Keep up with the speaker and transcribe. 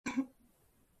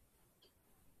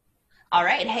All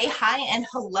right. Hey, hi, and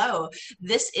hello.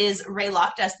 This is Ray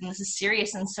Lockdust, and this is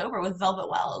Serious and Sober with Velvet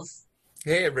Wells.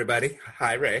 Hey, everybody.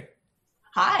 Hi, Ray.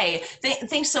 Hi.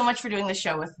 Thanks so much for doing the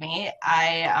show with me.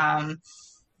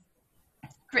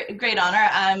 Great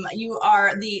honor. You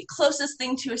are the closest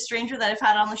thing to a stranger that I've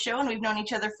had on the show, and we've known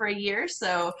each other for a year,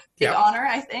 so big Yep. honor,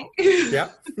 I think.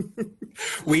 Yep.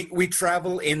 We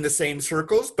travel in the same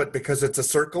circles, but because it's a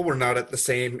circle, we're not at the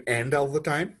same end all the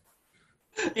time.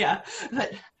 Yeah,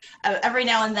 but every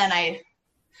now and then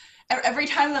every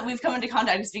time that we've come into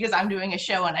contact, it's because I'm doing a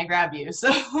show and I grab you.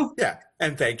 So, Yeah,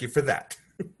 and thank you for that.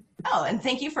 oh, and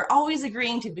thank you for always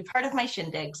agreeing to be part of my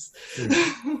shindigs.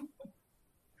 Mm.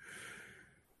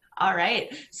 All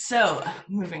right, so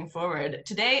moving forward,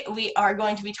 today we are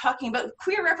going to be talking about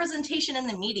queer representation in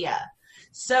the media.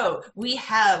 So we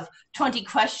have 20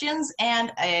 questions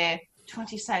and a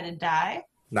 20-sided die.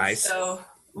 Nice. So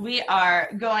we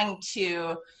are going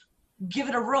to give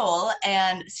it a roll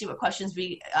and see what questions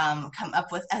we come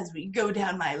up with as we go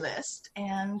down my list.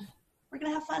 And we're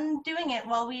going to have fun doing it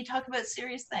while we talk about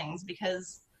serious things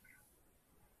because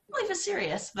life is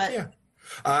serious, but... Yeah.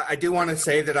 I do want to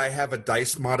say that I have a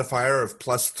dice modifier of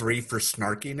 +3 for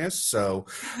snarkiness, so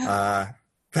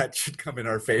that should come in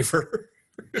our favor.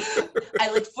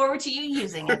 I look forward to you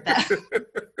using it then.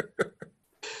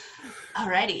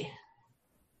 Alrighty.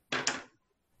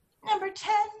 Number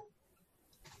 10.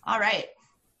 All right.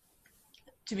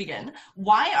 To begin,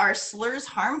 why are slurs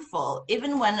harmful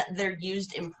even when they're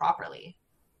used improperly?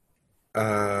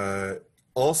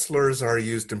 All slurs are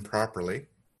used improperly.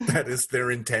 That is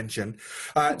their intention.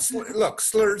 Look,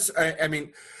 slurs, I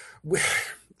mean,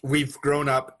 we've grown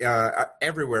up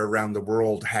everywhere around the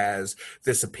world has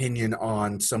this opinion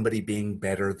on somebody being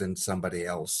better than somebody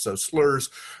else. So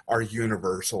slurs are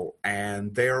universal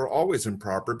and they're always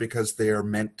improper because they are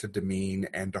meant to demean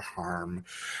and to harm.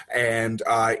 And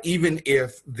even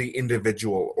if the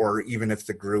individual or even if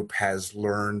the group has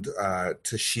learned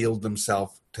to shield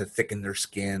themselves, to thicken their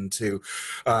skin, to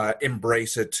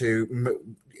embrace it, to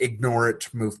ignore it,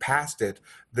 to move past it,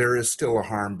 there is still a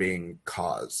harm being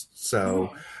caused.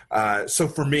 So, so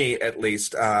for me, at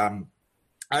least, I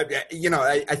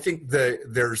think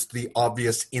there's the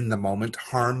obvious in the moment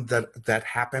harm that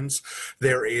happens.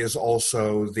 There is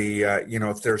also the,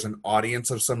 if there's an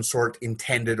audience of some sort,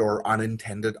 intended or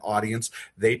unintended audience,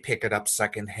 they pick it up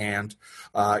secondhand.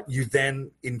 You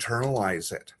then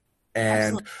internalize it.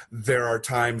 And Absolutely. there are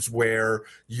times where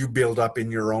you build up in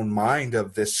your own mind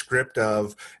of this script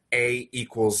of A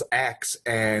equals X,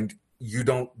 and you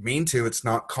don't mean to, it's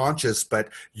not conscious, but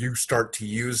you start to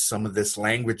use some of this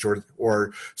language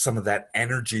or some of that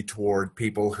energy toward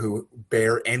people who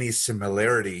bear any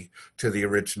similarity to the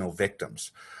original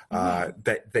victims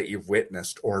that you've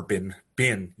witnessed or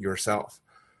been yourself.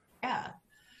 Yeah.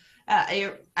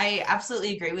 I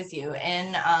absolutely agree with you.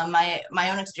 In my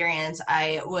own experience,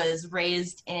 I was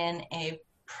raised in a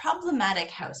problematic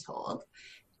household,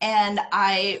 and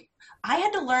I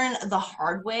had to learn the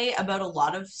hard way about a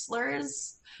lot of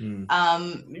slurs. Mm.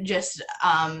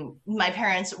 My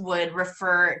parents would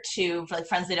refer to like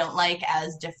friends they don't like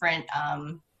as different.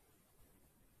 I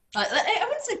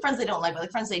wouldn't say friends they don't like, but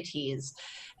like friends they tease.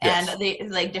 And Yes. they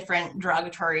like different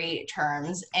derogatory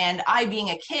terms. And I, being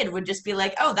a kid, would just be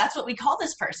like, oh, that's what we call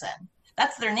this person.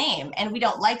 That's their name. And we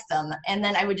don't like them. And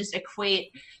then I would just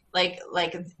equate like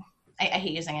I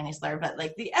hate using any slur, but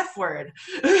like the F word.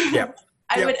 Yep.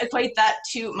 I would Yep. equate that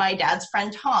to my dad's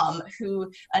friend Tom,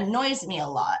 who annoys me a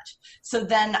lot. So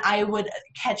then I would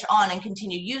catch on and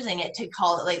continue using it to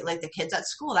call it like the kids at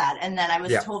school that. And then I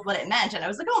was Yeah. told what it meant. And I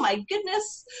was like, oh my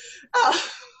goodness. Oh.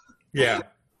 Yeah.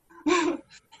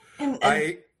 And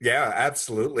Yeah,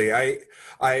 absolutely.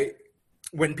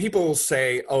 When people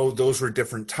say, "Oh, those were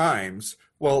different times,"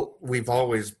 well,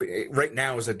 right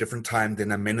now is a different time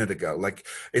than a minute ago. Like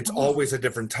it's always a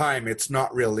different time. It's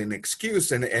not really an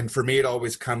excuse, and for me, it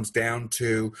always comes down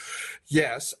to,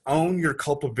 yes, own your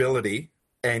culpability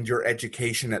and your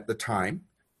education at the time,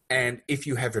 and if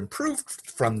you have improved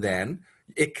from then,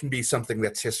 it can be something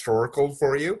that's historical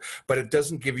for you, but it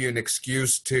doesn't give you an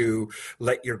excuse to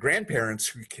let your grandparents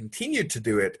who continued to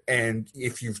do it, and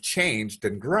if you've changed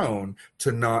and grown,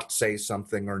 to not say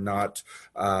something or not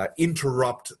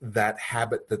interrupt that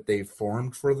habit that they've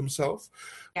formed for themselves.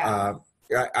 yeah. Uh,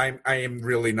 I am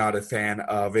really not a fan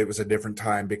of it was a different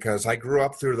time because I grew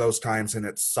up through those times and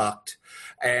it sucked.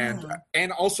 And Mhm.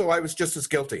 and also I was just as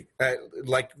guilty.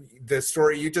 Like the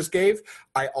story you just gave,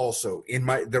 I also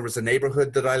there was a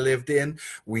neighborhood that I lived in.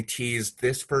 We teased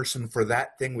this person for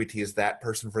that thing. We teased that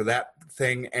person for that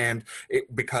thing. And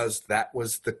because that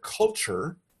was the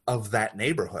culture of that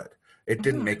neighborhood. It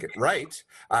didn't make it right.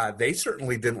 They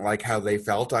certainly didn't like how they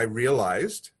felt. I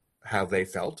realized how they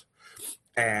felt.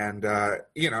 And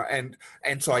and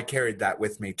so I carried that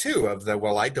with me too, of the,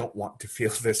 well, I don't want to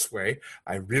feel this way.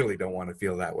 I really don't want to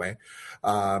feel that way.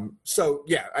 So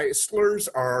yeah, slurs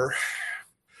are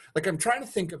like, I'm trying to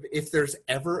think of if there's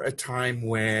ever a time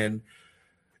when,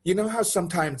 you know how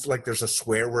sometimes like there's a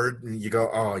swear word and you go,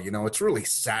 oh, it's really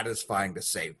satisfying to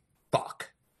say fuck.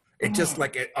 It just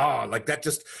like it, oh, like that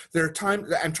just, there are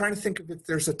times, I'm trying to think of if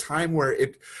there's a time where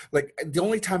it, like the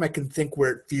only time I can think where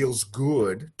it feels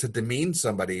good to demean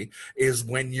somebody is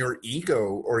when your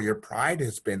ego or your pride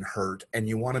has been hurt and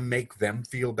you want to make them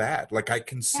feel bad. Like I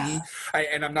can see,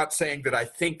 and I'm not saying that I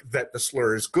think that the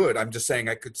slur is good. I'm just saying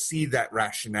I could see that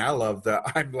rationale of the,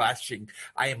 I am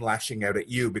lashing out at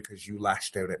you because you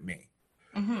lashed out at me.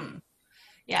 Mm-hmm.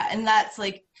 Yeah, and that's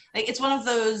like it's one of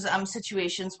those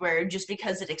situations where just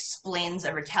because it explains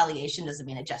a retaliation doesn't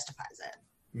mean it justifies it.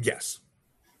 Yes.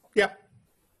 Yep.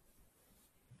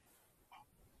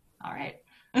 All right.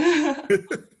 Yeah,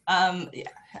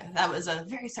 that was a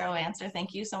very thorough answer.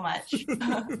 Thank you so much.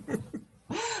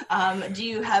 Do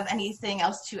you have anything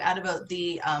else to add about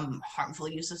the harmful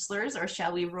use of slurs, or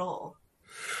shall we roll?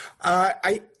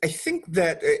 I think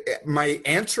that my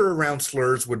answer around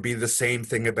slurs would be the same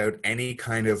thing about any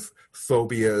kind of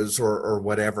phobias or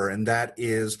whatever, and that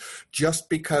is just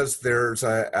because there's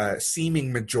a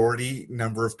seeming majority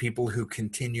number of people who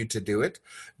continue to do it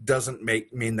doesn't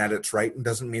mean that it's right, and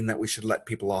doesn't mean that we should let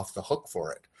people off the hook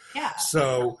for it. Yeah.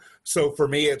 So for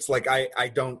me, it's like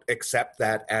I don't accept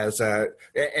that as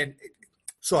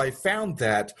So I found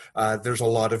that there's a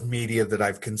lot of media that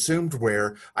I've consumed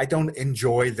where I don't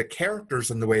enjoy the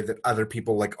characters in the way that other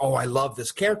people like, oh, I love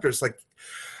this character. It's like,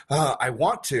 I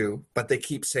want to, but they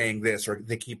keep saying this, or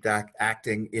they keep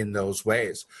acting in those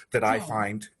ways that I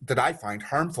find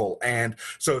harmful. And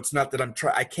so it's not that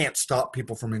I can't stop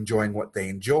people from enjoying what they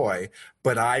enjoy,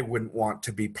 but I wouldn't want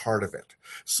to be part of it.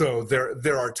 So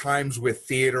there are times with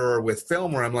theater or with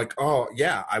film where I'm like, oh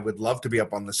yeah, I would love to be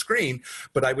up on the screen,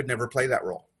 but I would never play that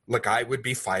role. Like I would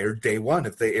be fired day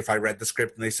one if I read the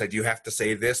script and they said you have to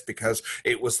say this because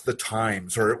it was the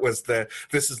times, or it was this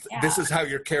is how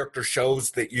your character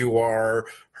shows that you are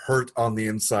hurt on the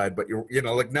inside, but you're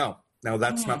like no,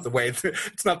 that's not the way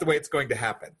it's not the way it's going to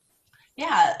happen.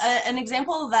 Yeah, an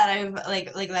example that I've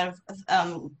that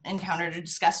I've encountered or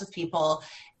discussed with people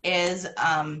is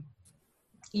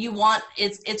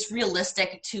it's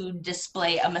realistic to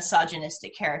display a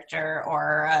misogynistic character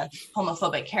or a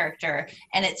homophobic character,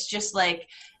 and it's just like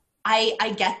I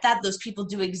get that those people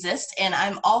do exist, and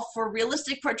I'm all for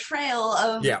realistic portrayal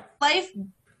of life.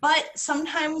 But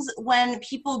sometimes when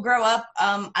people grow up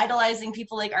idolizing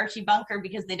people like Archie Bunker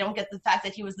because they don't get the fact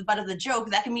that he was the butt of the joke,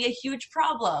 that can be a huge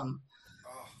problem.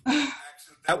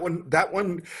 That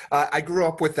one, I grew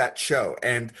up with that show,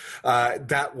 and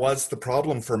that was the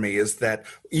problem for me, is that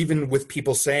even with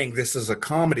people saying this is a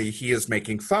comedy, he is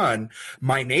making fun,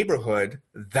 my neighborhood,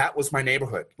 that was my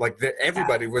neighborhood. Like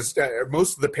everybody was,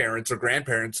 most of the parents or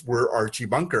grandparents were Archie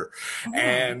Bunker.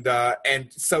 Mm-hmm.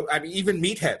 And so, I mean, even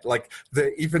Meathead, like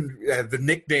the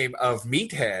nickname of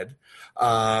Meathead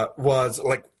was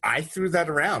like, I threw that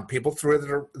around. People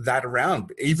threw that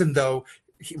around, even though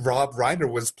Rob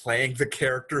Reiner was playing the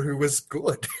character who was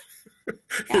good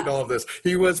in all this.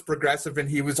 He was progressive and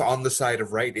he was on the side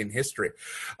of right in history.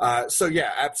 So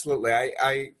yeah, absolutely.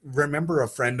 I remember a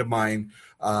friend of mine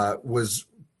was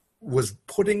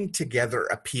putting together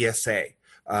a PSA,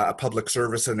 a public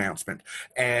service announcement,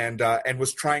 and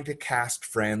was trying to cast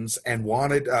friends and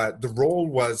wanted the role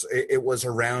was it was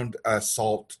around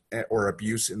assault or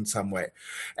abuse in some way,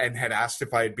 and had asked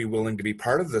if I'd be willing to be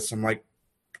part of this. I'm like,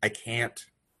 I can't.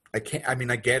 I mean,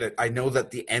 I get it. I know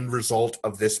that the end result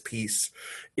of this piece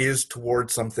is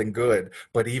towards something good,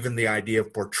 but even the idea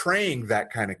of portraying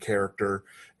that kind of character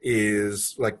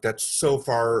is like, that's so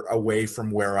far away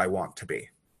from where I want to be.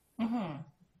 Mm-hmm.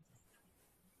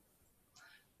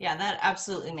 Yeah, that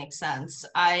absolutely makes sense.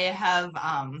 I have,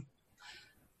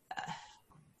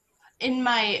 in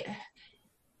my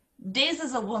days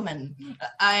as a woman,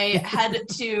 I had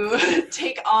to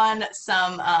take on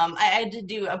some, I had to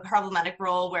do a problematic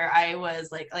role where I was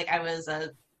I was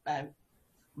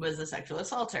a sexual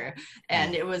assaulter,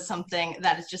 and it was something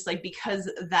that is just like, because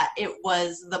that it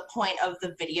was the point of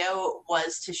the video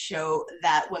was to show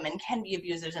that women can be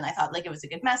abusers, and I thought like it was a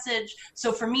good message.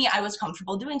 So for me, I was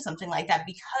comfortable doing something like that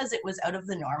because it was out of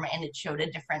the norm and it showed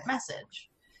a different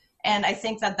message. And I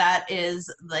think that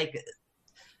is like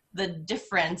the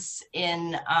difference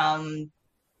in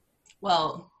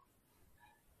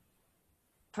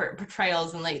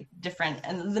portrayals and like different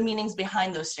and the meanings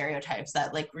behind those stereotypes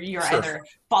that like you're Sure. either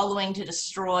following to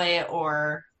destroy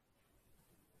or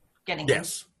getting.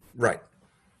 Yes. Right.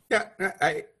 Yeah,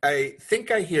 I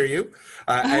think I hear you.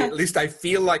 At least I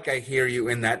feel like I hear you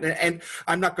in that. And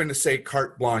I'm not going to say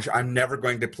carte blanche. I'm never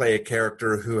going to play a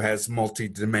character who has multi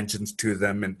dimensions to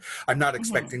them. And I'm not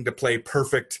expecting to play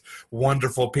perfect,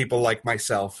 wonderful people like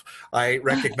myself. I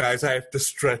recognize I have to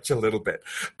stretch a little bit.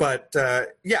 But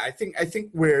yeah, I think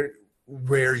where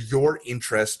your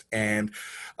interest and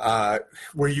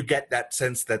where you get that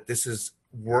sense that this is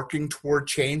working toward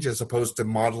change as opposed to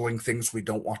modeling things we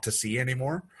don't want to see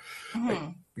anymore.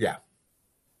 Yeah.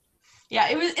 Yeah,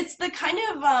 it's the kind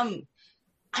of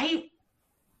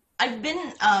I've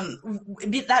been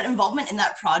that involvement in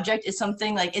that project is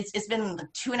something like it's been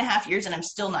like 2.5 years and I'm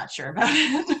still not sure about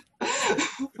it.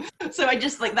 So I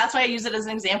just like that's why I use it as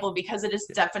an example, because it is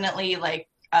definitely like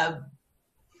a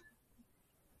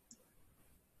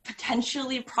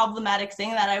potentially problematic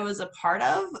thing that I was a part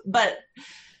of, but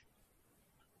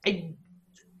I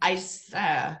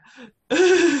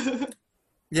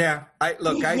Yeah,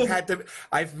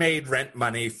 I've made rent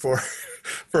money for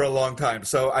a long time,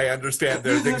 so I understand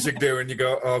there are things you do and you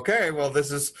go, okay, well,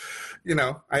 this is,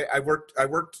 I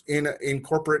worked in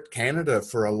corporate Canada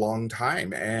for a long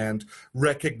time, and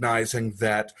recognizing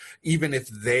that even if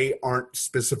they aren't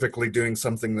specifically doing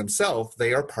something themselves,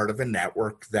 they are part of a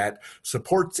network that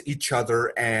supports each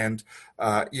other, and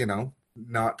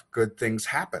not good things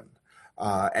happen.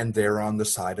 And they're on the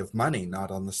side of money,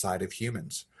 not on the side of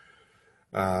humans.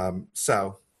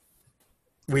 So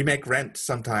we make rent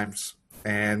sometimes,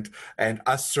 and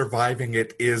us surviving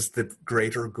it is the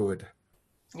greater good.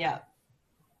 Yeah.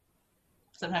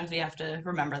 Sometimes we have to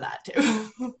remember that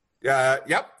too.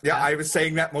 Yep. Yeah. I was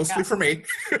saying that mostly for me.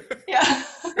 Yeah.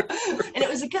 And it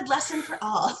was a good lesson for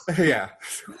all. Yeah.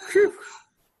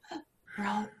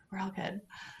 We're all good.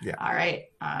 Yeah. All right.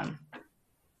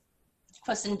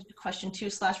 Question 2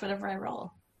 / whatever I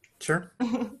roll. Sure.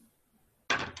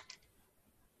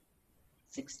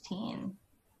 16.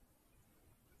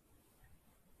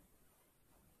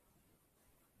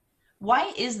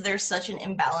 Why is there such an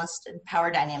imbalanced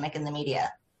power dynamic in the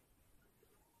media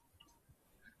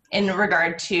in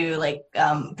regard to like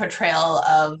portrayal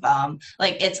of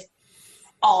like it's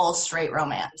all straight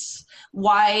romance?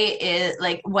 Why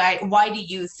do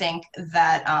you think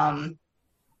that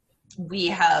we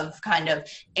have kind of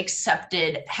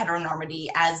accepted heteronormity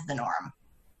as the norm?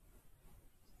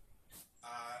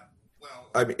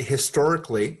 I mean,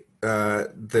 historically,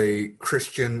 the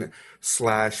Christian /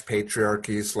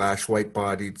 patriarchy /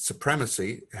 white-bodied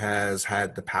supremacy has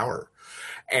had the power,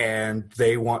 and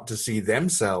they want to see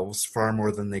themselves far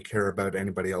more than they care about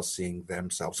anybody else seeing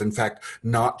themselves. In fact,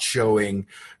 not showing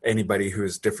anybody who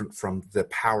is different from the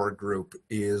power group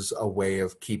is a way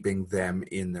of keeping them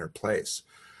in their place.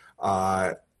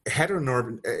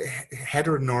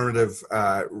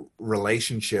 Heteronormative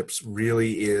relationships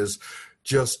really is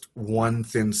just one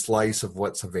thin slice of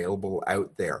what's available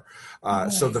out there.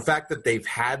 So the fact that they've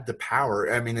had the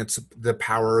power, I mean, it's the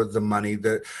power of the money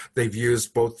that they've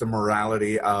used, both the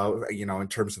morality of, in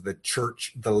terms of the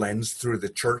church, the lens through the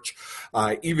church,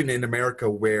 even in America,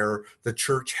 where the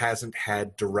church hasn't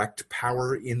had direct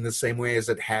power in the same way as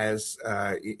it has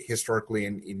historically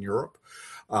in Europe.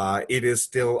 It is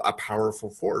still a powerful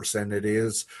force, and it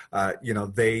is,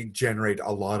 they generate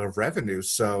a lot of revenue.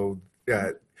 So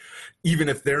even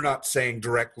if they're not saying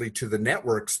directly to the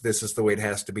networks, this is the way it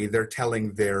has to be, they're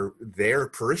telling their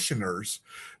parishioners,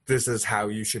 this is how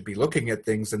you should be looking at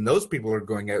things. And those people are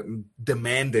going out and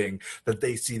demanding that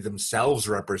they see themselves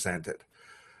represented.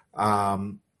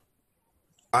 I'm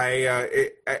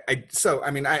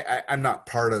not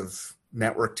part of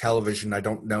network television. I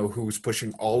don't know who's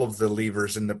pushing all of the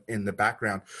levers in the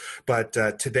background, but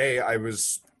today I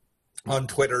was on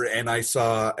Twitter and I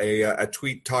saw a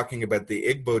tweet talking about the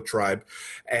Igbo tribe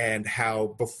and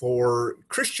how before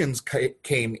Christians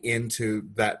came into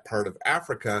that part of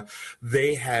Africa,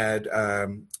 they had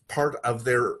part of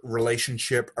their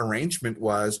relationship arrangement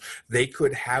was they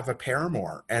could have a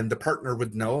paramour and the partner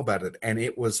would know about it, and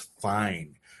it was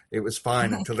fine. It was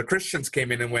fine until the Christians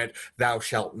came in and went, "Thou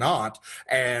shalt not."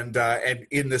 And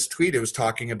in this tweet, it was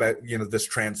talking about this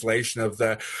translation of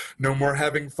the no more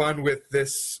having fun with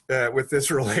this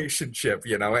relationship,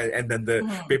 and then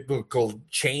the biblical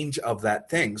change of that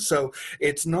thing. So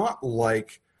it's not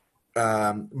like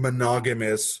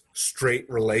monogamous straight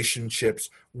relationships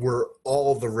were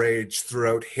all the rage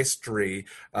throughout history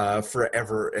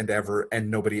forever and ever,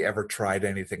 and nobody ever tried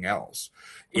anything else.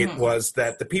 It was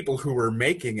that the people who were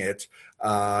making it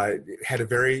had a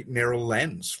very narrow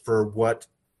lens for what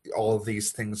all of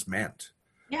these things meant,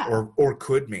 Yeah. or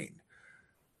could mean.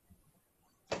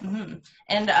 Mm-hmm.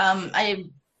 And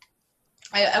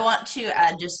I want to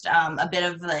add just a bit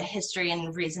of the history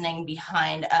and reasoning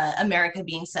behind America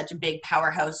being such a big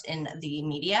powerhouse in the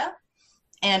media.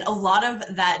 And a lot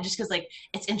of that, just because like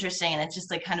it's interesting and it's just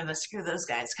like kind of a screw those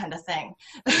guys kind of thing.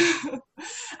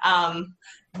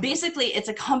 Basically, it's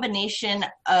a combination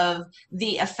of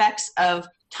the effects of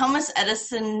Thomas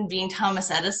Edison being Thomas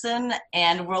Edison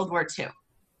and World War II.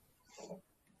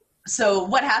 So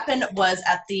what happened was,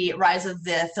 at the rise of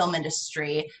the film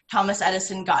industry, Thomas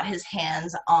Edison got his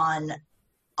hands on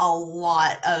a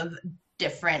lot of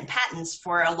different patents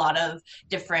for a lot of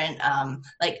different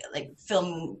like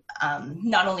film,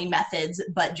 not only methods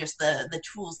but just the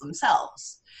tools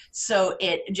themselves. So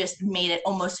it just made it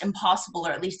almost impossible,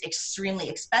 or at least extremely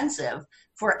expensive,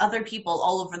 for other people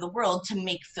all over the world to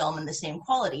make film in the same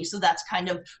quality. So that's kind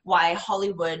of why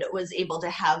Hollywood was able to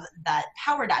have that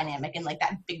power dynamic and like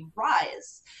that big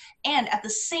rise. And at the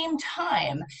same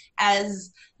time,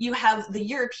 as you have the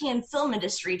European film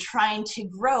industry trying to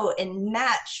grow and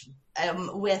match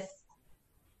with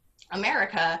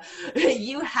America,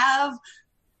 you have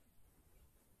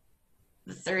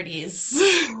the 30s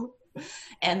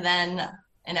and then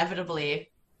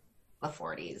inevitably the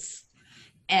 40s.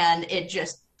 And it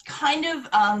just kind of,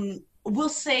 we'll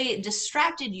say,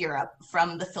 distracted Europe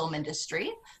from the film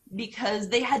industry because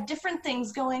they had different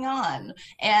things going on.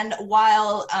 And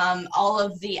while all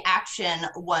of the action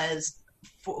was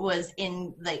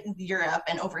in like Europe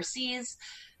and overseas,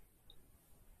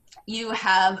 you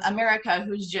have America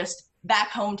who's just back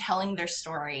home telling their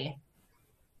story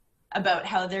about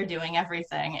how they're doing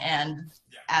everything. And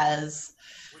as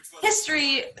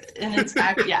history and it's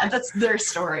yeah, that's their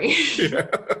story. Yeah.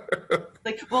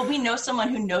 Like, well, we know someone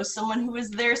who knows someone who was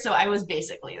there, so I was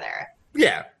basically there.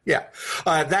 Yeah.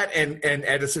 That and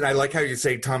Edison, I like how you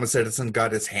say Thomas Edison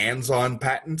got his hands on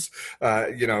patents,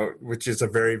 which is a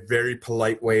very, very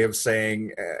polite way of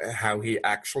saying how he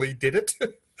actually did it,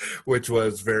 which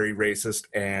was very racist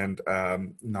and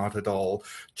not at all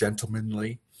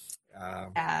gentlemanly.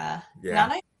 Yeah.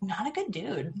 Not a good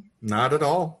dude. Not at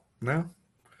all. No.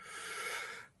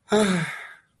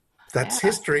 That's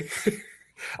history.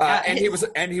 And he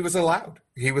was allowed.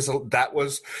 He was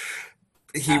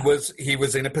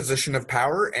in a position of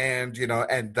power, and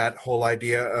and that whole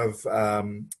idea of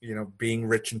being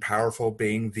rich and powerful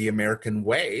being the American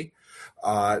way.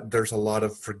 There's a lot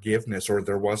of forgiveness, or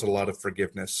there was a lot of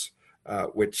forgiveness,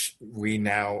 which we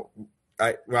now.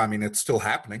 It's still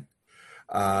happening.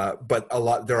 But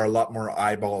there are a lot more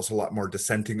eyeballs, a lot more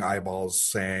dissenting eyeballs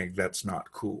saying that's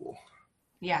not cool.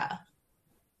 Yeah,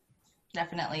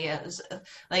 definitely is.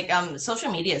 Like,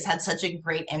 social media has had such a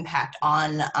great impact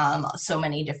on so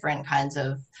many different kinds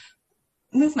of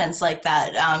movements like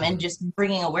that, and just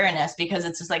bringing awareness, because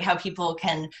it's just like how people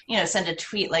can, send a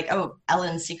tweet like, oh,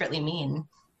 Ellen's secretly mean.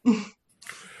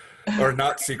 Or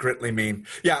not secretly mean.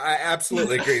 Yeah, I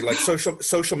absolutely agree. Like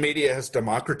social media has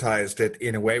democratized it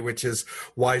in a way, which is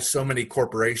why so many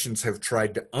corporations have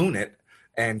tried to own it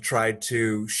and tried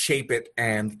to shape it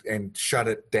and shut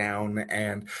it down,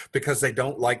 and because they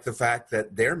don't like the fact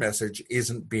that their message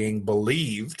isn't being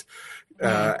believed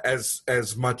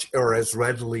as much or as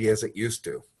readily as it used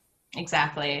to.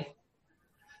 Exactly.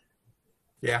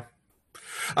 Yeah.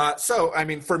 So,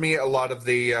 for me, a lot of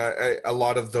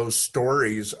those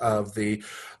stories of the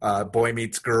boy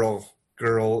meets girl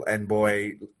and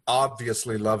boy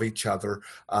obviously love each other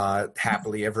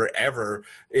happily ever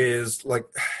is like,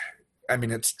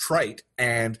 it's trite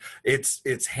and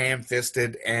it's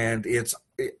ham-fisted and it's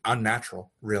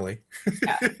unnatural, really.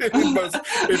 Yeah.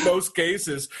 in most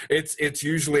cases, it's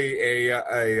usually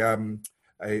a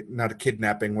not a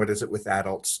kidnapping. What is it with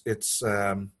adults? It's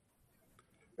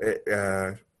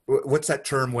what's that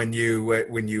term when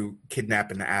you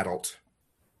kidnap an adult?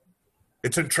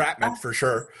 It's entrapment for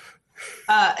sure.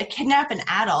 A kidnap an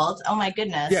adult. Oh my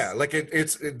goodness. Yeah, like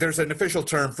there's an official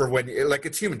term for when, like,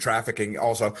 it's human trafficking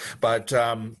also, but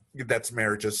that's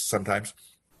marriages sometimes.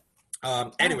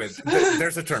 Anyways,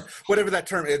 there's a term. Whatever that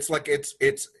term, it's like it's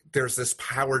there's this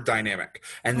power dynamic,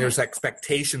 and there's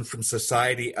expectation from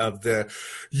society of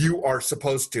you are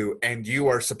supposed to, and you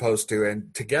are supposed to,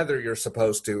 and together you're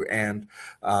supposed to, and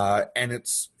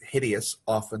it's hideous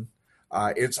often.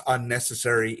 It's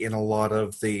unnecessary in a lot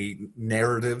of the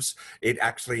narratives. It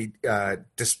actually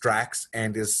distracts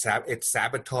and it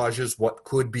sabotages what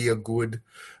could be a good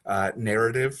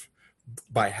narrative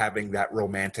by having that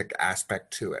romantic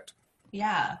aspect to it.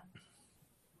 Yeah.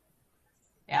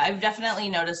 Yeah, I've definitely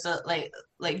noticed that,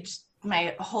 like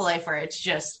my whole life where it's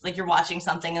just like you're watching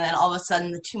something and then all of a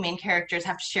sudden the two main characters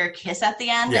have to share a kiss at the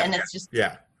end, Yeah. and it's just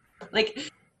Yeah.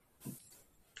 like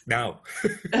No.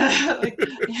 like,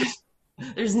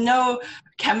 there's no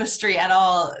chemistry at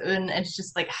all, and it's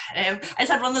just like I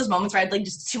just had one of those moments where I had like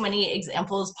just too many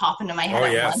examples pop into my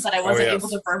head at once that I wasn't able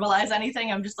to verbalize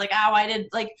anything. I'm just like, I did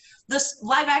like this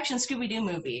live action Scooby-Doo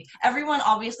movie. Everyone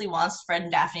obviously wants Fred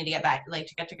and Daphne to get back, like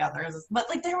to get together, but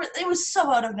like it was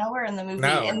so out of nowhere in the movie,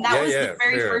 and that was the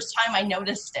very first time I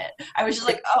noticed it. I was just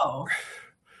like, oh.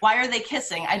 Why are they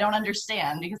kissing? I don't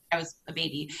understand, because I was a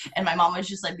baby. And my mom was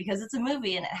just like, because it's a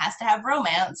movie and it has to have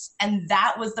romance. And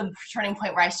that was the turning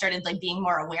point where I started like being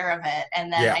more aware of it.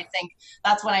 And then I think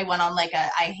that's when I went on like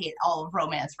I hate all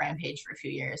romance rampage for a few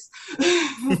years.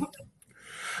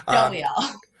 Don't we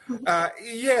all? I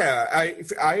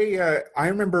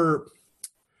remember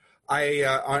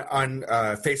on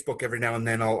Facebook every now and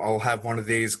then I'll have one of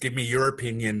these give me your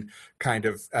opinion kind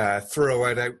of throw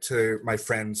it out to my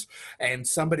friends, and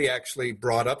somebody actually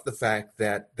brought up the fact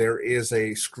that there is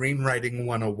a screenwriting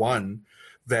 101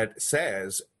 that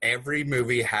says every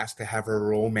movie has to have a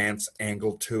romance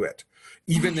angle to it,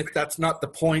 even if that's not the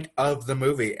point of the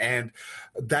movie. And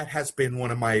that has been one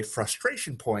of my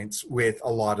frustration points with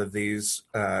a lot of these,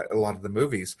 a lot of the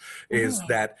movies, is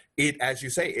that it, as you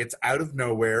say, it's out of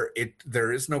nowhere.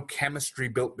 There is no chemistry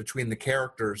built between the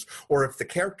characters, or if the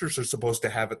characters are supposed to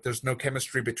have it, there's no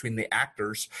chemistry between the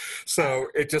actors. So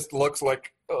it just looks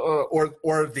like,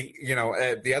 or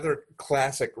the other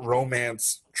classic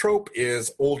romance trope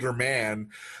is older man,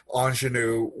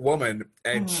 ingenue woman,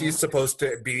 and she's supposed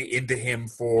to be into him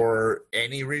for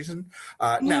any reason.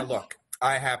 Now, look,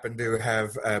 I happen to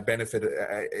have benefited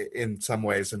in some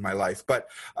ways in my life, but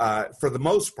for the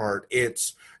most part, in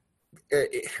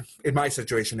my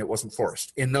situation, it wasn't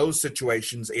forced. In those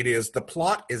situations, it is the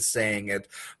plot is saying it,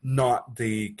 not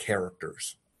the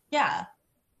characters. Yeah,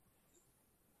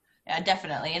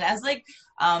 definitely. And as like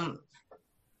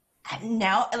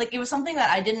now, like it was something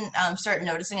that I didn't start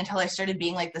noticing until I started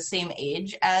being like the same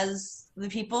age as the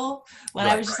people, when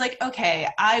I was just like, okay,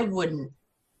 I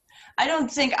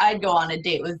don't think I'd go on a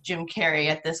date with Jim Carrey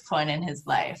at this point in his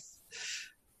life.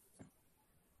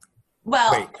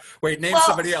 Well, wait, name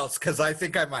somebody else, because I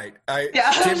think I might.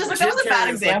 That was a bad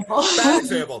example. Bad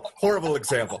example, horrible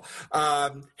example.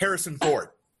 Harrison Ford.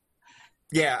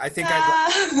 Yeah, I think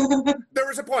there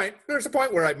was a point. There was a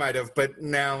point where I might have, but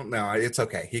no, it's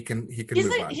okay. He can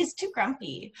move on. He's too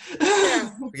grumpy.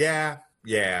 Yeah.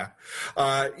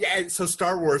 So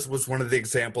Star Wars was one of the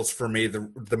examples for me.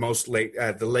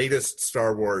 The latest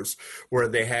Star Wars, where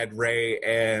they had Rey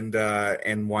and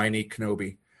whiny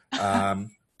Kenobi.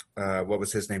 What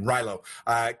was his name?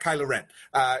 Kylo Ren.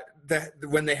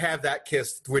 When they have that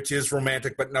kiss, which is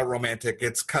romantic but not romantic,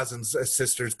 it's cousins,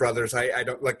 sisters, brothers. I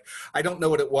don't know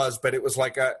what it was, but it was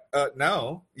like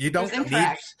no, you don't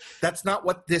need. That's not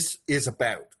what this is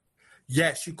about.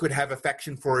 Yes, you could have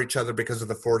affection for each other because of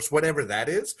the Force, whatever that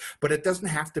is, but it doesn't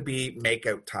have to be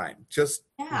make-out time. Just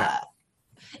no. Yeah.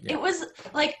 It was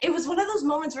one of those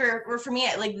moments where for me,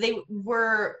 like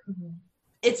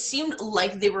it seemed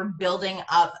like they were building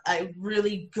up a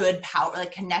really good power,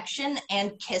 like connection,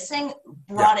 and kissing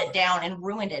brought it down and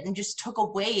ruined it and just took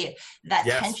away that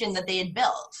tension that they had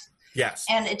built. Yes.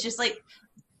 And it's just like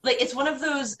it's one of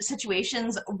those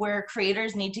situations where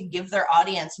creators need to give their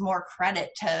audience more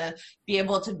credit to be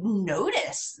able to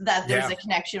notice that there's a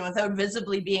connection without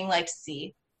visibly being like,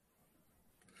 see.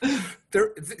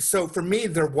 So for me,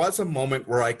 there was a moment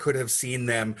where I could have seen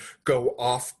them go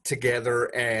off together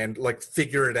and like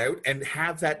figure it out and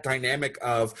have that dynamic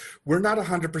of, we're not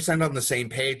 100% on the same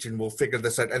page and we'll figure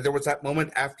this out. And there was that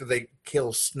moment after they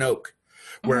kill Snoke,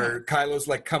 where Kylo's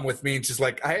like, come with me, and she's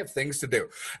like, I have things to do.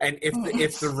 And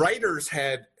if the writers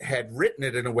had written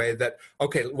it in a way that,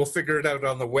 okay, we'll figure it out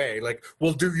on the way, like,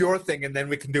 we'll do your thing and then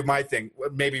we can do my thing,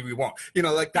 maybe we won't,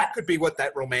 like that could be what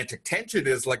that romantic tension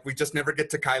is. Like, we just never get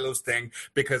to Kylo's thing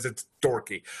because it's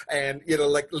dorky, and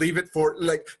like, leave it for,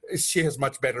 like, she has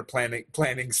much better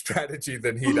planning strategy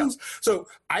than he does. So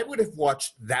I would have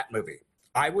watched that movie.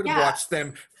 I would have watched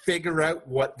them figure out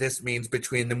what this means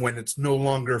between them when it's no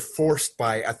longer forced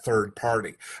by a third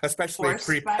party, especially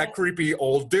a creepy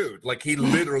old dude. Like, he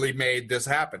literally made this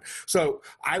happen. So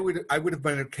I would have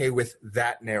been okay with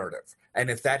that narrative. And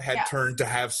if that had turned to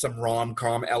have some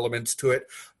rom-com elements to it,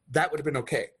 that would have been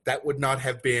okay. That would not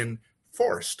have been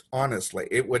forced, honestly.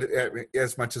 It would,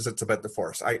 as much as it's about the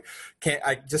Force. I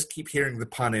just keep hearing the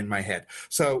pun in my head.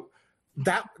 So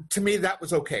that, to me, that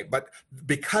was okay. But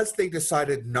because they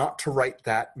decided not to write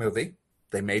that movie,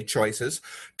 they made choices.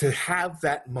 To have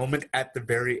that moment at the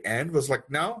very end was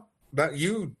like, no, But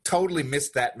you totally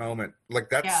missed that moment. Like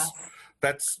Yeah.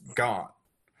 that's gone.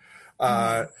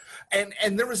 Mhm.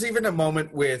 And there was even a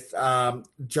moment with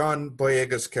John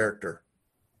Boyega's character.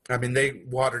 I mean, they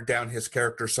watered down his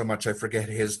character so much I forget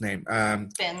his name.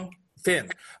 Finn.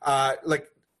 Finn. Like,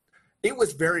 it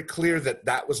was very clear that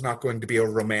that was not going to be a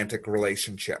romantic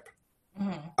relationship.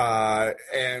 Mhm.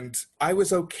 And I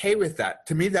was okay with that.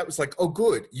 To me, that was like, oh,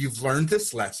 good. You've learned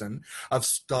this lesson of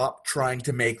stop trying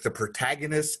to make the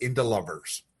protagonists into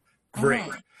lovers. Great.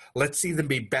 Mhm. Let's see them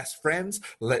be best friends.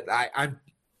 I'm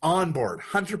on board,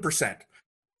 100%.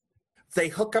 They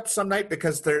hook up some night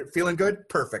because they're feeling good.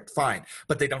 Perfect, fine.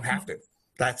 But they don't have to.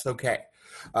 That's okay.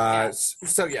 Yeah.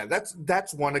 So yeah,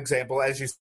 that's one example, as you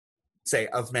say,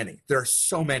 of many. There are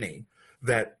so many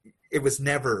that it was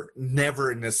never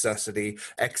a necessity,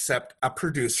 except a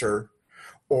producer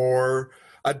or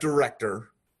a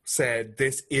director said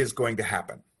this is going to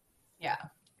happen. Yeah.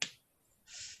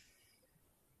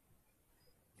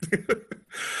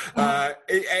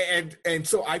 And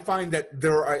so I find that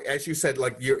there are, as you said,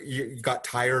 like you got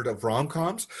tired of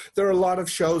rom-coms. There are a lot of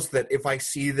shows that if I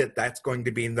see that that's going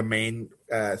to be in the main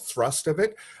thrust of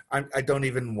it, I don't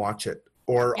even watch it,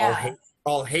 or Yeah.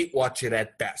 I'll hate watch it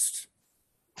at best.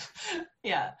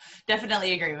 Yeah.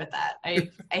 Definitely agree with that. I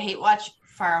hate watch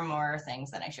far more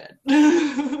things than I should.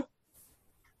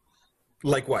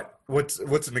 Like what? What's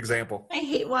an example? I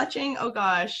hate watching. Oh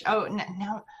gosh. Oh,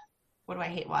 now what do I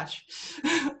hate watch?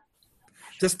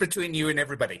 Just between you and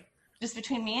everybody. Just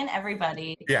between me and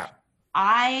everybody. Yeah.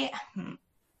 I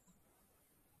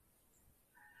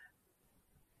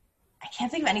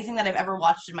can't think of anything that I've ever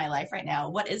watched in my life right now.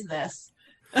 What is this?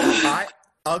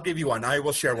 I'll give you one. I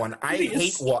will share one.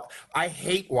 Please. I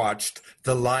hate watched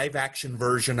the live action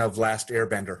version of Last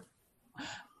Airbender.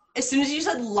 As soon as you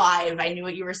said live, I knew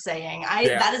what you were saying.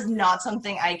 That is not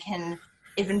something I can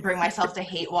even bring myself to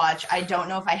hate watch. I don't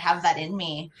know if I have that in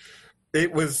me.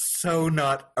 It was so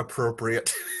not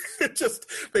appropriate.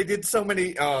 They did so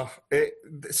many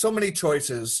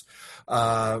choices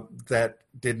that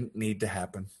didn't need to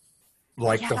happen.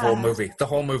 Like the whole movie. The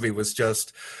whole movie was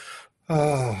just,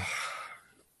 oh.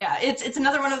 Yeah, it's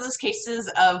another one of those cases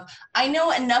of I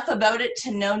know enough about it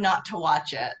to know not to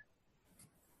watch it.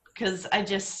 Because I'm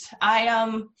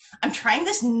trying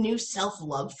this new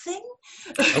self-love thing.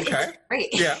 Okay. Great.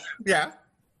 Yeah.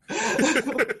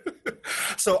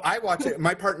 So I watch it.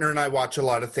 My partner and I watch a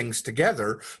lot of things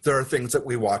together. There are things that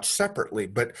we watch separately,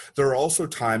 but there are also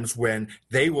times when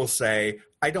they will say,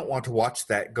 I don't want to watch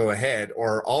that, go ahead.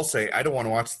 Or I'll say, I don't want to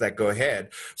watch that, go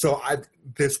ahead. So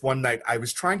this one night, I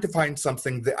was trying to find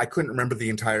something that I couldn't remember the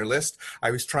entire list. I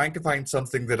was trying to find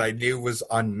something that I knew was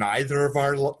on neither of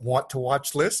our want to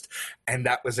watch list. And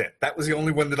that was it. That was the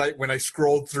only one that when I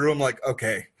scrolled through, I'm like,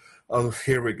 okay, oh,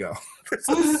 here we go.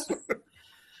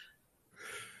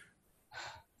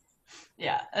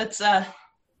 Yeah, it's I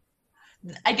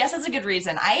guess that's a good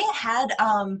reason. I had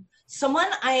someone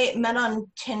I met on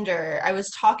Tinder. I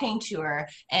was talking to her,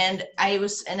 and it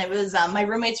was my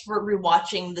roommates were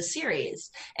rewatching the series,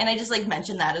 and I just like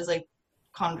mentioned that as like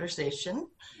conversation,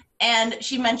 and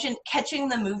she mentioned catching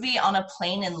the movie on a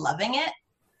plane and loving it,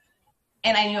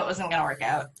 and I knew it wasn't gonna work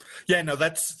out. Yeah, no,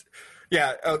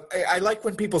 I like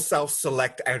when people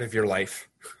self-select out of your life.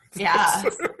 Yeah.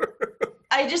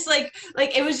 I just like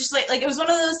it was just like it was one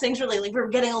of those things where like we were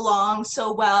getting along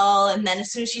so well, and then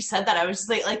as soon as she said that, I was just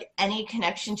like any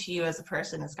connection to you as a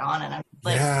person is gone, and I'm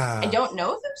like, yeah. I don't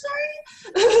know if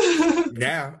I'm sorry.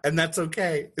 Yeah, and that's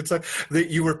okay. It's like that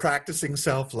you were practicing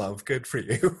self-love. Good for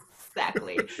you.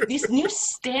 Exactly. These new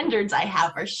standards I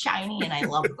have are shiny, and I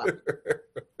love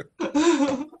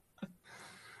them.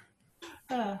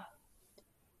 All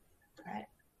right.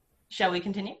 Shall we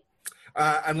continue?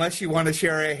 Unless you want to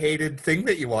share a hated thing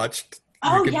that you watched.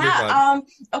 Oh, yeah.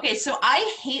 Okay, so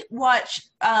I hate watch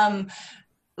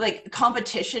like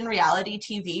competition reality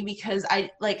TV because I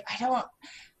don't.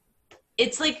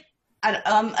 It's like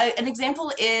an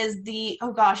example is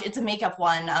it's a makeup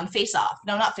one. Face Off.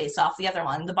 No, not Face Off. The other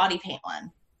one, the body paint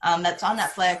one. That's on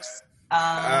Netflix.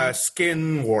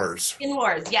 Skin Wars. Skin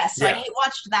Wars. Yes. So yeah. I hate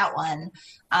watched that one.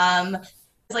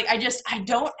 Like I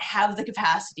don't have the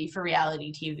capacity for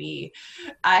reality TV.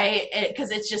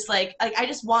 Because it's just like I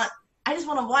just want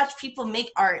to watch people make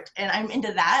art, and I'm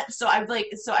into that. So I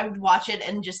would watch it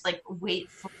and just like wait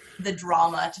for the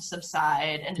drama to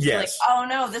subside, and just be like, oh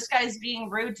no, this guy's being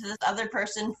rude to this other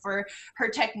person for her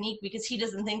technique because he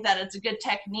doesn't think that it's a good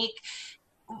technique.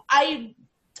 I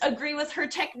agree with her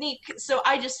technique, so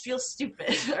I just feel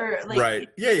stupid or like right.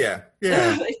 Yeah.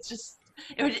 It's just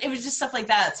it was just stuff like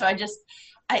that. So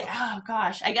oh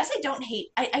gosh, I guess I don't hate.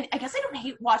 I guess I don't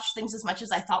hate watch things as much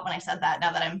as I thought when I said that.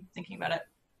 Now that I'm thinking about it,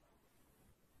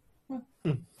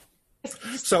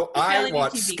 just So I reality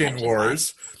watched TV Skin catches my.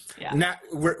 Wars. Yeah. Now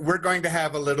we're going to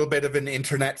have a little bit of an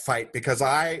internet fight because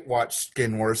I watched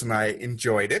Skin Wars and I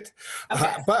enjoyed it,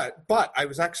 Okay. but I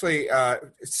was actually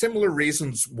similar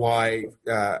reasons why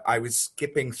I was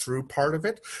skipping through part of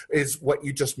it is what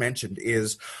you just mentioned.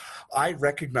 Is I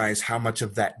recognize how much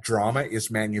of that drama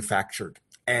is manufactured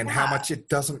and how Yeah. much it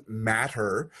doesn't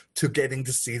matter to getting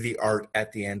to see the art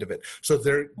at the end of it. So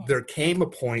there came a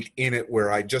point in it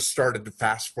where I just started to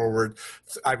fast forward.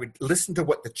 I would listen to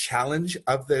what the challenge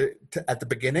of at the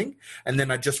beginning, and then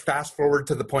I just fast forward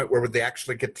to the point where they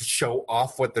actually get to show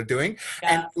off what they're doing.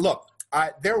 And Yeah. look,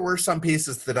 there were some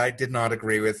pieces that I did not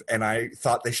agree with, and I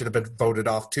thought they should have been voted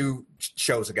off 2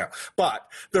 shows ago. But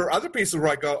there are other pieces where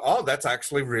I go, "Oh, that's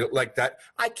actually real." Like that,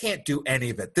 I can't do any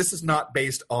of it. This is not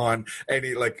based on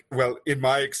any well, in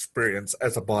my experience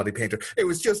as a body painter, it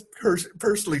was just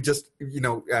personally just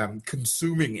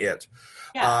consuming it.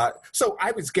 Yeah. So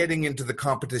I was getting into the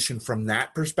competition from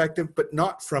that perspective, but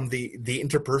not from the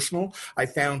interpersonal. I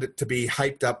found it to be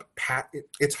hyped up.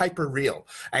 It's hyper real,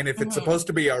 and if it's Mhm. supposed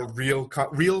to be a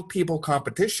real people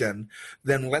competition,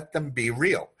 then let them be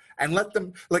real. And let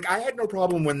them, like, I had no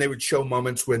problem when they would show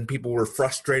moments when people were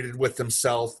frustrated with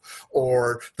themselves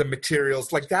or the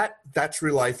materials like that. That's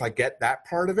real life. I get that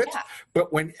part of it. Yeah.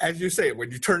 But when, as you say, when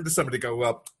you turn to somebody and go,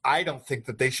 well, I don't think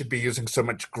that they should be using so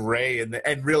much gray.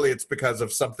 And really it's because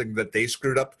of something that they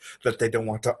screwed up that they don't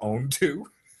want to own to.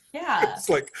 Yeah. It's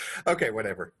like, okay,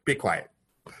 whatever. Be quiet.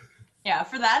 Yeah,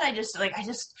 for that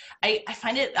I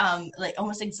find it like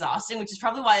almost exhausting, which is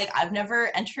probably why like I've never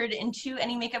entered into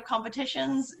any makeup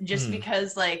competitions just Mm.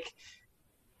 because like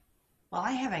well,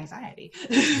 I have anxiety.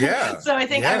 Yeah. So I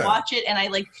think I Yeah. watch it and I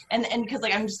like and because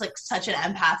like I'm just like such an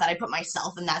empath that I put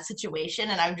myself in that situation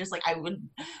and I'm just like I would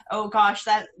oh gosh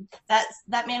that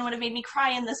man would have made me cry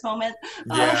in this moment.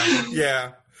 Yeah.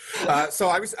 Yeah. So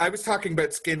I was talking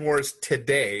about Skin Wars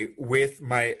today with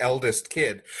my eldest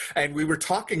kid, and we were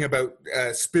talking about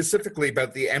specifically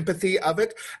about the empathy of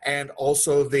it, and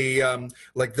also the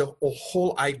like the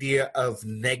whole idea of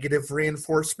negative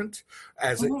reinforcement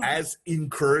Mhm. as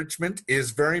encouragement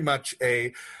is very much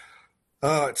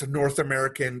it's a North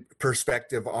American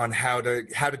perspective on how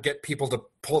to get people to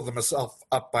pull themselves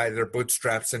up by their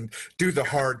bootstraps and do the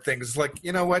hard things. Like,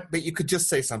 you know what? But you could just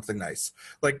say something nice.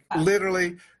 Like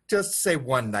literally, just say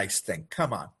one nice thing.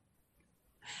 Come on.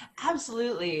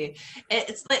 Absolutely.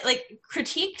 It's like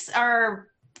critiques are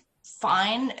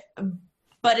fine,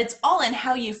 but it's all in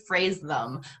how you phrase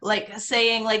them. Like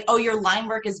saying like, "Oh, your line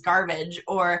work is garbage,"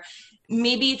 or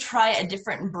maybe try a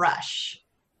different brush.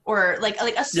 Or like a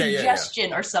Yeah, yeah, yeah.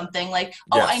 suggestion or something like,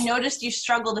 "Oh, I Yes. noticed you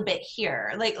struggled a bit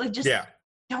here." Like just Yeah.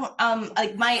 don't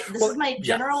like my this is Well, my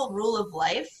yeah. general rule of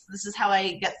life. This is how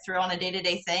I get through on a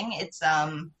day-to-day thing.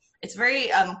 It's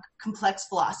very complex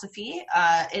philosophy.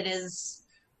 It is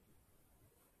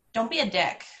don't be a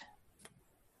dick.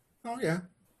 Oh, yeah.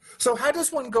 So how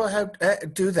does one go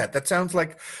ahead do that? That sounds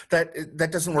like that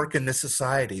doesn't work in this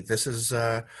society. This is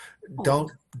Ooh.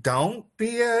 don't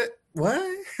be a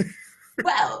what?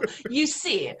 Well, you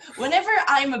see, whenever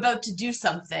I'm about to do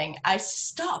something, I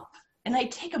stop and I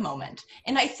take a moment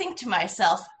and I think to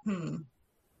myself,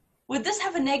 would this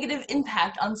have a negative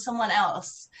impact on someone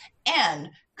else? And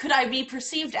could I be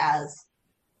perceived as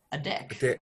a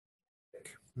dick?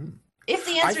 Hmm. If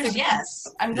the I answer is think yes,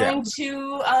 I'm yeah. going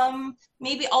to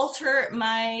maybe alter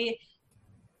my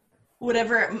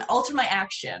alter my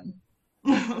action.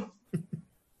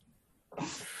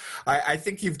 I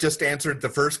think you've just answered the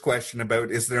first question about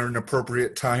is there an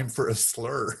appropriate time for a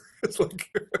slur? It's like,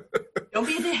 Don't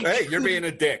be a dick. hey, you're being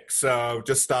a dick, so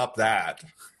just stop that.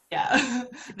 Yeah,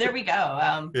 there we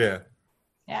go. Yeah.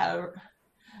 Yeah.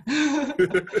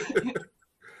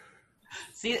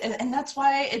 See, and that's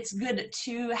why it's good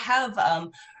to have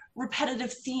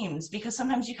repetitive themes because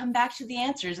sometimes you come back to the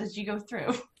answers as you go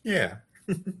through. Yeah.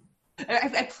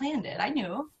 I planned it. I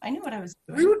knew what I was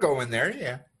We doing. were going there,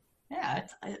 yeah. Yeah,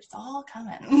 it's all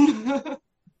coming.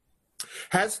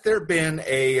 Has there been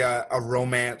a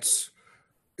romance?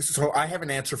 So I have an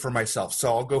answer for myself, so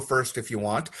I'll go first if you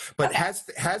want. But Okay.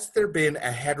 has there been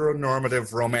a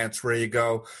heteronormative romance where you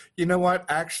go, you know what,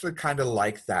 I actually kind of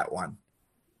like that one?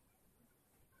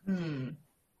 Hmm.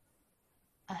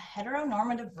 A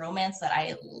heteronormative romance that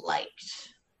I liked.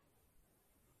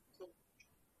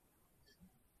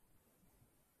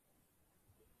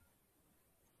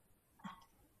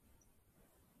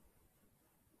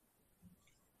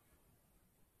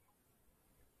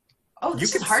 Oh, You this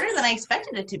is can harder than I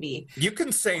expected it to be. you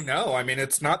can say no. I mean,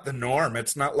 it's not the norm.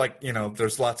 It's not like,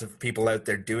 there's lots of people out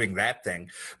there doing that thing.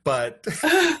 But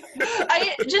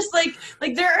I just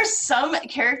like there are some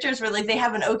characters where like they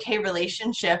have an okay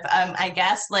relationship. I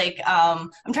guess I'm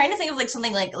trying to think of like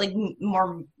something like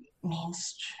more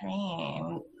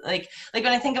mainstream. Like when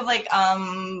I think of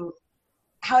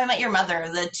How I Met Your Mother,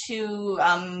 the two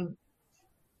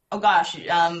oh gosh,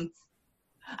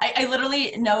 I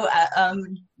literally know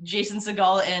Jason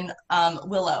Segel and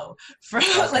Willow from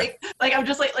okay. I'm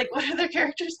just like what are their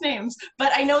characters' names?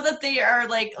 But I know that they are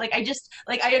I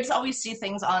just always see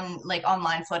things on like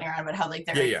online floating around about how like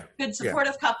they're Yeah, a yeah. good Yeah.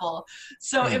 supportive couple.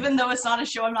 So Mm, even though it's not a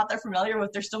show I'm not that familiar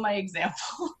with, they're still my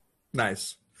example.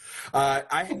 nice.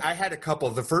 I had a couple.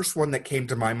 The first one that came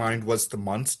to my mind was the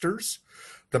Munsters.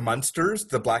 The Munsters,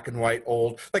 the black and white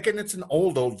and it's an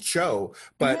old show,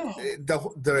 but Mhm.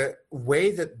 the way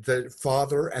that the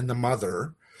father and the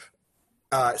mother,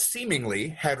 seemingly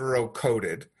hetero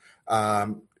coded,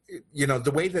 um,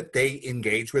 the way that they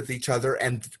engage with each other,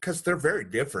 and because they're very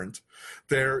different.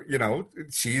 They're,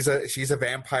 she's a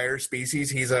vampire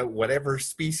species, he's a whatever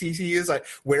species he is, a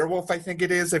werewolf, I think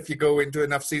it is, if you go into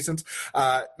enough seasons.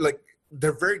 Like,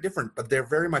 they're very different, but they're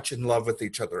very much in love with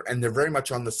each other, and they're very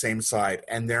much on the same side,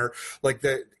 and they're like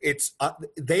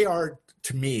they are,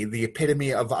 to me, the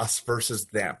epitome of us versus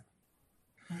them.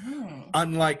 Mhm.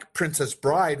 Unlike Princess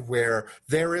Bride, where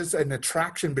there is an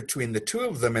attraction between the two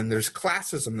of them, and there's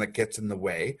classism that gets in the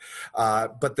way,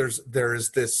 but there is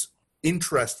this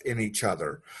interest in each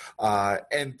other,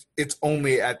 and it's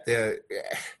only at the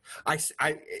I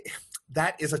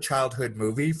that is a childhood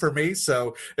movie for me,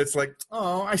 so it's like,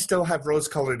 oh, I still have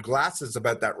rose-colored glasses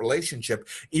about that relationship,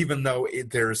 even though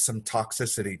there's some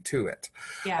toxicity to it,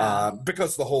 Yeah.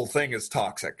 because the whole thing is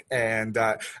toxic, and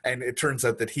it turns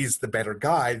out that he's the better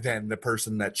guy than the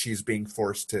person that she's being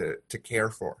forced to care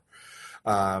for.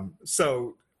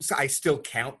 So I still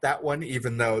count that one,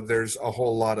 even though there's a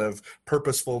whole lot of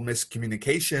purposeful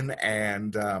miscommunication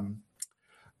and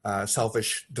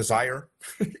selfish desire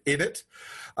in it.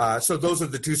 So those are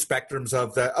the two spectrums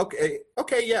of the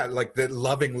okay, yeah, like the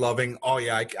loving. Oh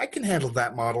yeah, I can handle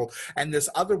that model, and this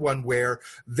other one where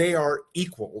they are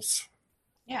equals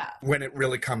Yeah. when it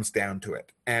really comes down to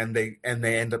it, and they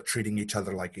end up treating each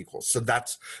other like equals. So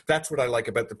that's what I like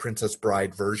about the Princess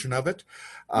Bride version of it.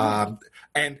 Mhm.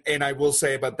 And I will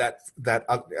say about that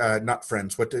not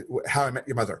Friends, How I Met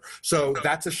Your Mother. So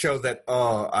that's a show that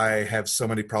I have so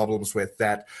many problems with.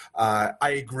 That I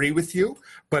agree with you,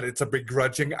 but it's a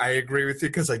begrudging I agree with you,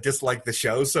 because I dislike the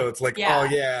show. So it's like, oh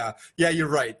Yeah. yeah, you're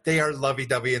right. They are lovey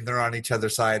dovey, and they're on each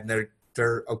other's side, and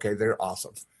they're okay. They're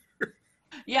awesome.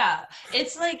 Yeah,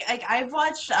 it's like I've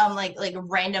watched like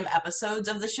random episodes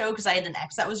of the show because I had an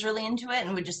ex that was really into it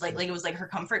and would just like it was like her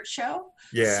comfort show.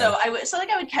 Yeah. So I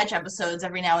would catch episodes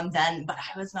every now and then, but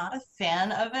I was not a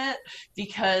fan of it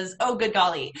because oh good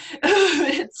golly,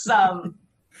 it's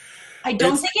I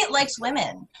don't It's think it likes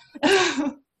women.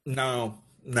 no,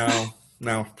 no,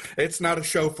 no. It's not a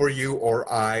show for you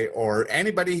or I or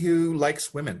anybody who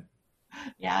likes women.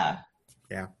 Yeah.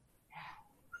 Yeah.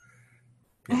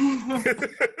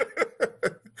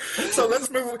 So let's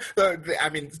move. I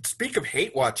mean, speak of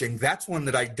hate watching. That's one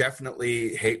that I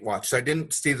definitely hate watched. I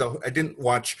didn't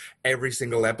watch every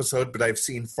single episode, but I've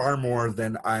seen far more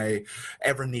than I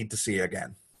ever need to see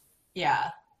again.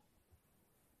 Yeah.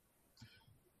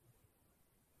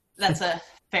 That's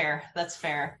fair.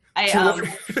 So what,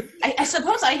 I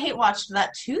suppose I hate watched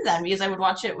that too then because I would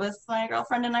watch it with my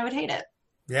girlfriend and I would hate it.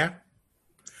 yeah,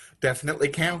 definitely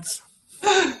counts.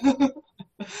 I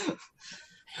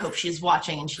hope she's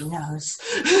watching and she knows.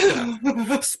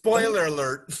 Spoiler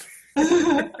alert.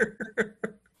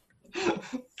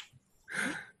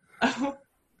 All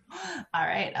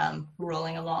right,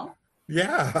 rolling along.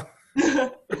 Yeah.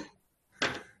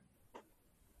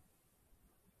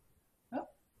 Oh.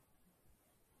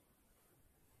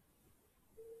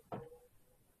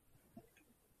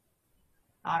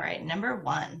 All right, number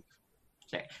one.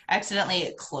 Sorry, I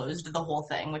accidentally closed the whole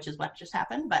thing, which is what just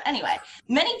happened. But anyway,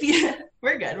 many people,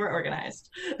 we're good, we're organized.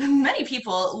 Many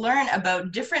people learn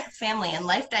about different family and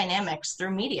life dynamics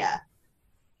through media.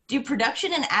 Do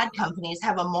production and ad companies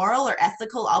have a moral or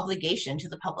ethical obligation to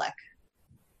the public?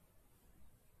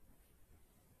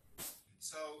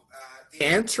 So the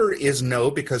answer is no,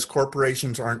 because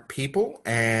corporations aren't people,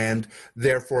 and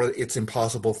therefore it's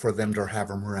impossible for them to have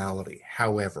a morality.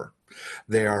 However,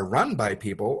 they are run by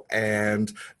people,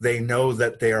 and they know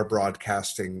that they are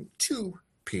broadcasting to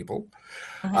people.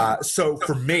 Mhm. So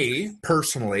for me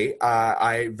personally,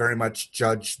 I very much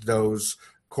judge those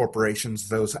corporations,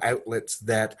 those outlets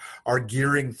that are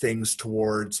gearing things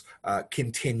towards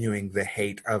continuing the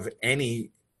hate of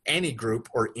any group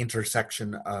or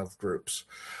intersection of groups.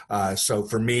 So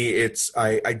for me, it's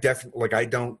I definitely like I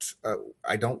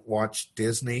don't watch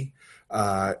Disney,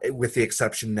 with the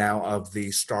exception now of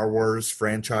the Star Wars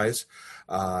franchise,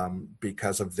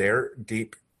 because of their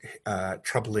deep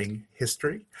troubling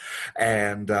history,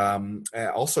 and I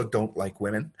also don't like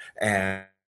women and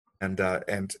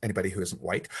anybody who isn't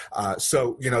white.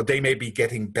 So, they may be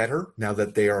getting better now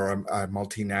that they are a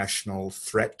multinational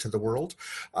threat to the world,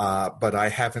 but I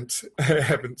haven't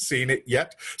haven't seen it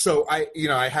yet. So I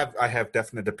have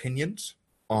definite opinions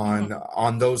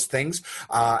on those things,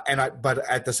 but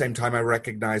at the same time, I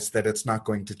recognize that it's not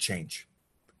going to change.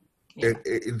 Yeah.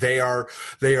 They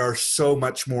are so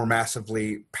much more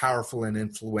massively powerful and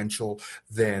influential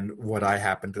than what I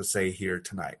happen to say here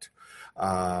tonight.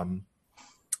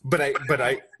 But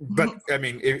I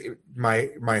mean,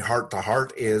 my heart to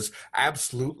heart is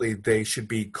absolutely they should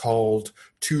be called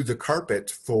to the carpet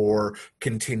for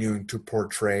continuing to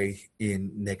portray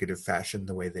in negative fashion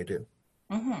the way they do.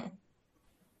 Mm-hmm.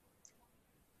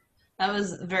 That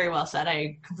was very well said.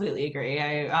 I completely agree.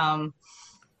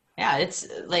 It's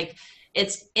like,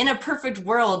 it's in a perfect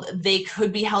world, they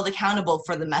could be held accountable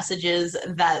for the messages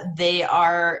that they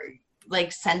are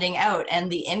like sending out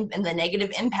and the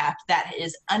negative impact that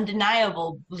is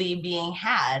undeniably being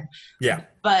had. Yeah.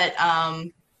 But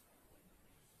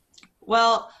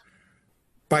well,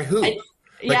 by who?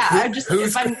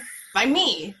 By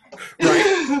me.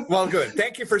 Right. Well, good.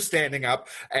 Thank you for standing up,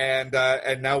 and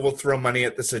now we'll throw money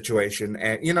at the situation,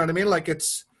 and you know what I mean. Like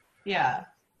it's. Yeah.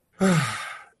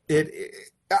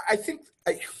 I think.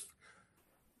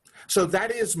 So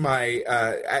that is my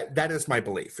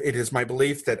belief. It is my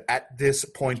belief that at this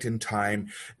point in time,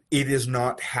 it is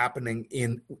not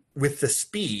happening with the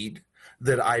speed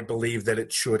that I believe that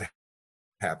it should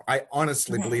have. I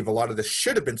honestly believe a lot of this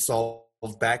should have been solved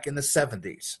back in the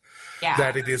 70s. Yeah.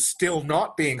 That it is still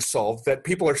not being solved, that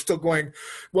people are still going,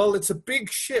 well, it's a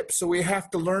big ship, so we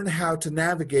have to learn how to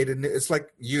navigate. And it's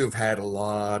like, you've had a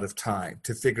lot of time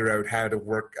to figure out how to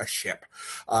work a ship.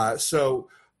 So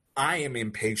I am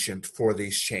impatient for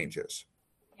these changes.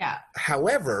 Yeah.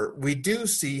 However, we do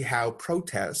see how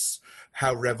protests,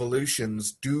 how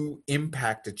revolutions do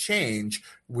impact a change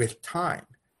with time.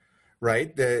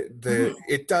 Right?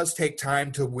 It does take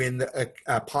time to win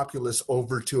a populace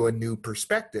over to a new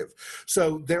perspective.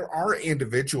 So there are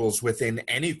individuals within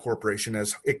any corporation,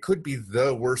 as it could be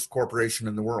the worst corporation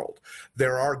in the world.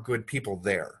 There are good people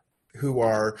there who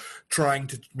are trying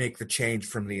to make the change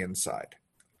from the inside.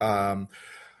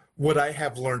 What I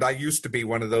have learned, I used to be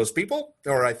one of those people,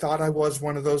 or I thought I was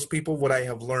one of those people. What I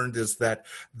have learned is that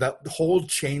the whole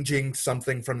changing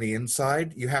something from the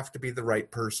inside, you have to be the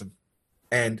right person.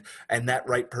 And that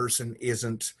right person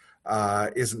isn't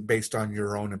based on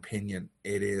your own opinion.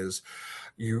 It is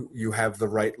you have the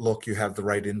right look, you have the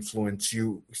right influence,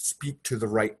 you speak to the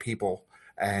right people,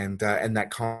 and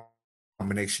that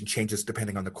combination changes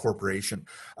depending on the corporation.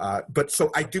 But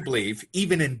so I do believe,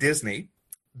 even in Disney,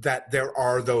 that there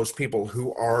are those people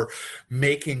who are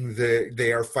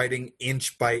they are fighting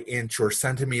inch by inch or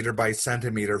centimeter by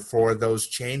centimeter for those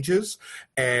changes,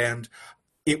 and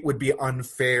it would be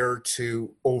unfair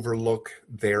to overlook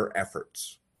their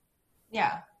efforts.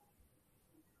 Yeah.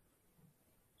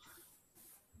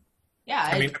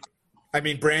 Yeah. I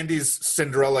mean, Brandy's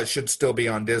Cinderella should still be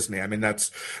on Disney. I mean, that's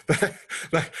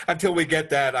until we get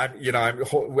that.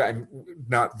 I'm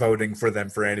not voting for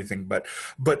them for anything, but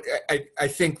I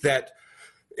think that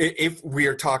if we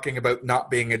are talking about not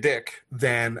being a dick,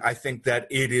 then I think that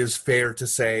it is fair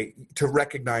to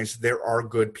recognize there are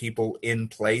good people in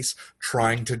place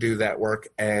trying to do that work,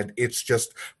 and it's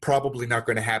just probably not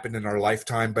going to happen in our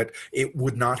lifetime, but it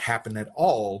would not happen at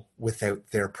all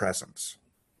without their presence.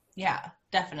 Yeah,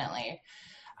 definitely.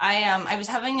 I was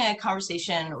having a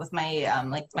conversation with my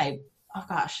oh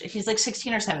gosh, he's like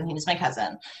 16 or 17. He's my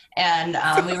cousin. And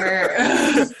we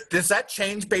were... Does that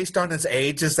change based on his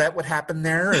age? Is that what happened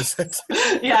there? Is it...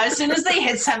 Yeah, as soon as they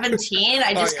hit 17,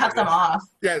 I just cut them off.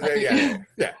 Yeah.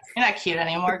 You're not cute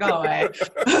anymore. Go away.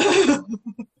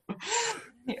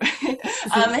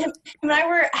 Him and I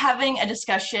were having a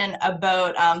discussion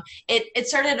about it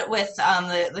started with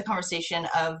the conversation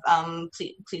of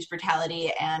police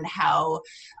brutality and how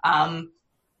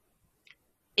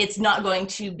it's not going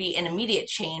to be an immediate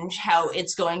change, how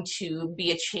it's going to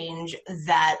be a change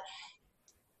that,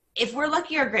 if we're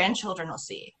lucky, our grandchildren will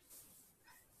see.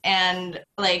 And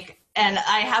like, and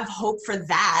I have hope for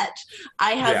that.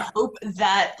 I have Yeah. hope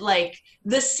that like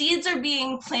the seeds are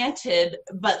being planted,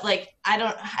 but like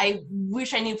I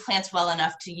wish I knew plants well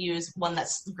enough to use one that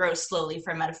grows slowly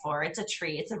for a metaphor. It's a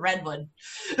tree, it's a redwood.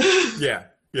 Yeah.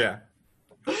 Yeah.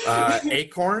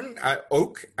 Acorn,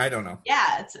 oak. I don't know.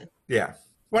 Yeah, Yeah.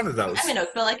 One of I'm those. in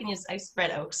Oakville. I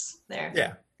spread oaks there.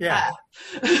 Yeah. Yeah.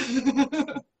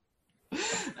 Ah.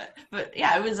 But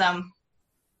yeah, it was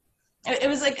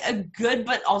like a good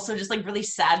but also just like really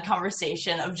sad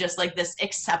conversation of just like this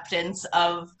acceptance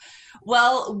of,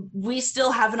 well, we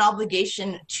still have an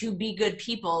obligation to be good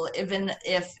people, even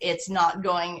if it's not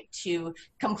going to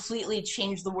completely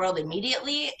change the world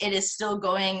immediately. It is still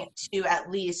going to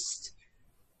at least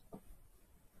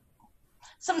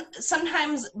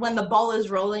sometimes when the ball is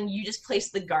rolling, you just place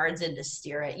the guards in to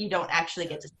steer it. You don't actually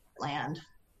get to land.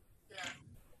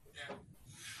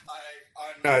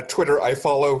 Yeah. On Twitter, I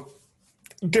follow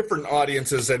different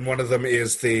audiences, and one of them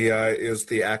is the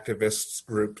activists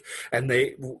group, and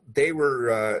they'd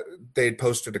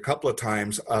posted a couple of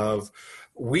times of,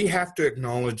 we have to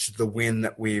acknowledge the win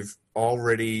that we've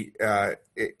already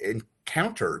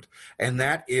encountered, and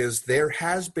that is there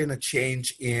has been a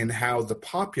change in how the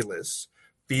populace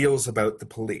feels about the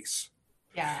police.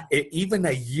 Yeah. Even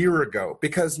a year ago,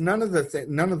 because none of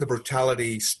the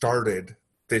brutality started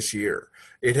this year.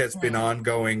 It has been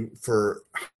ongoing for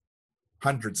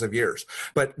hundreds of years.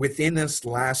 But within this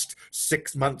last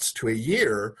 6 months to a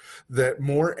year, that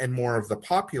more and more of the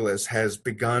populace has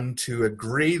begun to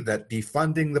agree that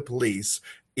defunding the police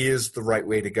is the right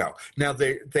way to go. Now,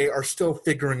 they are still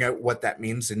figuring out what that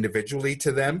means individually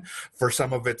to them. For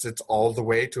some of it's all the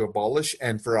way to abolish,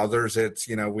 and for others it's,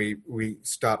 we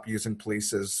stop using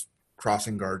police as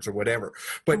crossing guards or whatever.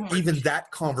 But even that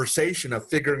conversation of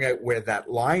figuring out where that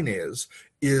line is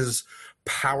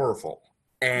powerful.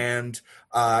 And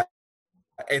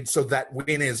so that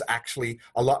win is actually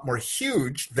a lot more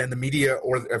huge than the media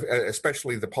or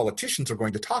especially the politicians are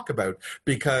going to talk about,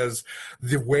 because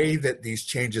the way that these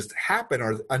changes happen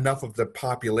are enough of the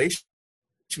population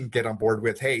get on board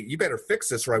with, hey, you better fix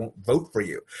this or I won't vote for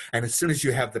you. And as soon as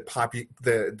you have the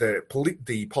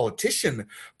politician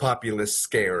populace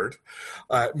scared,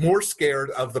 more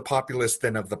scared of the populace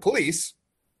than of the police,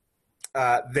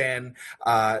 then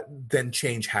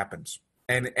change happens.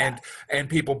 And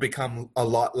people become a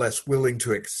lot less willing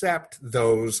to accept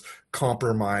those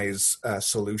compromise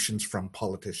solutions from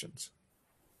politicians.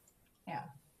 Yeah.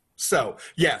 So,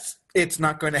 yes, it's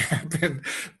not going to happen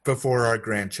before our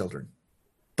grandchildren,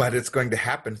 but it's going to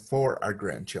happen for our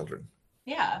grandchildren.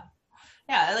 Yeah.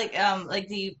 Yeah, like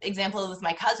the example with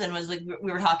my cousin was like we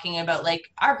were talking about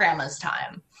like our grandma's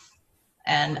time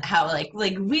and how like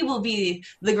we will be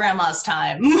the grandma's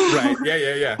time. Right.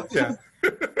 Yeah.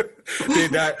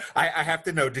 I have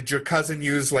to know, did your cousin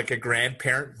use like a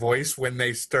grandparent voice when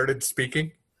they started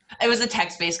speaking? It was a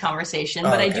text-based conversation,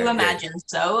 but I do imagine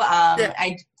so.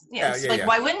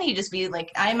 Why wouldn't he just be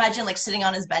like, I imagine like sitting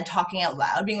on his bed talking out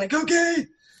loud, being like, okay.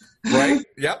 Right.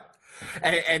 Yep.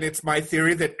 And it's my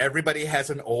theory that everybody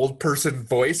has an old person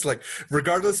voice. Like,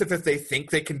 regardless if they think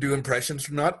they can do impressions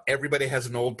or not, everybody has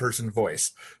an old person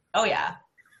voice. Oh, yeah.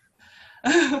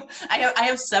 I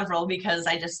have several because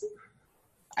I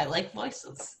like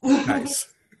voices.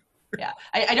 Nice. Yeah.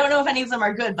 I don't know if any of them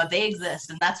are good, but they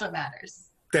exist, and that's what matters.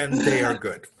 Then they are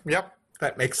good. Yep.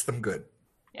 That makes them good.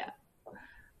 Yeah.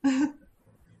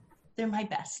 They're my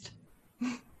best.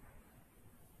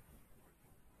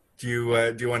 Do you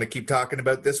want to keep talking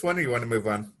about this one, or you want to move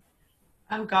on?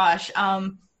 Oh gosh, I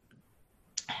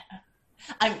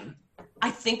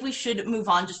think we should move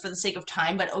on just for the sake of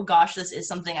time. But oh gosh, this is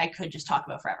something I could just talk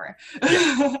about forever.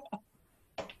 Yeah.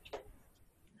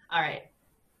 All right,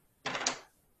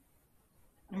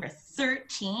 number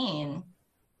 13.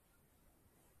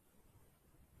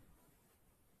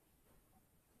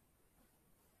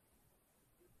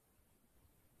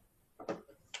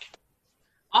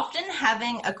 Often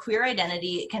having a queer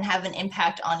identity can have an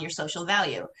impact on your social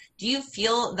value. Do you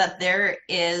feel that there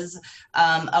is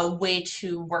a way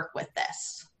to work with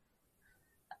this?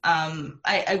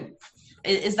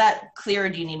 Is that clear, or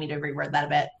do you need me to reword that a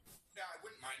bit? Yeah, I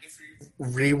wouldn't mind if you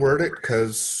reword it,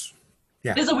 because,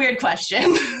 yeah. It's a weird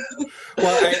question.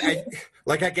 Well,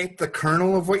 I get the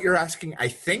kernel of what you're asking, I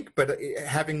think, but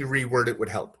having to reword it would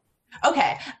help.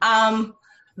 Okay.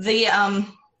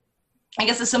 I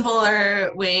guess a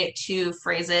simpler way to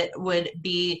phrase it would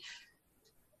be,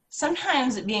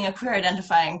 sometimes being a queer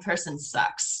identifying person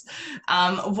sucks.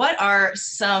 What are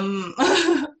some,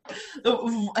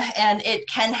 and it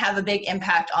can have a big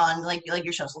impact on like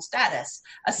your social status.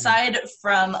 Aside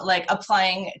from like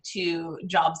applying to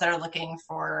jobs that are looking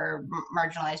for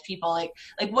marginalized people, like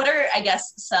what are, I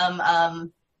guess, some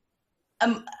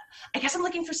I guess I'm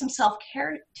looking for some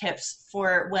self-care tips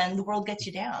for when the world gets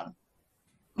you down.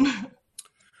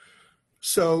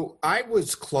 So I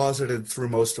was closeted through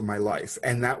most of my life,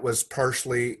 and that was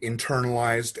partially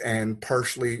internalized and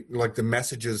partially like the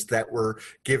messages that were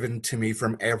given to me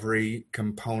from every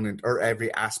component or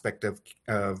every aspect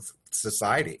of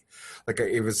society. Like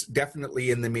it was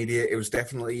definitely in the media, it was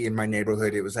definitely in my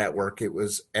neighborhood, it was at work, it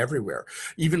was everywhere.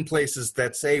 Even places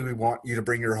that say we want you to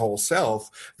bring your whole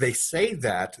self, they say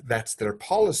that that's their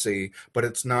policy, but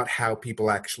it's not how people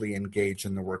actually engage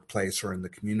in the workplace or in the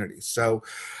community. So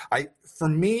for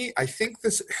me, I think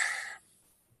this,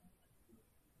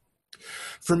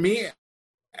 for me,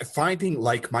 finding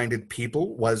like-minded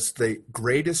people was the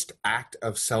greatest act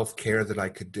of self-care that I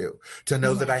could do. To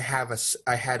know that I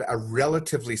had a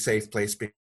relatively safe place,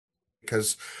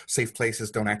 because safe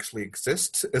places don't actually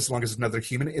exist as long as another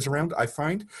human is around, I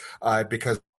find,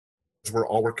 because we're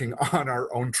all working on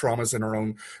our own traumas and our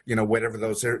own, whatever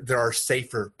those are. There are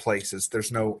safer places.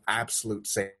 There's no absolute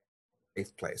safe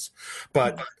place,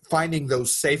 but finding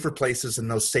those safer places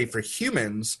and those safer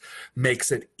humans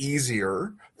makes it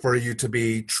easier for you to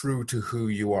be true to who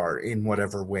you are in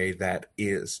whatever way that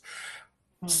is.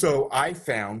 So I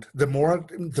found the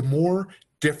more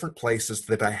different places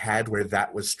that I had where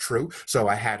that was true. So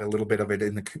I had a little bit of it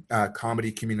in the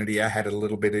comedy community. I had a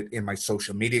little bit in my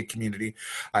social media community.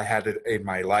 I had it in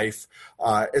my life.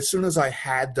 As soon as I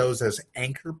had those as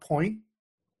anchor points,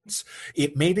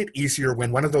 it made it easier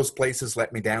when one of those places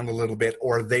let me down a little bit,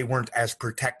 or they weren't as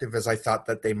protective as I thought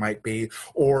that they might be,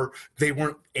 or they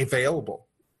weren't available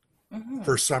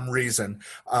for some reason.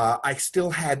 I still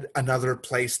had another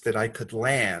place that I could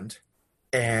land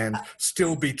and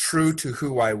still be true to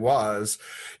who I was,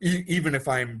 even if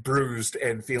I'm bruised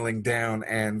and feeling down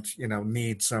and,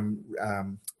 need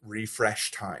some refresh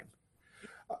time.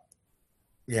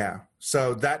 Yeah.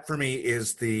 So that for me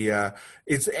is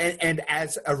and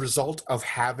as a result of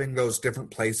having those different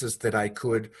places that I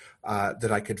could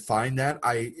find that,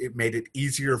 it made it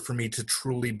easier for me to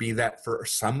truly be that for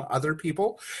some other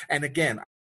people. And again,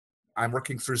 I'm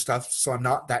working through stuff, so I'm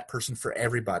not that person for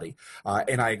everybody.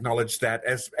 And I acknowledge that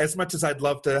as much as I'd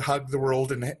love to hug the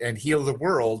world and heal the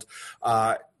world,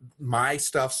 my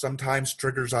stuff sometimes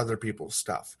triggers other people's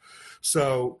stuff.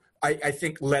 So I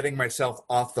think letting myself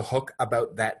off the hook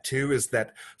about that too is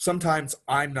that sometimes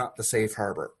I'm not the safe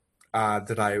harbor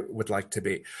that I would like to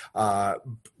be.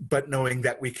 But knowing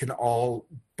that we can all,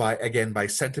 by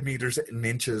centimeters and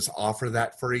inches, offer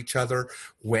that for each other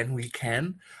when we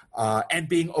can. And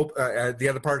being the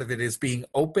other part of it is being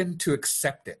open to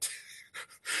accept it.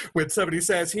 When somebody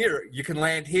says, here, you can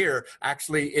land here,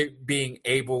 actually being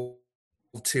able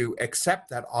to accept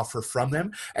that offer from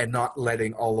them and not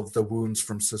letting all of the wounds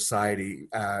from society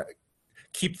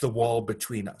keep the wall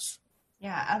between us.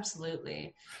 Yeah,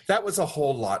 absolutely. That was a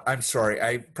whole lot. I'm sorry.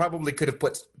 I probably could have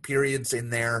put periods in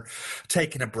there,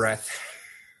 taken a breath.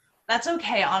 That's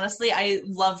okay. Honestly, I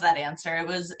love that answer.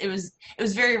 It was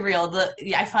very real.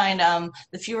 I find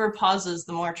the fewer pauses,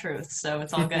 the more truth. So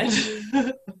it's all good.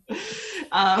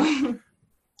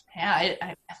 Yeah,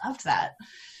 I loved that.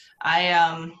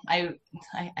 I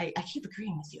keep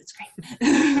agreeing with you. It's great.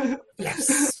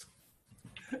 Yes.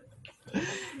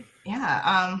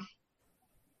 Yeah.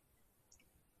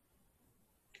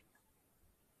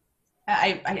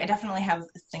 I definitely have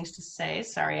things to say.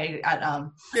 Sorry,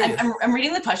 I'm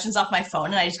reading the questions off my phone,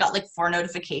 and I just got like 4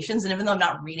 notifications. And even though I'm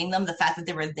not reading them, the fact that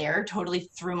they were there totally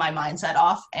threw my mindset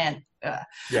off. And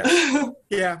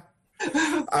yeah.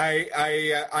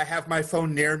 I have my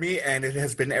phone near me, and it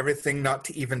has been everything not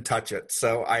to even touch it.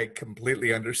 So I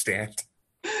completely understand.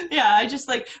 Yeah, I just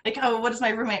like, oh, what does my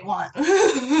roommate want?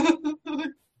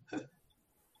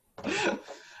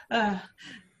 Anyway,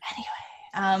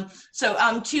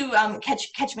 so to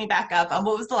catch me back up,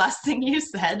 what was the last thing you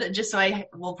said? Just so I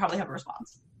will probably have a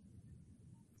response.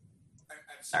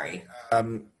 Sorry.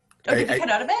 Did we cut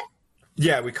out a bit?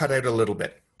 Yeah, we cut out a little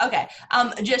bit. Okay.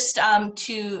 Just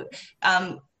to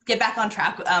get back on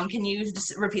track, can you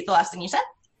just repeat the last thing you said?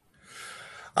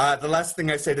 The last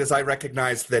thing I said is I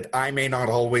recognize that I may not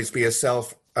always be a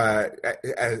safe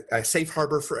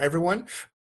harbor for everyone,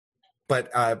 but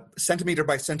centimeter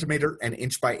by centimeter and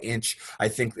inch by inch, I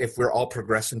think if we're all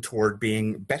progressing toward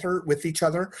being better with each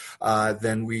other,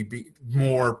 then we be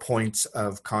more points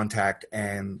of contact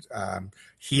and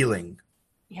healing.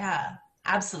 Yeah.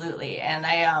 Absolutely. And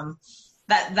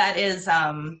that is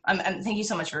thank you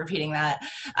so much for repeating that.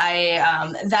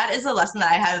 That is a lesson that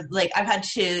I have, like, I've had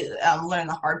to learn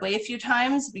the hard way a few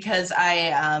times, because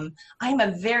I'm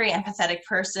a very empathetic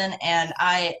person, and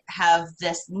I have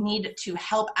this need to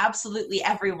help absolutely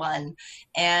everyone.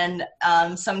 And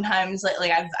sometimes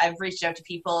like I've reached out to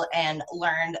people and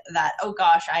learned that, oh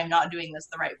gosh, I'm not doing this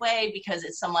the right way, because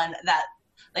it's someone that,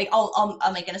 like, I'll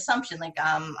make an assumption, like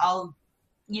I'll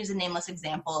use a nameless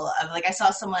example of, like, I saw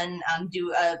someone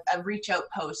do a reach out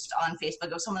post on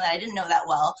Facebook of someone that I didn't know that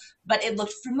well, but it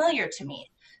looked familiar to me.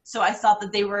 So I thought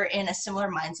that they were in a similar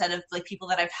mindset of, like, people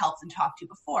that I've helped and talked to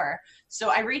before. So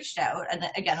I reached out, and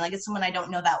again, like, it's someone I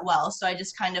don't know that well. So I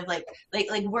just kind of like,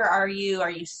 where are you? Are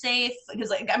you safe? Because,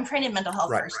 like, I'm trained in mental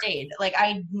health first aid. Like,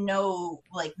 I know,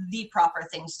 like, the proper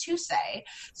things to say.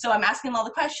 So I'm asking them all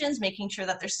the questions, making sure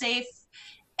that they're safe.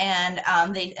 And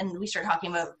we start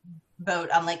talking about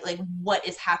like what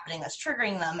is happening that's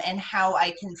triggering them, and how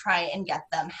I can try and get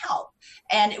them help.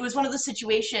 And it was one of those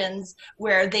situations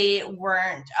where they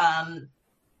weren't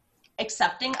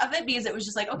accepting of it, because it was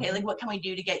just like, okay, like, what can we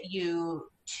do to get you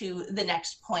to the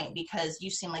next point, because you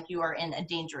seem like you are in a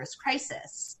dangerous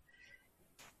crisis,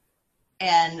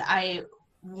 and I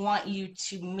want you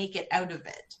to make it out of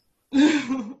it.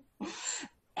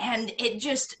 And it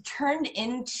just turned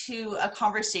into a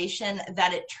conversation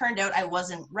that it turned out I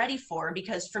wasn't ready for,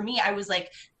 because for me, I was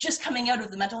like just coming out of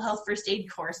the mental health first aid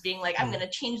course, being like, I'm going to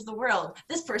change the world.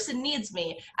 This person needs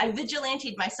me. I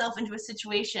vigilanted myself into a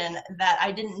situation that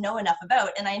I didn't know enough about,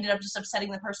 and I ended up just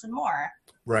upsetting the person more.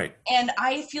 Right. And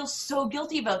I feel so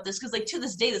guilty about this, because, like, to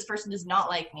this day, this person does not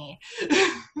like me.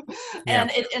 And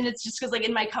it's just because, like,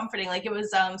 in my comforting, like, it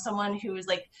was someone who was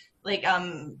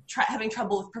having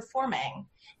trouble with performing,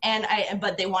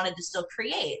 but they wanted to still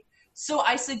create. So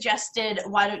I suggested,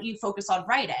 why don't you focus on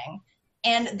writing?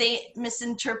 And they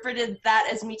misinterpreted that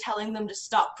as me telling them to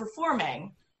stop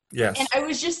performing. Yes. And I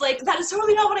was just like, that is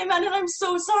totally not what I meant, and I'm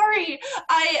so sorry.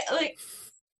 So, like,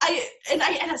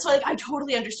 I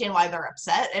totally understand why they're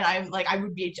upset, and I'm like, I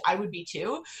would be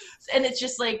too. And it's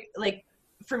just like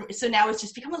so now it's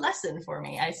just become a lesson for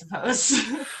me, I suppose.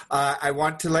 I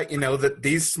want to let you know that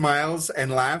these smiles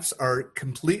and laughs are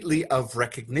completely of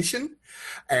recognition,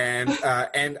 and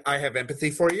I have empathy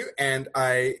for you, and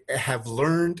I have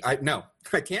learned. I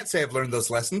can't say I've learned those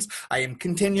lessons. I am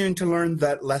continuing to learn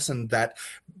that lesson, that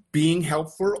being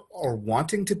helpful or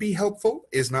wanting to be helpful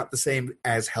is not the same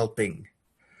as helping.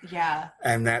 Yeah.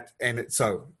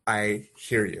 So I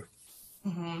hear you.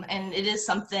 Mm-hmm. And it is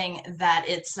something that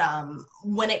it's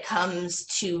when it comes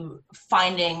to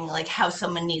finding, like, how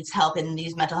someone needs help in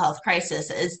these mental health crises,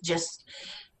 is just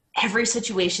every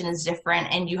situation is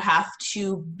different, and you have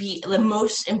to be, the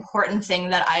most important thing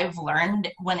that I've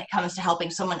learned when it comes to helping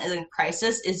someone in a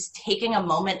crisis is taking a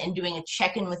moment and doing a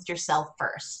check-in with yourself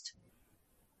first.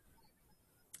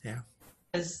 Yeah.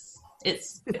 Because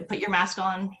it's put your mask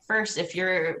on first. If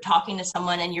you're talking to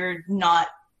someone and you're not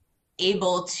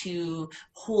able to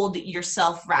hold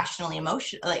yourself rationally,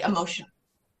 if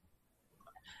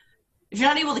you're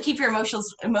not able to keep your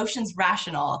emotions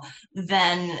rational,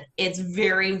 then it's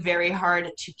very, very hard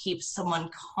to keep someone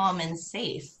calm and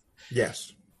safe.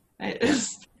 Yes.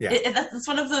 That's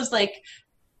one of those, like,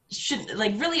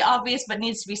 really obvious but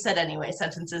needs to be said anyway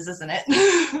sentences, isn't it?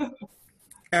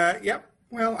 Yep.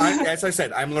 Well, as I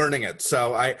said, I'm learning it.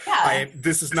 So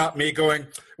this is not me going,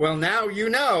 well, now you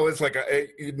know. It's like,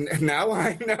 now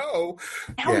I know.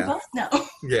 Now we both know.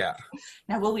 Yeah.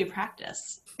 Now will we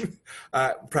practice?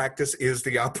 Practice is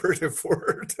the operative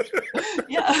word.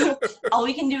 Yeah. All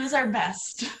we can do is our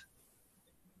best.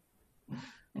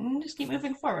 And just keep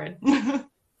moving forward.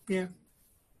 Yeah.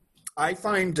 I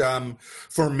find,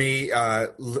 for me,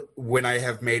 when I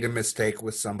have made a mistake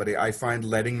with somebody, I find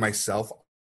letting myself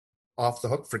off the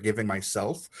hook, forgiving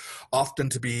myself, often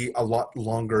to be a lot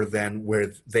longer than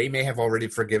where they may have already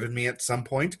forgiven me at some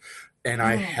point, and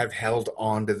I have held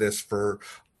on to this for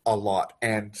a lot.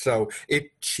 And so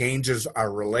it changes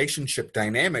our relationship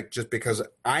dynamic, just because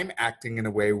I'm acting in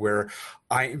a way where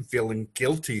I am feeling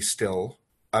guilty still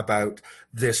about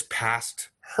this past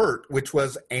hurt, which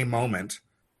was a moment.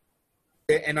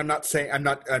 And I'm not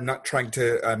trying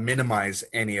to minimize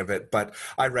any of it, but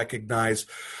I recognize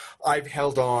I've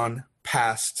held on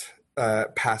past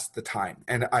the time,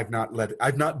 and I've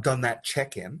not done that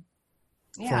check-in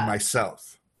for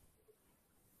myself.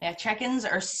 Yeah, check-ins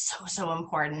are so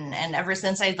important, and ever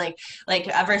since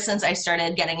ever since I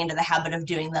started getting into the habit of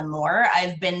doing them more,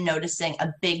 I've been noticing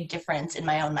a big difference in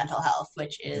my own mental health,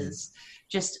 which is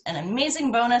just an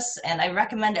amazing bonus. And I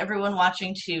recommend everyone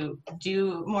watching to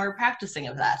do more practicing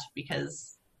of that,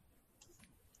 because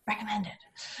recommended.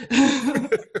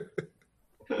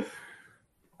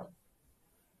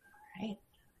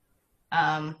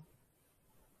 Right.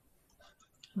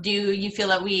 Do you feel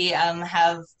that we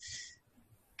have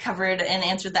covered and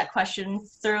answered that question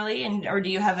thoroughly, or do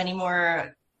you have any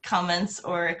more comments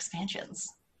or expansions?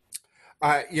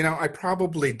 I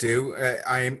probably do.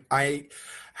 I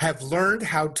have learned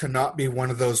how to not be one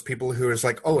of those people who is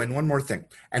like, oh, and one more thing,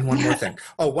 and one more thing.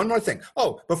 Oh, one more thing.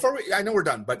 Oh, I know we're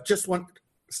done, but just one.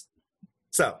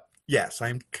 So yes,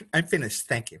 I'm finished.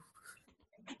 Thank you.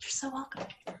 You're so welcome.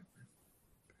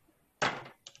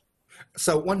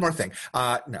 So one more thing.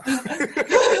 No.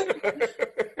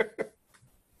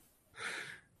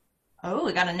 Oh,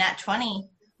 we got a nat 20.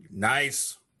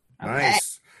 Nice. Okay.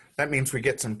 Nice. That means we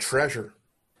get some treasure.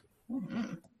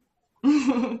 Mm-hmm.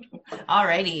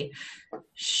 Alrighty.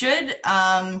 Should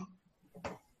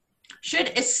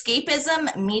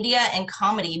escapism, media, and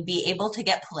comedy be able to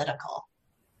get political?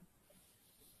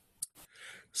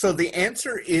 So the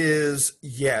answer is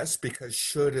yes, because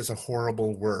should is a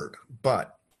horrible word.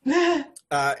 But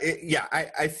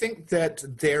I think that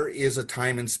there is a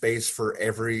time and space for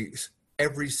every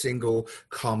single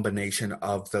combination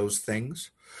of those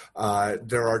things.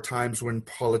 There are times when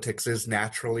politics is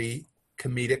naturally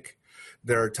comedic.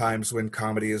 There are times when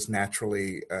comedy is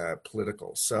naturally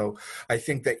political. So I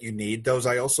think that you need those.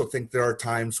 I also think there are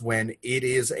times when it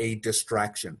is a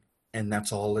distraction, and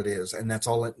that's all it is, and that's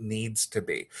all it needs to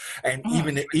be. And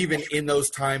even in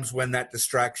those times when that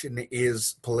distraction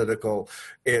is political,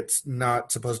 it's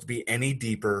not supposed to be any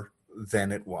deeper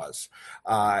than it was.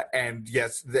 And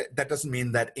yes, that doesn't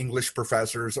mean that English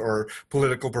professors or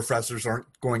political professors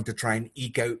aren't going to try and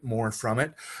eke out more from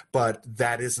it, but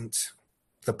that isn't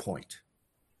the point.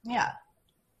 Yeah.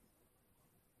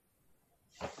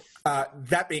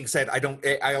 That being said,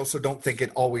 I also don't think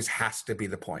it always has to be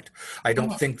the point. I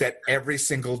don't think that every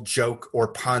single joke or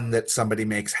pun that somebody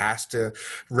makes has to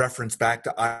reference back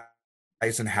to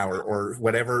Eisenhower or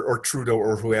whatever, or Trudeau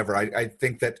or whoever. I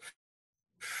think that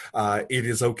it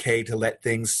is okay to let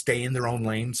things stay in their own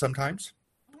lane sometimes,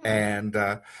 and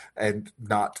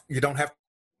not. You don't have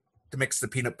to mix the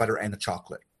peanut butter and the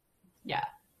chocolate. Yeah.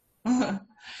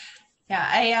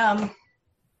 Yeah.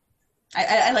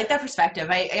 I like that perspective.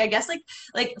 I guess like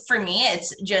for me,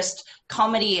 it's just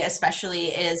comedy especially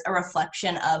is a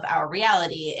reflection of our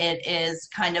reality. It is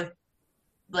kind of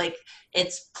like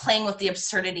it's playing with the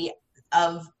absurdity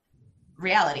of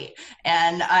reality.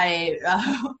 And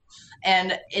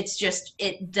and it's just,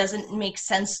 it doesn't make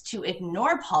sense to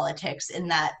ignore politics in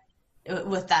that,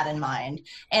 with that in mind.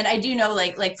 And I do know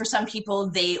like for some people,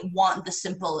 they want the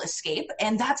simple escape,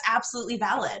 and that's absolutely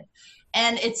valid.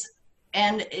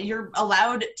 And you're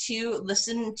allowed to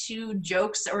listen to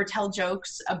jokes or tell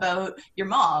jokes about your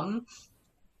mom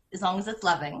as long as it's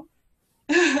loving.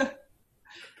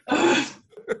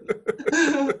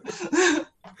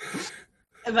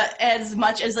 But as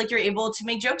much as like you're able to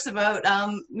make jokes about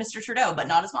Mr. Trudeau, but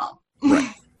not his mom.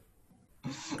 Right.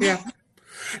 Yeah.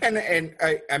 And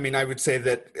I mean, I would say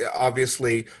that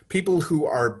obviously people who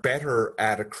are better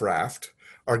at a craft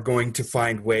are going to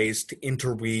find ways to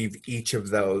interweave each of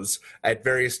those at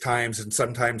various times, and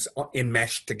sometimes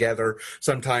enmeshed together.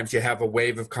 Sometimes you have a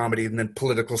wave of comedy and then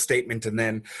political statement and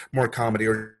then more comedy,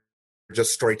 or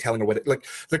just storytelling or whatever. Like,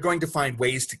 they're going to find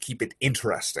ways to keep it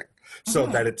interesting so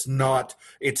that it's not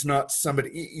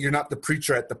somebody, you're not the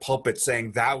preacher at the pulpit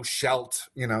saying thou shalt,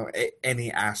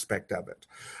 any aspect of it.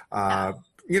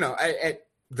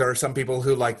 There are some people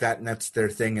who like that and that's their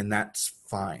thing, and that's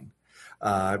fine.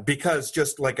 Because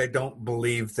just like I don't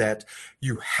believe that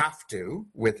you have to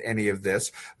with any of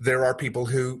this, there are people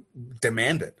who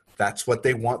demand it. That's what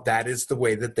they want. That is the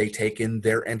way that they take in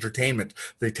their entertainment.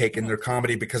 They take in their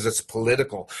comedy because it's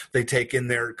political. They take in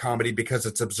their comedy because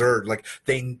it's absurd. Like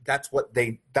that's what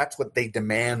they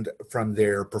demand from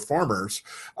their performers.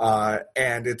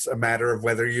 And it's a matter of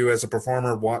whether you as a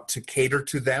performer want to cater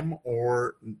to them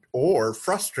or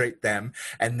frustrate them.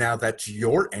 And now that's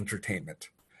your entertainment.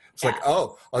 It's like,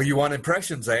 oh, you want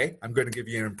impressions, eh? I'm going to give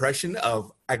you an impression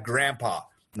of a grandpa,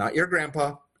 not your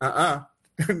grandpa.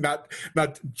 Not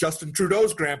Justin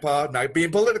Trudeau's grandpa, not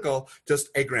being political, just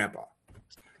a grandpa.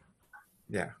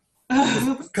 Yeah.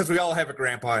 Because we all have a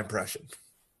grandpa impression.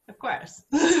 Of course.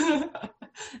 And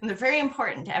they're very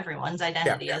important to everyone's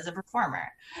identity as a performer.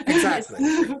 Exactly.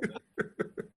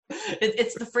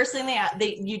 It's the first thing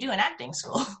you do in acting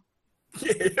school.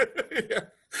 Yeah.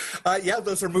 Yeah,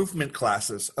 those are movement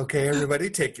classes. Okay, everybody,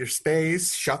 take your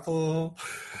space, shuffle.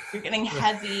 You're getting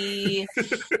heavy.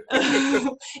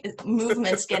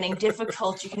 Movement's getting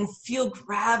difficult. You can feel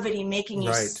gravity making you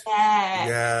Right. sad.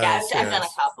 Yeah, Yes, I've done a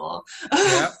yes. couple.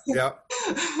 Yeah, yeah,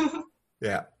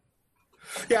 yeah.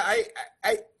 Yeah,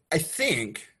 I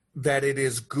think that it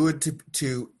is good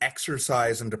to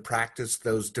exercise and to practice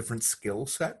those different skill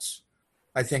sets.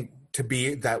 I think to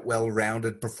be that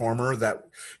well-rounded performer, that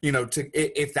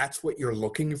if that's what you're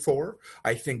looking for,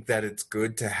 I think that it's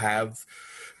good to have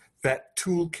that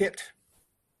toolkit.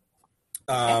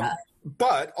 Yeah.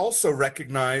 But also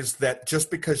recognize that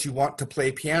just because you want to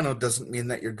play piano doesn't mean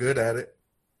that you're good at it.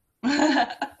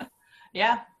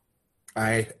 Yeah.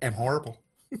 I am horrible.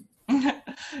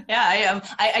 Yeah,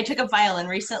 I took a violin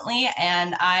recently,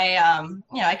 and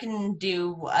I can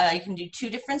do two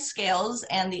different scales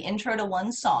and the intro to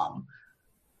one song.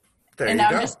 There And you now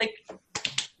go. I'm just like,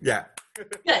 Yeah.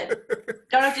 good.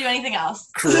 Don't have to do anything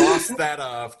else. Cross that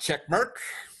off. Check mark.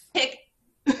 Pick.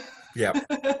 Yeah.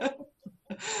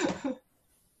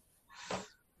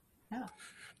 Yeah.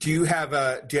 Do you have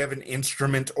an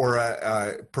instrument or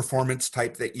a performance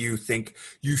type that you think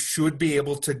you should be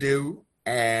able to do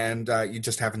and you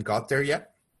just haven't got there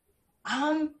yet?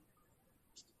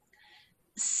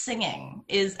 Singing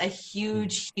is a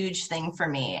huge thing for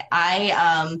me.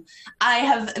 I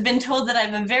have been told that I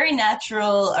have a very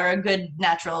natural or a good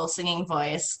natural singing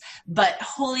voice, but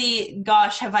holy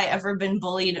gosh, have I ever been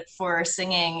bullied for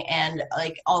singing, and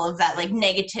like all of that like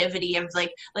negativity of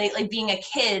like being a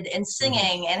kid and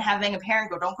singing and having a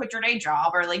parent go, don't quit your day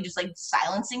job, or like just like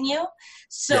silencing you.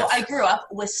 So Yes. I grew up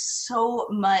with so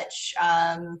much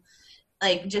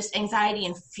like just anxiety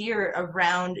and fear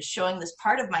around showing this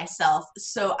part of myself.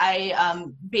 So I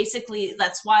basically,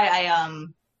 that's why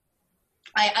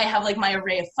I have like my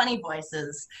array of funny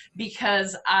voices,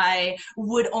 because I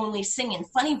would only sing in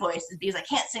funny voices because I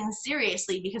can't sing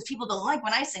seriously, because people don't like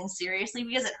when I sing seriously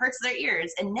because it hurts their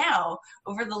ears. And now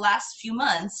over the last few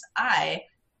months, I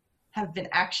have been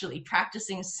actually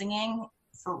practicing singing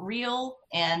for real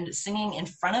and singing in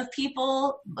front of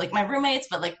people, like my roommates,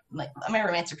 but like my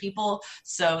roommates are people,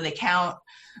 so they count.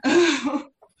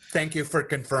 Thank you for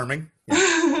confirming.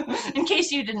 In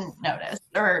case you didn't notice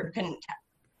or couldn't tell,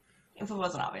 if it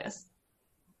wasn't obvious.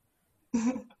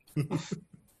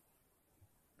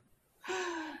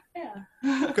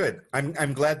 Yeah. Good.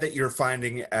 I'm glad that you're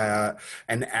finding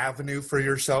an avenue for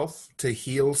yourself to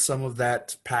heal some of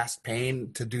that past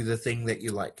pain, to do the thing that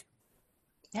you like.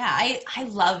 Yeah, I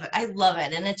love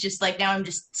it, and it's just like now I'm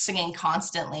just singing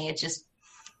constantly. It's just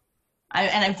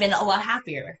I've been a lot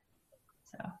happier.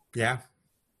 So Yeah.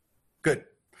 Good.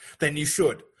 Then you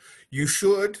should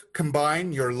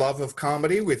combine your love of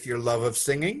comedy with your love of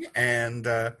singing, and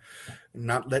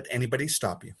not let anybody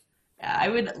stop you. yeah, I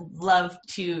would love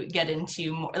to get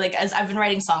into more, like, as I've been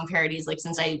writing song parodies like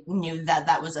since I knew that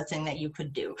that was a thing that you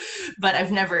could do, but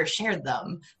I've never shared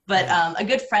them. But a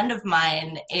good friend of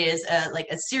mine is like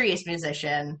a serious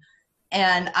musician,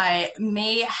 and I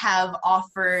may have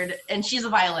offered, and she's a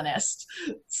violinist,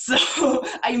 so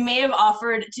I may have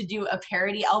offered to do a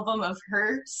parody album of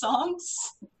her songs.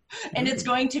 And it's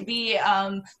going to be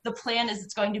the plan is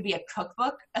it's going to be a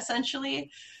cookbook essentially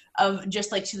of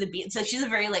just like to the beat. So she's a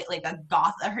very like a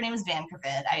goth. Her name is Van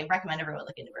Kervid. I recommend everyone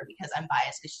look into her because I'm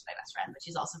biased because she's my best friend, but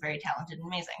she's also very talented and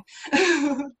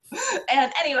amazing.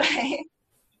 And anyway,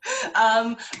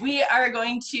 we are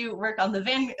going to work on the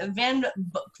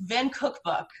Van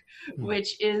Cookbook,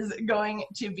 which is going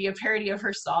to be a parody of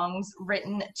her songs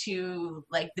written to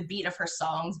like the beat of her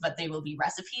songs, but they will be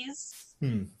recipes.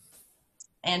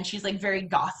 And she's like very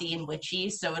gothy and witchy,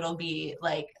 so it'll be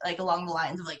like along the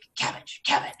lines of like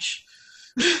cabbage.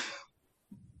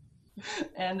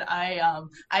 And I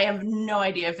have no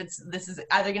idea if this is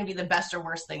either going to be the best or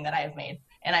worst thing that I have made,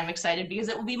 and I'm excited because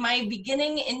it will be my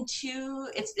beginning into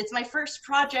it's my first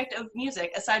project of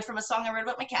music aside from a song I wrote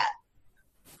about my cat.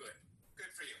 Good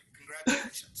for you.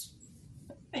 Congratulations.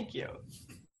 Thank you.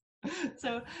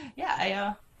 So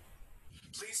yeah,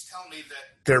 Please tell me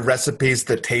that they're recipes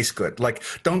that taste good. Like,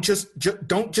 don't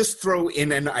just throw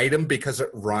in an item because it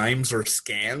rhymes or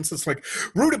scans. It's like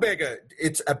rutabaga.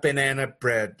 It's a banana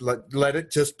bread. Let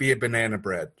it just be a banana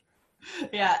bread.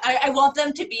 Yeah, I want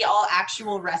them to be all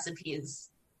actual recipes.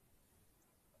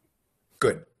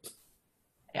 Good.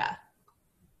 Yeah.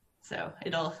 So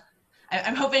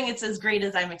I'm hoping it's as great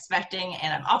as I'm expecting,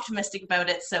 and I'm optimistic about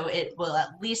it. So it will at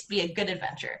least be a good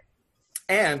adventure.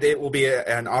 And it will be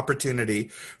an opportunity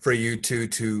for you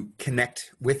to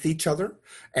connect with each other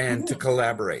and to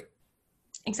collaborate.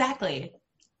 Exactly.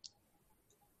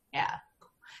 Yeah.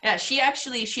 Yeah, she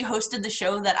hosted the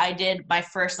show that I did my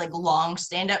first like long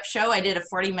stand-up show. I did a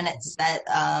 40-minute set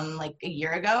like a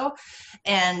year ago,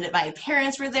 and my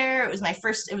parents were there. It was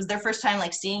their first time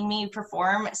like seeing me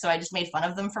perform, so I just made fun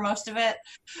of them for most of it.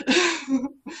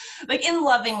 Like in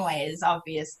loving ways,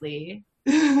 obviously.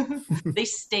 They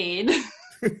stayed.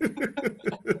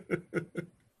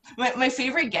 My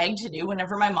favorite gag to do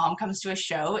whenever my mom comes to a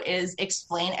show is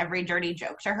explain every dirty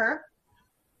joke to her.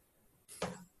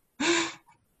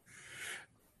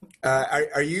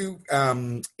 Are you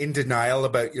in denial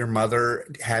about your mother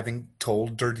having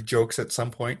told dirty jokes at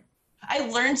some point? I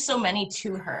learned so many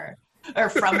to her or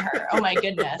from her. Oh my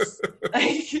goodness.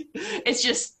 It's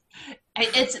just,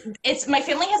 it's my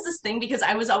family has this thing because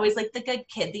I was always like the good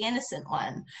kid, the innocent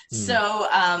one. So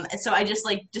I just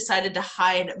like decided to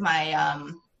hide my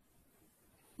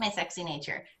sexy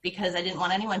nature because I didn't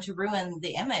want anyone to ruin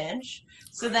the image.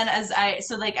 So then as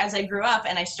I grew up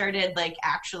and I started like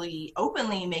actually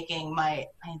openly making my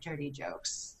dirty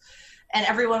jokes, and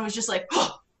everyone was just like,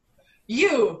 oh,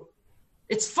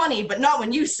 it's funny, but not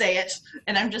when you say it.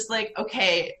 And I'm just like,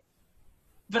 okay,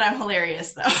 but I'm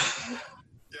hilarious though.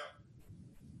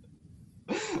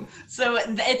 So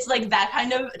it's like that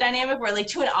kind of dynamic where like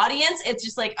to an audience, it's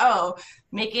just like, oh,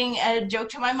 making a joke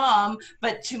to my mom,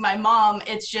 but to my mom,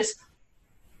 it's just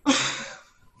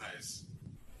nice.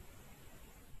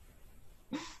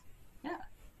 Yeah.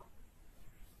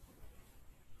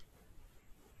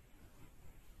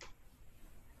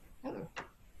 Ooh.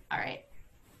 All right.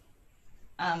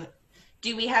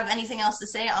 Do we have anything else to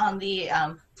say on the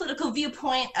political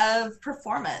viewpoint of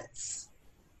performance?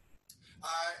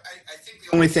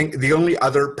 I think the only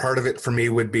other part of it for me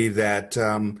would be that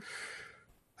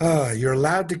you're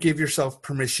allowed to give yourself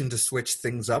permission to switch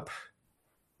things up,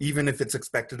 even if it's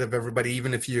expected of everybody,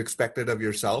 even if you expect it of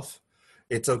yourself.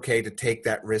 It's okay to take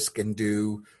that risk and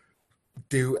do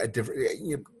a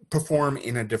different, perform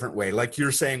in a different way. Like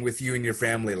you're saying with you and your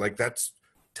family, like that's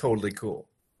totally cool.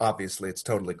 Obviously it's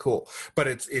totally cool, but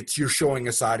it's you're showing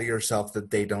a side of yourself that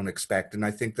they don't expect. And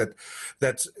I think that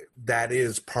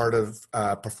is part of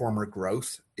performer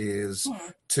growth is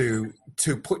to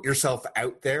put yourself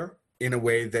out there in a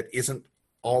way that isn't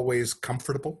always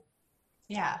comfortable.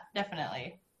 Yeah,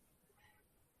 definitely.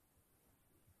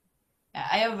 Yeah,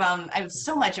 I have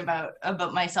so much about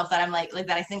myself that I'm like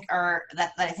that I think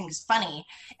that I think is funny,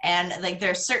 and like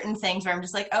there's certain things where I'm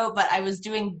just like, oh, but I was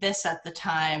doing this at the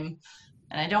time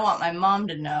and I don't want my mom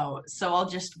to know, so I'll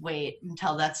just wait and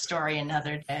tell that story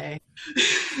another day.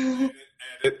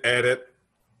 Edit.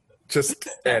 Just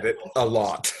edit a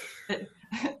lot.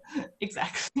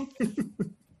 Exactly.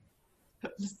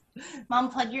 Mom,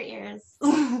 plug your ears.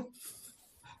 And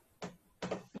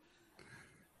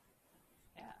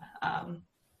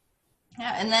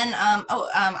then,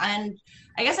 and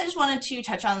I guess I just wanted to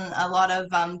touch on a lot of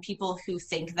people who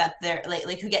think that they're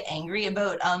like who get angry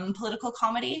about political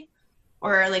comedy,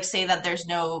 or like say that there's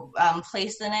no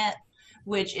place in it,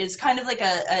 which is kind of like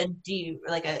a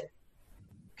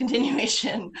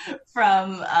continuation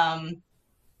from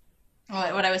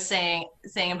what I was saying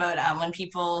about when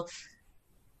people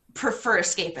prefer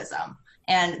escapism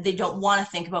and they don't want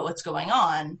to think about what's going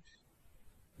on.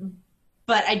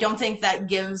 But I don't think that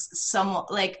gives someone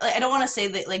like I don't want to say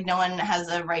that like no one has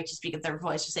a right to speak up their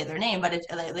voice, to say their name, but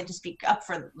like to speak up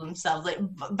for themselves.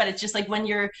 But it's just like when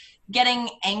you're getting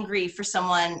angry for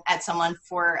someone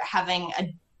for having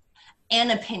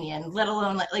an opinion, let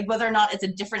alone like whether or not it's a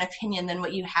different opinion than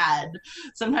what you had.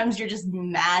 Sometimes you're just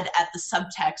mad at the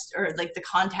subtext or like the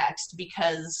context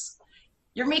because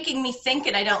you're making me think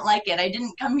and I don't like it. I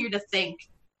didn't come here to think.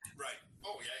 Right.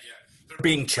 Oh yeah. They're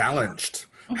being challenged.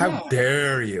 How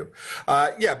dare you?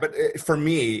 But for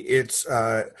me, it's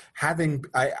I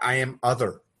am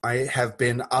other. I have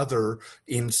been other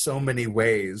in so many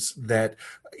ways that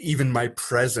even my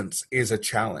presence is a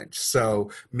challenge.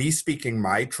 So me speaking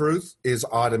my truth is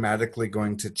automatically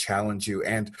going to challenge you.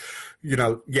 And,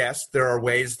 yes, there are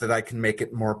ways that I can make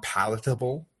it more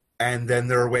palatable. And then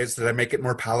there are ways that I make it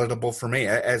more palatable for me.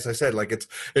 As I said, like it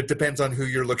depends on who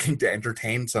you're looking to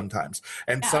entertain sometimes.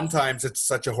 And sometimes it's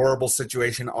such a horrible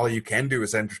situation. All you can do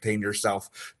is entertain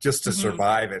yourself just to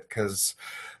survive it because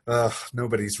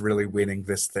nobody's really winning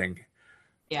this thing.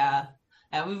 Yeah.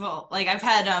 We've all, like I've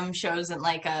had shows in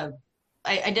like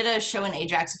I did a show in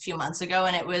Ajax a few months ago,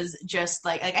 and it was just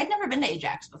like I'd never been to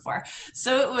Ajax before,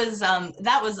 so it was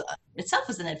that was itself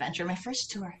was an adventure, my first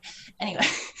tour. Anyway,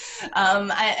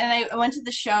 I went to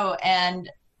the show, and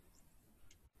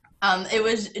It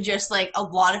was just like a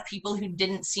lot of people who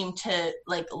didn't seem to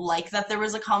like that there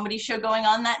was a comedy show going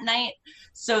on that night.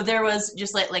 So there was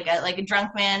just like a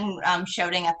drunk man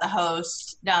shouting at the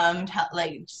host,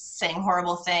 like saying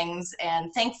horrible things,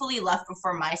 and thankfully left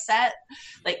before my set.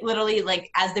 Like literally, like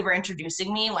as they were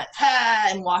introducing me, went ha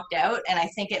and walked out. And I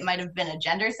think it might have been a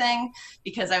gender thing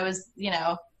because I was,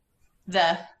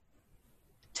 the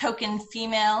token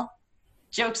female.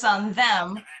 Jokes on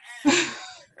them.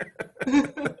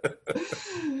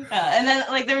 And then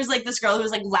like there was like this girl who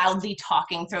was like loudly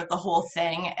talking throughout the whole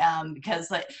thing because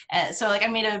so I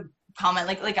made a comment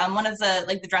like one of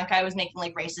the drunk guy was making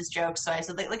like racist jokes, so I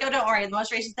said like oh, don't worry, the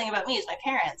most racist thing about me is my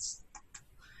parents.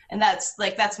 And that's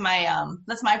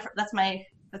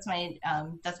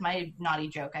my naughty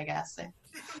joke, I guess.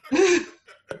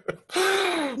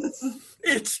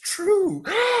 It's true.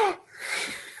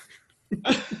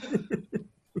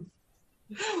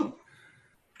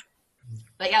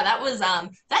 But yeah, that was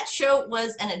that show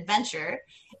was an adventure,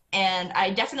 and I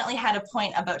definitely had a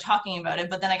point about talking about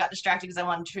it, but then I got distracted because I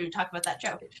wanted to talk about that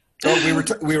joke. Oh,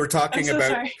 we were talking so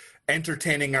about sorry.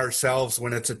 Entertaining ourselves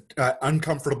when it's an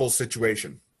uncomfortable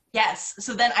situation. Yes.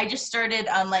 So then I just started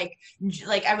like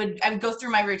I would go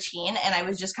through my routine, and I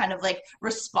was just kind of like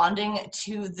responding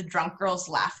to the drunk girl's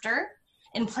laughter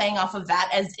and playing off of that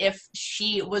as if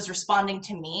she was responding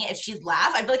to me. If she'd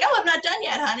laugh, I'd be like, "Oh, I'm not done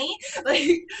yet, honey."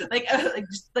 Like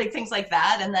things like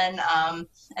that. And then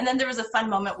there was a fun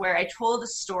moment where I told a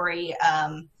story.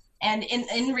 And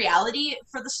in reality,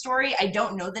 for the story, I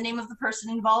don't know the name of the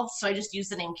person involved, so I just used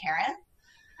the name Karen.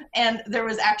 And there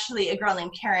was actually a girl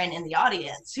named Karen in the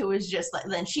audience who was just like,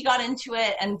 then she got into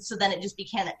it, and so then it just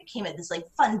became this like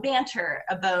fun banter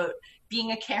about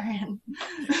being a Karen.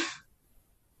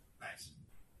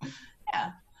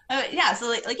 Yeah.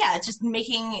 So it's just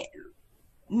making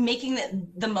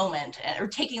the moment, or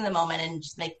taking the moment and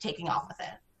just taking off with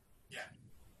it. Yeah.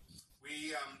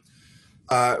 We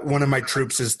one of my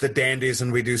troops is the Dandies,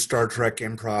 and we do Star Trek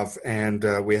improv, and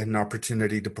we had an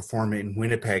opportunity to perform in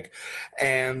Winnipeg,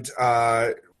 and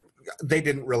they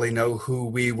didn't really know who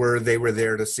we were. They were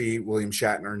there to see William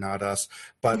Shatner, not us.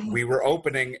 But we were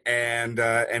opening,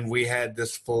 and we had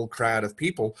this full crowd of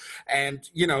people. And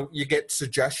you get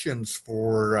suggestions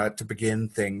for to begin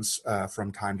things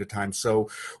from time to time. So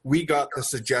we got the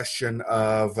suggestion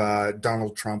of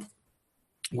Donald Trump,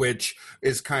 which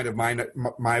is kind of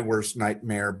my worst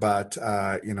nightmare, but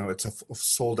it's a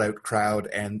sold out crowd,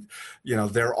 and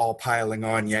they're all piling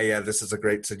on. Yeah, this is a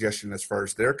great suggestion as far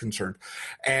as they're concerned.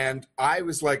 And I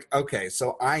was like, okay,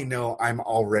 so I know I'm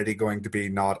already going to be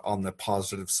not on the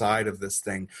positive side of this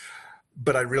thing,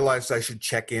 but I realized I should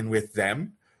check in with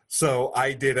them. So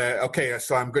I did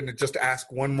so I'm going to just ask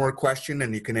one more question,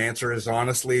 and you can answer as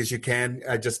honestly as you can.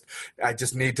 I just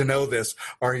need to know this.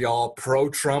 Are y'all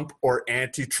pro-Trump or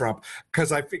anti-Trump?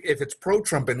 Because I think if it's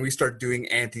pro-Trump and we start doing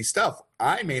anti-stuff,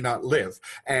 I may not live.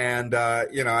 And,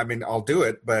 I'll do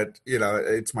it, but,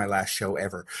 it's my last show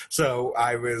ever. So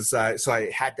I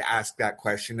had to ask that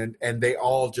question, and they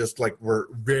all just were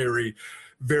very,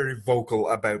 very vocal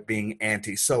about being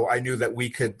anti. So I knew that we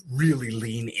could really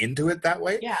lean into it that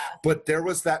way. Yeah. But there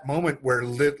was that moment where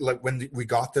when we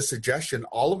got the suggestion,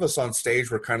 all of us on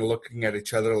stage were kind of looking at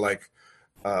each other like,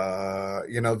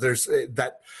 there's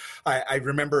that. I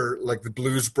remember like the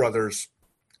Blues Brothers,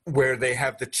 where they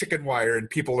have the chicken wire and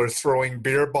people are throwing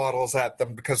beer bottles at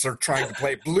them because they're trying to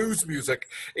play blues music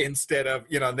instead of,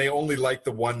 they only like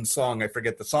the one song. I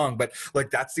forget the song, but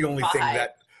that's the only thing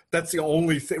that's the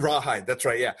only thing. Rawhide, that's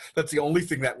right, yeah. That's the only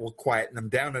thing that will quieten them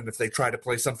down. And if they try to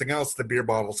play something else, the beer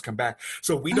bottles come back.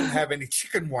 So we don't have any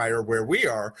chicken wire where we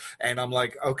are. And I'm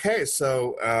like, okay,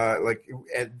 so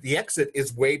the exit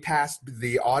is way past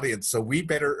the audience, so we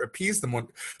better appease them.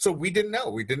 So we didn't know.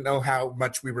 We didn't know how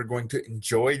much we were going to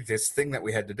enjoy this thing that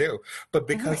we had to do. But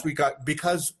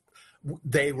because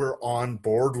they were on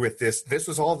board with this. This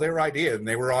was all their idea, and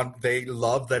they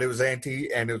loved that it was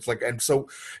anti, and it was and so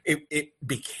it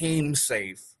became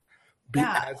safe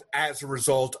as a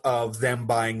result of them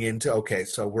buying into, okay,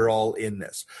 so we're all in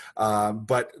this.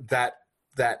 But that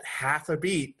half a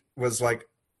beat was like,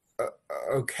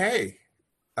 okay.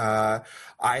 I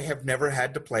have never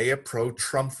had to play a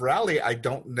pro-Trump rally. I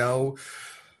don't know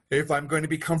if I'm going to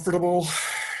be comfortable.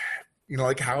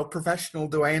 How professional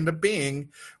do I end up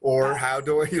being, or how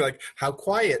do I how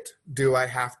quiet do I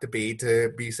have to be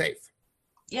safe?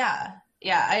 Yeah.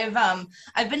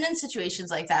 I've been in situations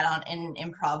like that in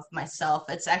improv myself.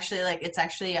 I used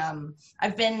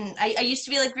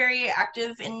to be very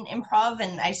active in improv,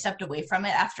 and I stepped away from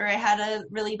it after I had a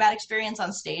really bad experience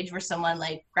on stage where someone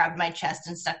grabbed my chest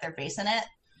and stuck their face in it.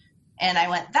 And I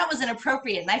went, that was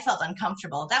inappropriate. And I felt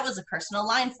uncomfortable. That was a personal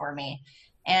line for me.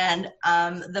 And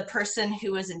the person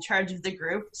who was in charge of the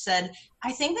group said,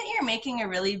 I think that you're making a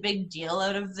really big deal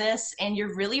out of this and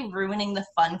you're really ruining the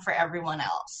fun for everyone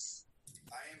else.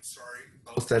 I am sorry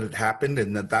both that it happened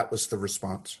and that was the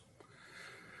response.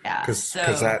 Yeah. Because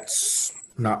that's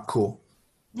not cool.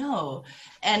 No.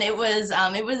 And it was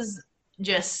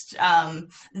just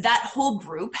that whole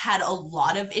group had a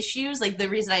lot of issues. Like the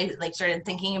reason I started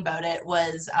thinking about it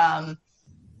was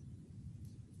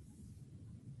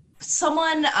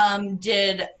someone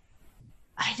did,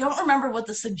 I don't remember what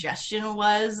the suggestion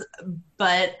was,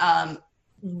 but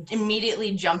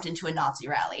immediately jumped into a Nazi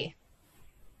rally.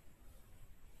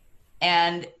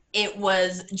 And it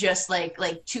was just like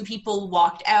two people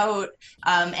walked out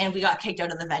and we got kicked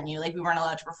out of the venue. Like we weren't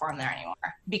allowed to perform there anymore.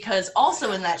 Because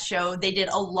also in that show, they did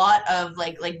a lot of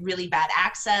like really bad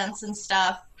accents and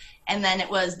stuff. And then it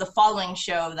was the following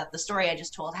show that the story I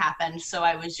just told happened. So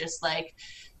I was just like,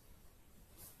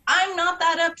 I'm not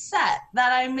that upset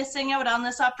that I'm missing out on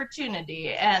this opportunity.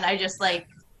 And I just like,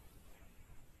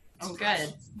 I'm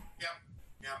good.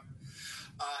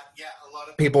 Yeah, a lot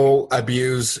of people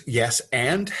abuse yes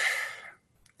and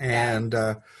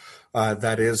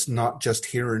that is not just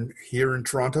here in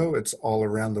Toronto. It's all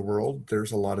around the world.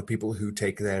 There's a lot of people who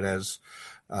take that as,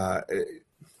 I'm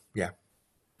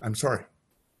sorry.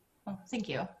 Oh, thank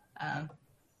you.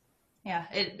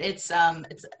 It's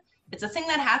a thing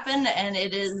that happened, and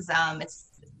it is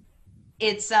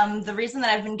it's the reason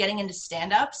that I've been getting into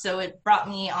stand-up. So it brought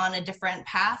me on a different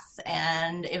path.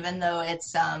 And even though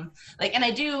it's and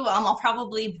I do, I'll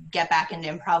probably get back into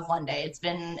improv one day. It's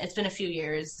been a few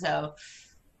years. So,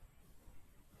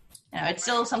 it's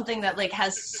still something that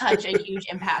has such a huge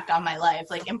impact on my life.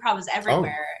 Like improv is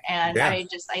everywhere. And yeah. I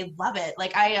love it.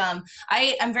 I'm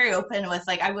very open with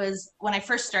when I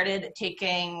first started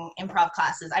taking improv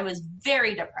classes, I was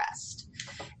very depressed.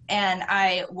 And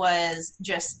I was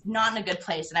just not in a good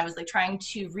place. And I was trying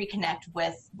to reconnect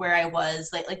with where I was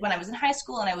when I was in high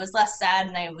school, and I was less sad,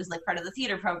 and I was part of the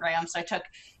theater program. So I took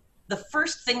the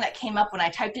first thing that came up when I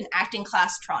typed in acting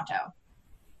class Toronto.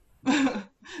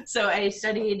 So I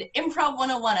studied Improv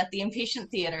 101 at the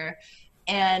Impatient Theater,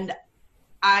 and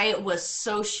I was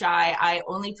so shy. I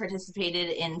only participated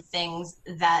in things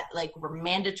that were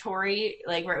mandatory,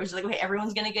 where it was okay,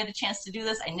 everyone's going to get a chance to do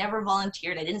this. I never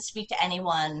volunteered. I didn't speak to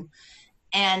anyone.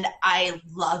 And I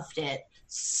loved it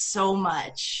so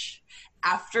much.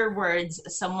 Afterwards,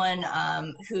 someone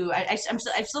who I'm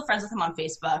still friends with him on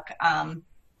Facebook.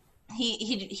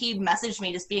 He messaged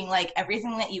me just being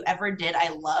everything that you ever did, I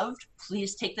loved.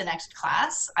 Please take the next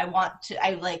class.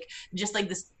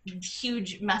 This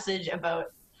huge message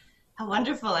about how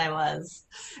wonderful I was.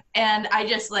 And I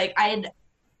just I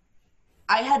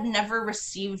had never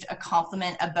received a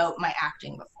compliment about my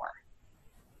acting before.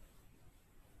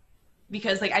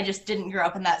 Because I just didn't grow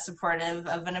up in that supportive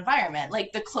of an environment.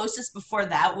 The closest before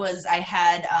that was I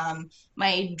had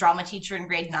my drama teacher in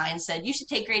grade 9 said, you should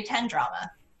take grade 10 drama.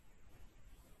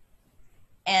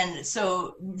 And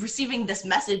so receiving this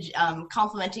message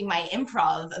complimenting my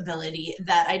improv ability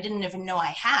that I didn't even know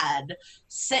I had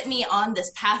set me on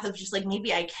this path of just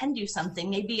maybe I can do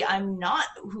something. Maybe I'm not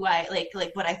who I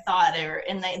what I thought.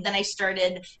 Then I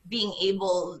started being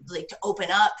able to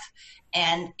open up,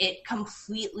 and it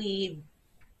completely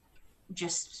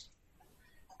just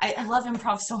I love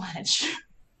improv so much.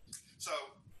 So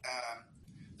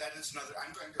that is another.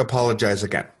 I'm going to apologize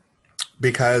again.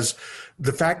 Because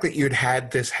the fact that you'd had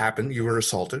this happen, you were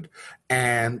assaulted,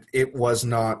 and it was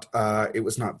not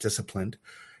disciplined,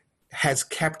 has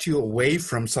kept you away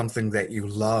from something that you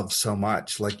love so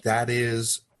much. That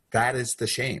is the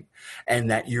shame, and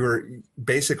that you're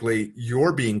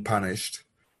being punished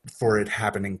for it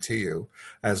happening to you,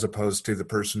 as opposed to the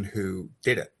person who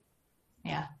did it.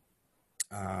 Yeah.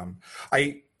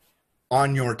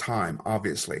 On your time,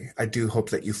 obviously, I do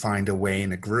hope that you find a way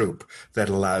in a group that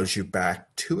allows you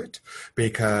back to it,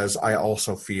 because I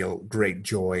also feel great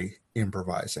joy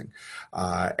improvising.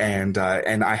 And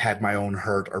I had my own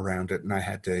hurt around it, and I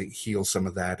had to heal some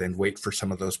of that and wait for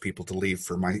some of those people to leave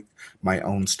for my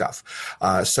own stuff.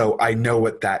 So I know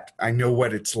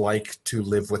what it's like to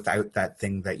live without that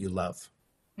thing that you love.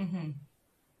 Mm-hmm.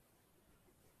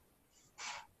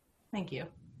 Thank you.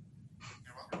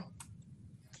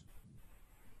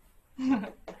 I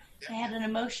had an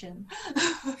emotion.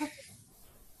 That's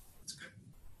good.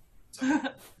 So, in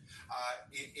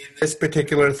this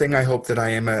particular thing, I hope that I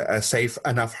am a safe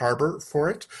enough harbor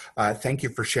for it. Thank you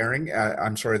for sharing.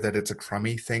 I'm sorry that it's a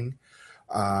crummy thing.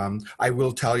 I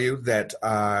will tell you that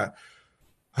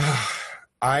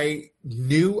I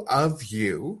knew of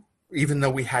you even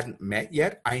though we hadn't met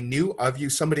yet, I knew of you.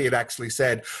 Somebody had actually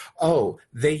said, oh,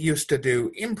 they used to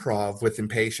do improv with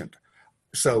Impatient.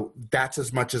 So that's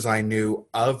as much as I knew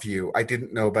of you. I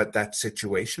didn't know about that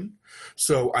situation.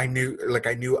 So I knew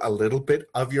a little bit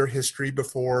of your history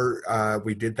before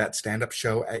we did that stand-up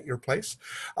show at your place.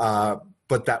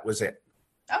 But that was it.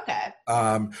 Okay.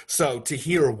 So to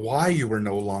hear why you were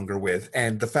no longer with,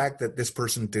 and the fact that this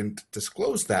person didn't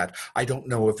disclose that, I don't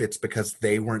know if it's because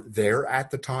they weren't there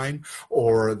at the time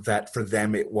or that for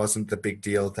them it wasn't the big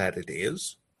deal that it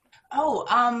is.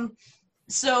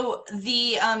 So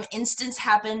the instance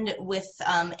happened with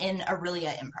in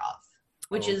Aurelia Improv,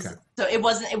 which is, so it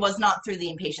was not through the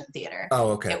Impatient Theater. Oh,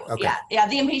 okay. Yeah.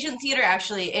 The Impatient Theater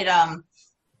actually,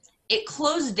 it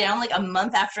closed down like a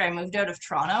month after I moved out of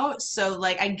Toronto. So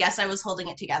like, I guess I was holding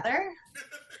it together.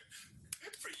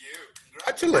 Good for you.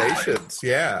 Congratulations.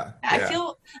 Yeah. I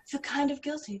feel kind of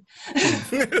guilty.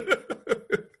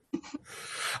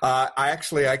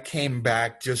 I came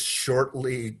back just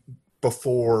shortly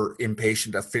before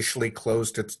Impatient officially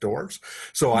closed its doors.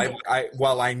 So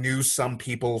while I knew some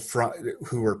people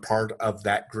who were part of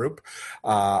that group,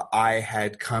 I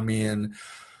had come in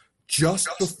just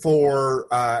before,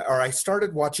 or I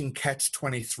started watching Catch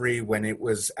 23 when it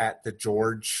was at the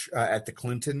at the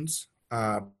Clintons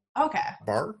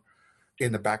bar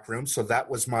in the back room. So that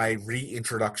was my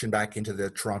reintroduction back into the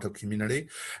Toronto community.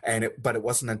 But it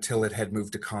wasn't until it had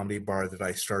moved to Comedy Bar that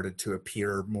I started to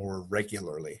appear more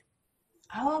regularly.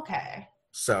 Oh, okay.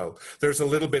 So there's a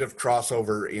little bit of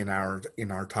crossover in our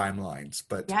timelines,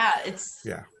 but it's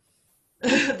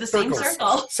the Circles. same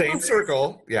circle. Same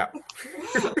circle, yeah.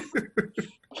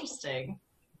 Interesting.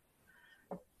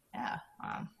 Yeah.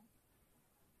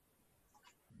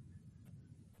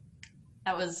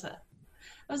 That was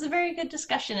a very good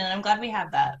discussion, and I'm glad we had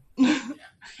that.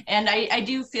 And I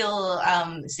do feel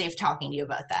safe talking to you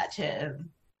about that too.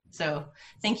 So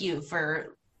thank you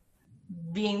for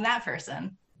being that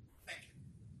person.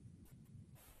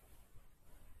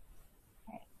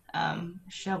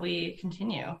 Shall we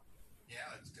continue? Yeah,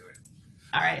 let's do it.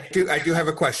 All right. I do have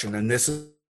a question, and this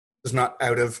is not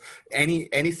out of any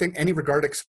regard,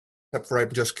 except for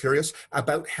I'm just curious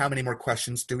about how many more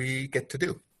questions do we get to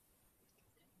do?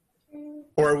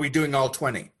 Or are we doing all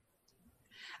 20?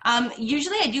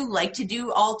 Usually I do like to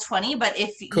do all 20, but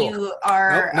if cool. You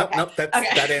are... Nope, that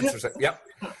answers it. Yep.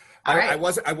 I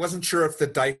wasn't sure if the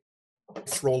dice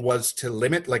roll was to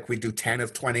limit, like we do 10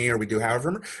 of 20 or we do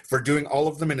however. If we're doing all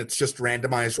of them and it's just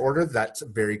randomized order, that's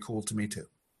very cool to me too.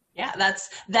 Yeah,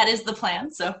 that is the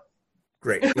plan. So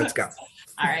great, let's go.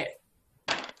 All right.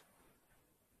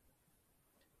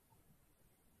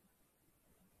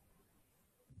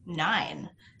 Nine.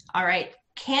 All right.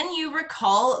 Can you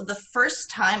recall the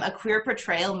first time a queer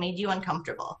portrayal made you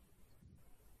uncomfortable?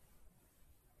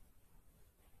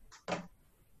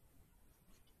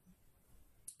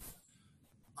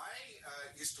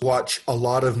 Used to watch a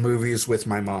lot of movies with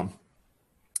my mom,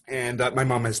 and my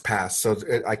mom has passed, so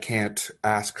I can't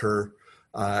ask her.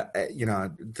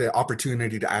 The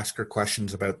opportunity to ask her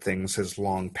questions about things has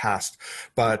long passed.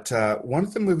 But one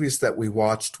of the movies that we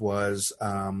watched was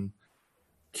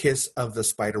Kiss of the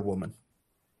Spider Woman.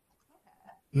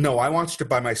 No, I watched it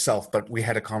by myself, but we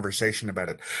had a conversation about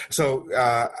it. So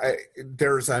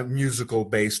there's a musical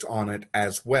based on it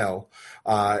as well,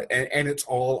 and it's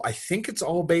all. I think it's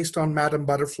all based on Madame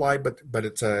Butterfly, but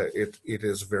it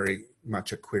is very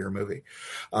much a queer movie.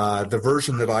 The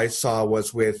version that I saw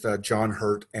was with John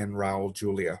Hurt and Raul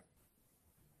Julia.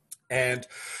 And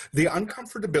the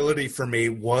uncomfortability for me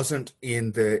wasn't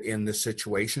in the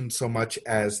situation so much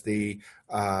as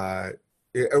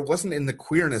it wasn't in the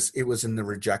queerness, it was in the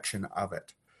rejection of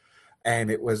it.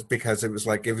 And it was because it was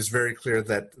very clear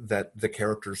that the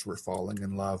characters were falling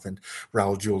in love, and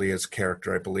Raul Julia's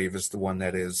character, I believe, is the one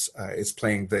that is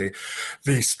playing the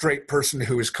straight person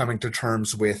who is coming to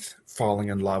terms with falling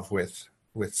in love with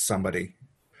somebody,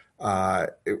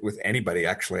 with anybody.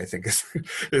 Actually, I think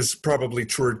is probably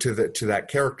truer to that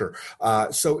character.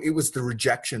 So it was the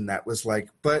rejection that was like,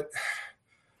 but.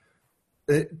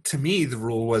 To me, the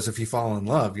rule was if you fall in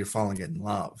love, you're falling in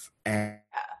love, and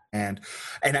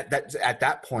at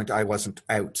that point, I wasn't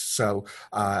out, so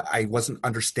I wasn't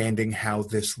understanding how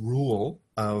this rule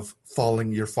of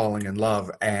you're falling in love,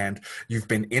 and you've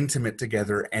been intimate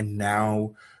together, and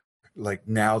now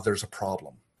there's a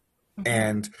problem,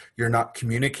 and you're not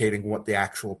communicating what the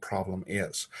actual problem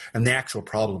is, and the actual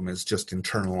problem is just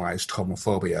internalized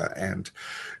homophobia, and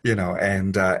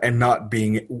not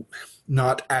being.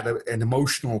 not at an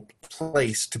emotional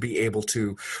place to be able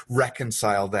to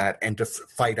reconcile that and to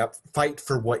fight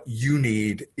for what you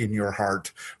need in your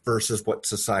heart versus what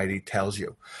society tells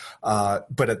you.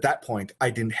 But at that point, I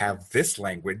didn't have this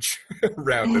language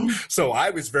around it. So I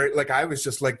was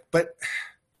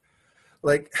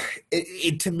like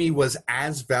it to me was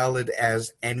as valid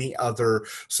as any other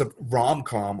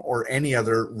rom-com or any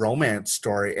other romance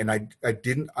story, and I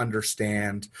didn't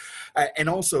understand. And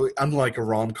also, unlike a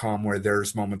rom-com where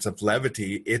there's moments of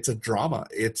levity, it's a drama.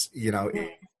 It's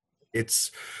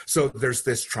it's so there's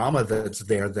this trauma that's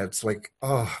there that's like,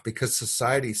 oh, because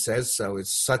society says so.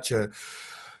 It's such a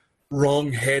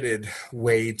wrong-headed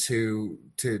way to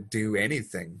do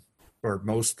anything, or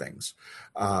most things,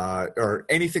 or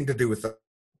anything to do with the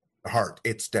heart.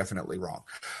 It's definitely wrong.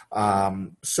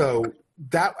 So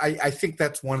that I think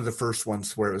that's one of the first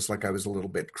ones where it was like I was a little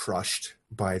bit crushed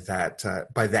by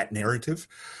that narrative.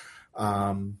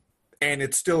 And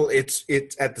it's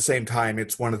at the same time,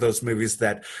 it's one of those movies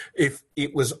that if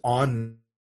it was on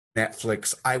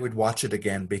Netflix, I would watch it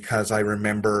again because I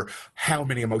remember how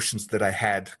many emotions that I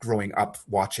had growing up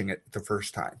watching it the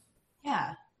first time.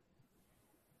 Yeah.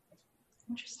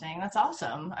 Interesting. That's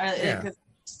awesome. Yeah.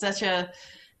 Such a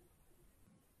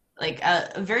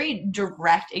very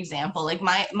direct example. Like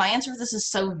my answer for this is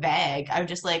so vague. I was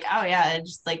just like, oh yeah,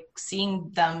 just like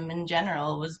seeing them in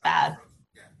general was bad.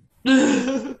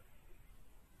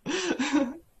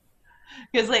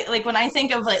 Because like when I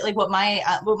think of like what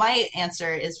my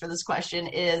answer is for this question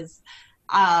is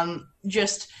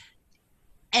just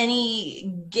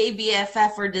any gay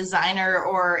BFF or designer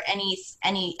or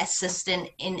any assistant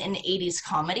in an 80s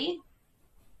comedy.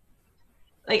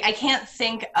 Like I can't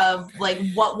think of like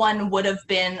what one would have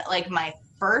been like my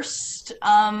first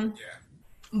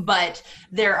but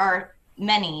there are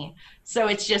many. So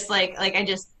it's just like I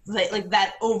just like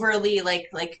that overly like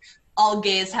all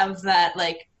gays have that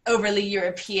like overly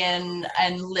European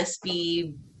and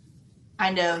lispy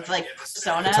kind of like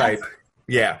persona type.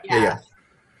 Yeah.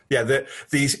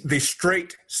 The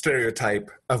straight stereotype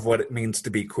of what it means to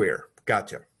be queer.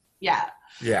 Gotcha. Yeah.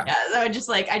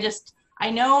 So I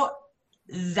know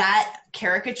that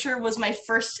caricature was my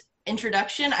first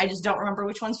introduction. I just don't remember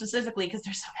which one specifically because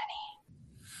there's so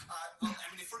many.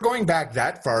 Going back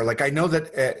that far, like I know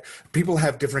that people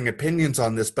have differing opinions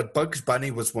on this, but Bugs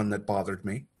Bunny was one that bothered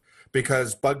me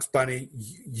because Bugs Bunny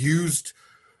used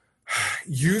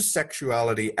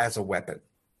sexuality as a weapon.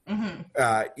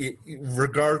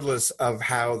 Regardless of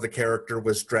how the character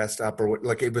was dressed up or what,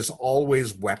 like it was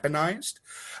always weaponized.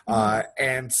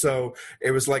 And so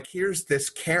it was like, here's this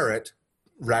carrot,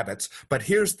 rabbits, but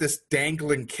here's this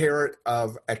dangling carrot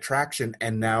of attraction,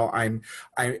 and now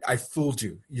I fooled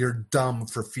you. You're dumb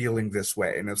for feeling this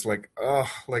way. And it's like,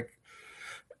 oh, like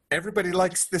everybody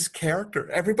likes this character.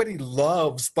 Everybody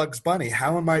loves Bugs Bunny.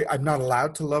 How am I'm not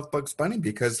allowed to love Bugs Bunny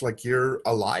because like you're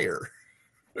a liar.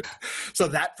 So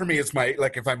that for me is my,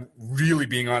 like, if I'm really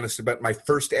being honest about my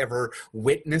first ever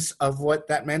witness of what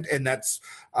that meant. And that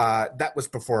was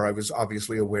before I was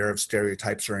obviously aware of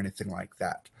stereotypes or anything like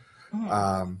that.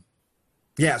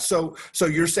 Yeah. So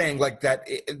you're saying like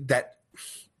that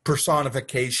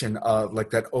personification of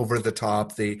like that over the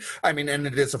top, and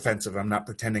it is offensive. I'm not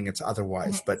pretending it's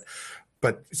otherwise, but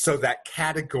so that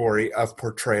category of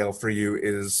portrayal for you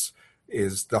is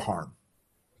the harm.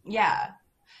 Yeah.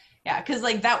 Yeah, because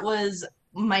like that was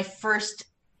my first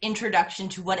introduction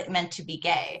to what it meant to be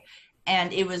gay,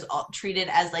 and it was all treated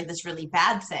as like this really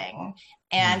bad thing,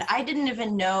 and I didn't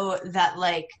even know that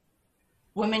like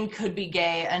women could be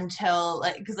gay until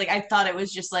like, because like I thought it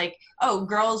was just like, oh,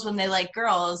 girls when they like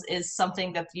girls is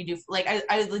something that you do. Like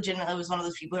I legitimately was one of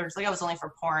those people who was like, I was only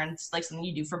for porn. It's like something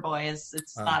you do for boys.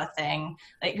 It's not a thing.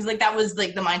 Like because like that was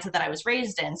like the mindset that I was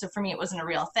raised in. So for me, it wasn't a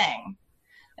real thing.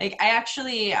 Like I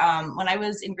actually, when I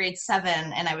was in grade 7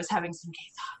 and I was having some gay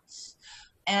thoughts,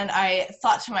 and I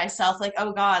thought to myself, like,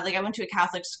 oh God, like I went to a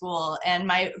Catholic school, and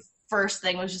my first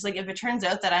thing was just like, if it turns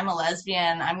out that I'm a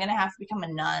lesbian, I'm going to have to become a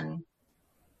nun.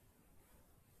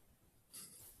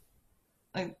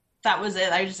 Like that was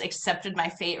it. I just accepted my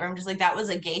fate, where I'm just like, that was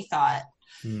a gay thought.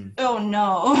 Oh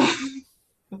no.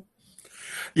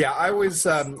 Yeah, I was,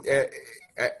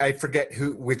 I forget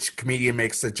which comedian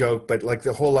makes the joke, but like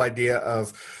the whole idea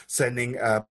of sending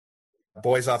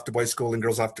boys off to boys' school and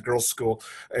girls off to girls' school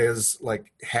is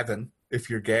like heaven if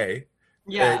you're gay.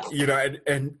 Yeah.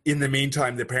 And in the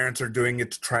meantime, the parents are doing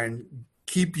it to try and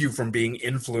keep you from being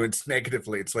influenced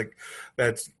negatively. It's like,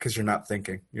 that's because you're not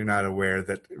thinking. You're not aware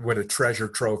that what a treasure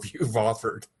trove you've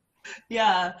offered.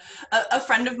 Yeah. A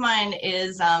friend of mine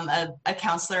is a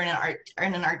counselor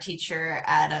and an art teacher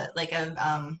at a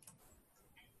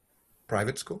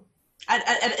private school?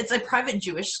 it's a private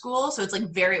Jewish school, so it's like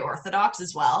very Orthodox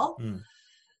as well. Mm.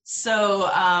 So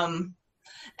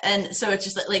and so it's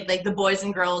just like the boys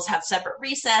and girls have separate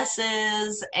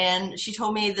recesses. And she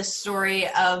told me the story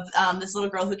of this little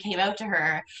girl who came out to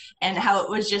her, and how it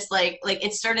was just like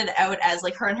it started out as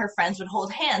like her and her friends would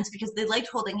hold hands because they liked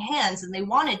holding hands and they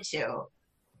wanted to.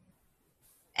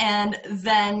 And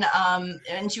then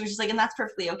and she was just like, and that's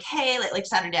perfectly okay, like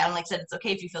sat her down, like said it's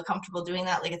okay if you feel comfortable doing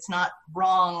that, like it's not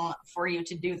wrong for you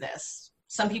to do this.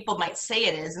 Some people might say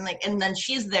it is, and like, and then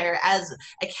she's there as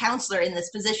a counselor in this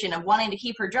position of wanting to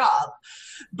keep her job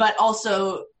but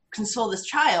also console this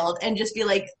child, and just be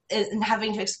like, and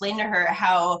having to explain to her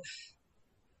how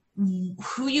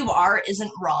who you are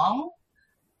isn't wrong,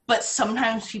 but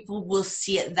sometimes people will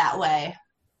see it that way.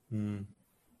 Mm.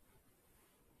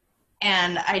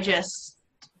 And I just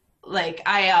like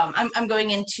I'm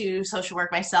going into social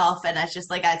work myself, and it's just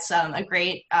like it's a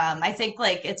great I think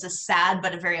like it's a sad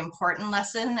but a very important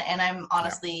lesson, and I'm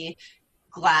honestly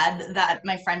glad that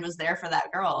my friend was there for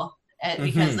that girl,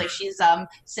 because like she's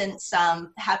since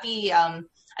happy, I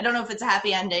don't know if it's a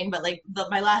happy ending, but like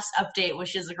my last update was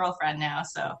she's a girlfriend now,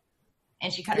 so,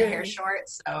 and she cut her hair short,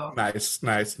 so Nice.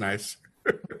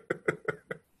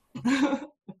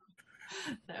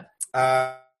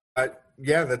 so.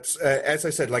 Yeah, that's as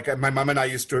I said. Like my mom and I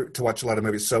used to watch a lot of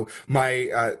movies. So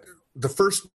my the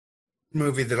first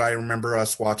movie that I remember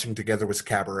us watching together was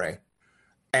Cabaret.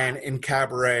 And in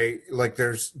Cabaret, like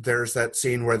there's that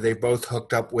scene where they both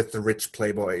hooked up with the rich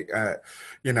playboy,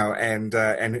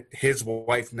 and his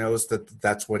wife knows that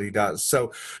that's what he does.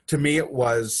 So to me, it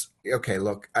was okay.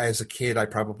 Look, as a kid, I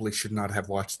probably should not have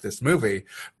watched this movie,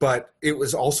 but it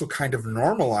was also kind of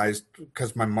normalized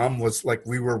because my mom was like,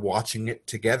 we were watching it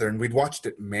together, and we'd watched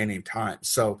it many times.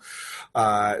 So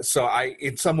I,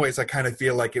 in some ways, I kind of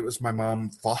feel like it was my mom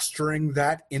fostering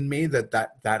that in me,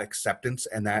 that acceptance,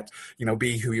 and that,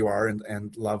 be who you are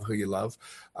and love who you love.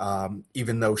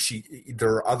 Even though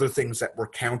there are other things that were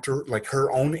counter, like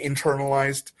her own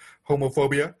internalized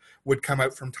homophobia would come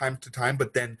out from time to time,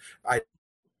 but then I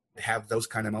have those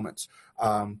kind of moments.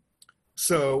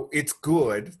 So it's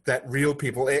good that real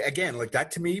people, again, like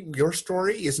that, to me, your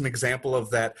story is an example of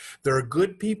that. There are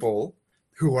good people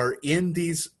who are in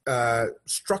these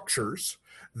structures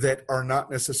that are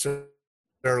not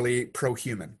necessarily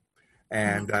pro-human,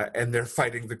 and they're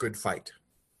fighting the good fight.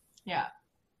 Yeah.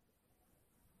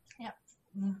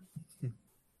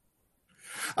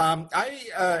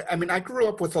 I mean, I grew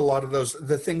up with a lot of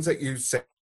the things that you say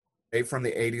from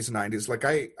the 80s and 90s. Like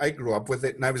I grew up with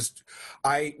it, and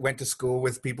I went to school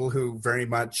with people who very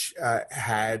much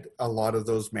had a lot of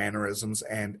those mannerisms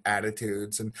and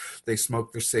attitudes, and they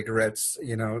smoked their cigarettes,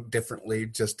 differently,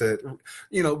 just to,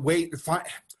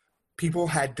 people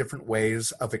had different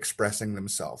ways of expressing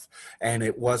themselves, and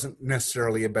it wasn't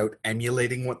necessarily about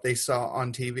emulating what they saw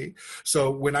on TV. So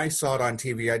when I saw it on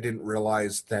TV, I didn't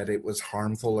realize that it was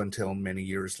harmful until many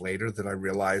years later, that I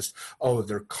realized, oh,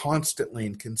 they're constantly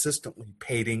and consistently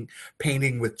painting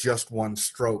with just one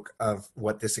stroke of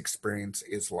what this experience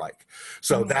is like.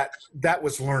 So that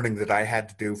was learning that I had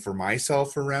to do for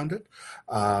myself around it.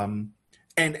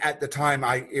 And at the time,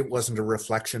 it wasn't a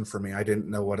reflection for me. I didn't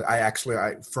know what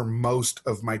for most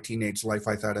of my teenage life,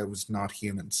 I thought I was not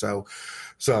human. So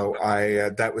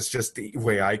that was just the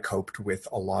way I coped with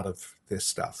a lot of this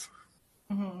stuff.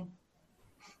 Mm-hmm.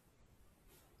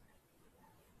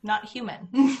 Not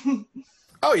human.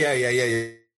 Oh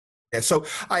yeah. So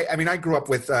I mean, I grew up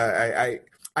with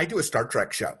I do a Star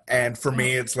Trek show, and for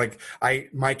me, it's like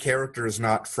my character is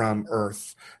not from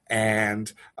Earth,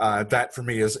 and that for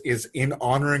me is in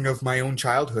honoring of my own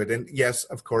childhood. And yes,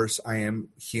 of course, I am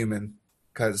human,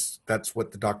 because that's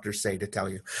what the doctors say to tell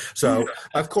you. So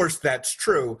of course that's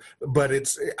true, but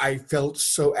I felt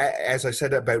so, as I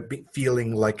said about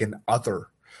feeling like an other.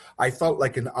 I felt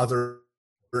like an other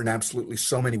in absolutely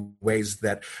so many ways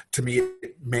that, to me,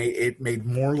 it made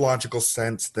more logical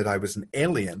sense that I was an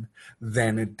alien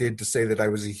than it did to say that I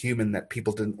was a human that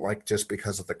people didn't like just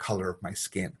because of the color of my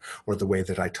skin, or the way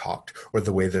that I talked, or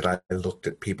the way that I looked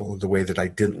at people, or the way that I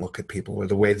didn't look at people, or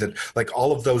the way that, like,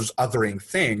 all of those othering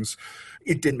things.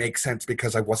 It didn't make sense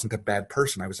because I wasn't a bad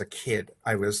person. I was a kid.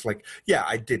 I was like, yeah,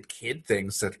 I did kid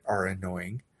things that are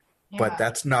annoying, but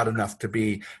that's not enough to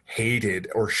be hated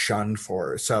or shunned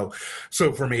for. So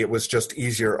for me, it was just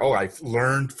easier. Oh, I've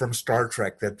learned from Star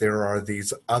Trek that there are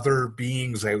these other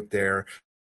beings out there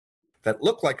that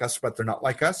look like us, but they're not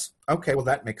like us. Okay, well,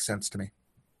 that makes sense to me.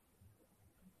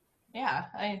 Yeah,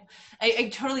 I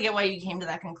totally get why you came to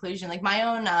that conclusion. Like my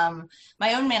own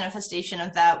manifestation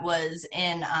of that was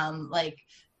in like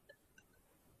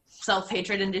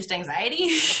self-hatred induced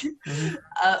anxiety.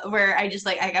 Where I just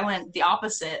I went the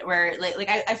opposite, where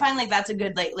I find that's a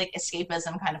good like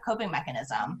escapism kind of coping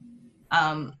mechanism.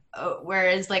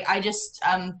 Whereas I just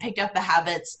picked up the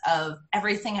habits of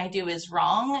everything I do is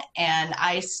wrong, and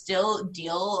I still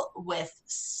deal with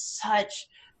such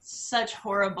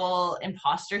horrible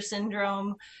imposter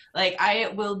syndrome.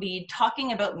 I will be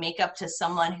talking about makeup to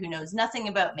someone who knows nothing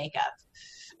about makeup.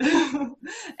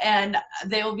 And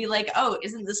they will be like, oh,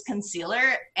 isn't this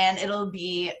concealer? And it'll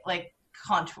be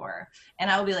contour.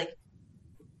 And I'll be like,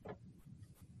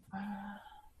 I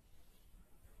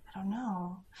don't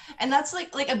know. And that's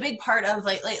like a big part of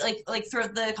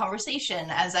throughout the conversation,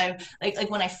 as I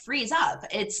when I freeze up,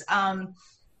 it's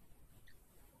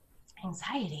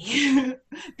anxiety.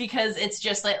 Because it's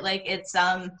just it's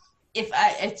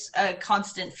it's a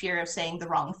constant fear of saying the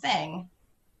wrong thing.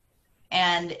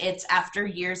 And it's after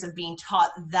years of being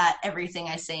taught that everything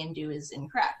I say and do is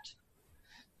incorrect.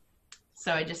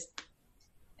 So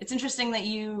it's interesting that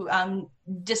you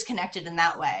disconnected in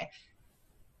that way.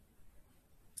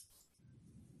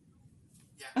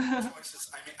 Yeah,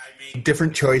 choices. I made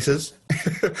different choices,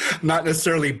 not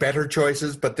necessarily better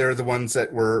choices, but they're the ones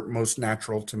that were most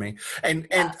natural to me. And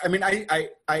I mean, I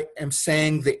am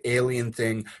saying the alien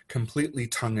thing completely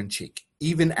tongue in cheek.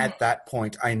 Even at that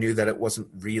point, I knew that it wasn't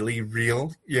really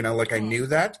real, I knew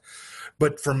that.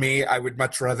 But for me, I would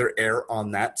much rather err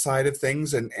on that side of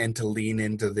things and to lean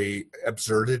into the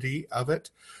absurdity of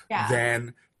it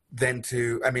than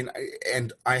to,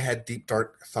 and I had deep,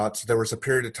 dark thoughts. There was a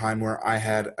period of time where I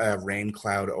had a rain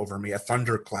cloud over me, a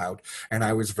thunder cloud, and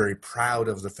I was very proud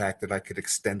of the fact that I could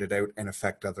extend it out and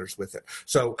affect others with it.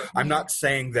 So I'm not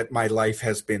saying that my life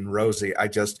has been rosy. I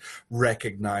just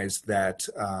recognize that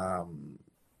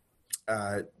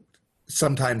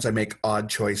sometimes I make odd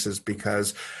choices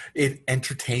because it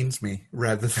entertains me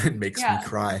rather than makes me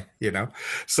cry,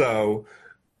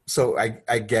 So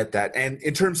I get that. And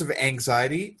in terms of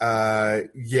anxiety, I've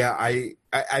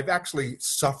actually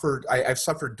suffered, I've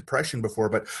suffered depression before,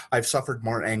 but I've suffered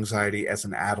more anxiety as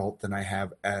an adult than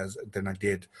I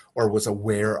did or was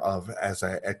aware of as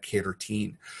a kid or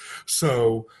teen.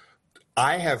 So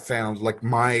I have found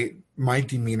my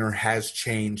demeanor has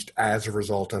changed as a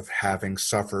result of having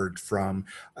suffered from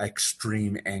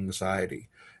extreme anxiety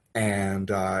and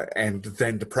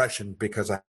then depression,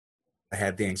 because I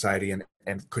had the anxiety and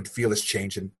could feel this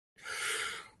change and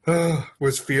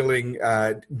was feeling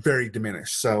very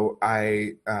diminished. So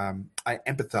I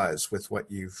empathize with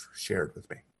what you've shared with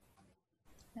me.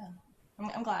 Yeah,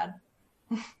 I'm glad.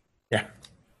 Yeah.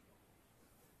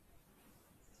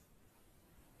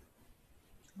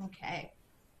 Okay.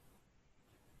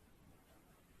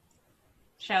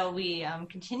 Shall we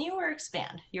continue or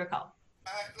expand? Your call.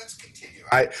 Let's continue.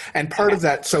 And part of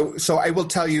that, so I will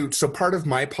tell you, so part of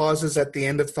my pauses at the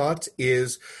end of thoughts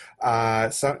is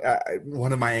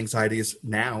one of my anxieties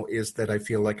now is that I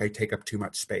feel like I take up too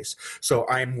much space. So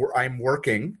I'm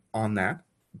working on that.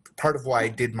 Part of why I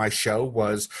did my show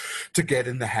was to get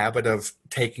in the habit of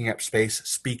taking up space,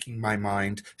 speaking my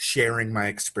mind, sharing my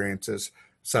experiences.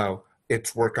 So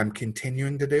it's work I'm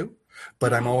continuing to do.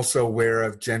 But I'm also aware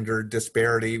of gender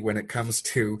disparity when it comes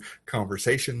to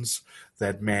conversations,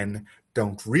 that men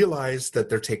don't realize that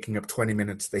they're taking up 20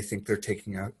 minutes. They think they're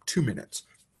taking up 2 minutes.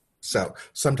 So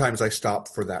sometimes I stop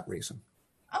for that reason.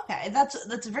 Okay, that's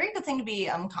a very good thing to be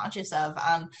conscious of.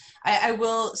 I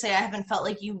will say I haven't felt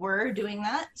like you were doing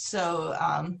that. So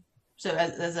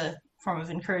as a form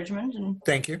of encouragement. And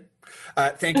Thank you.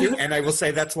 Thank you. And I will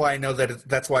say that's why I know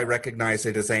that's why I recognize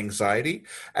it as anxiety,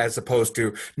 as opposed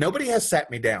to nobody has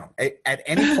sat me down at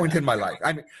any point in my life.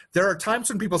 I mean, there are times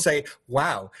when people say,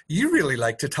 wow, you really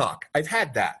like to talk. I've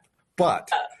had that, but,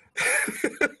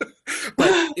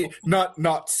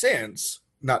 not since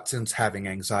having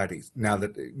anxiety. Now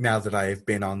that I have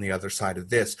been on the other side of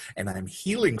this and I'm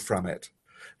healing from it,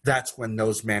 that's when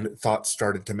those thoughts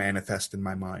started to manifest in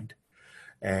my mind.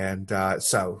 And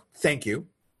so thank you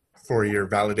for your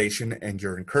validation and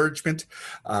your encouragement.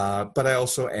 But I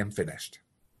also am finished.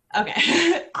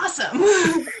 Okay. Awesome.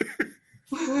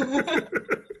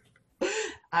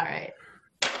 All right.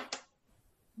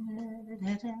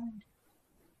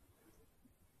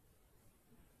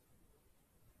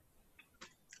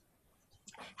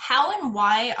 How and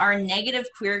why are negative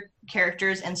queer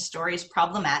characters and stories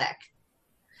problematic?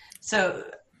 So,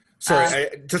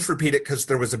 sorry, just repeat it because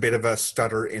there was a bit of a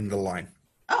stutter in the line.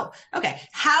 Oh, okay.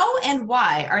 How and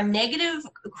why are negative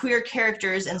queer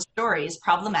characters and stories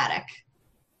problematic?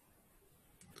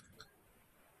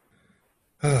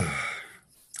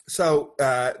 So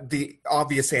the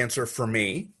obvious answer for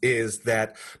me is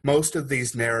that most of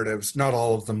these narratives, not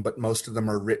all of them, but most of them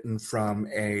are written from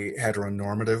a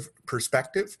heteronormative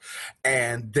perspective.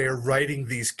 And they're writing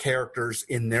these characters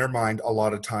in their mind a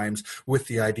lot of times with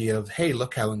the idea of, hey,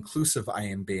 look how inclusive I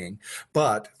am being.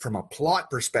 But from a plot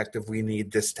perspective, we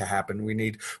need this to happen. We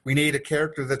need a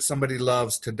character that somebody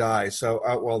loves to die. So,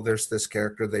 well, there's this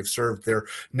character. They've served their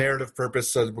narrative purpose,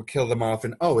 so we'll kill them off.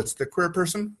 And, oh, it's the queer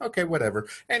person? Okay, whatever.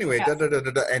 Anyway, Yeah.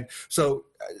 and so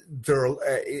there.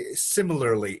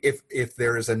 Similarly, if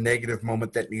there is a negative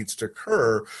moment that needs to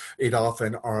occur, it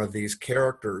often are these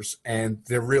characters, and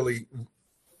they're really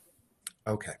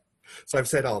okay. So I've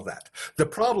said all that. The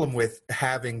problem with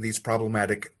having these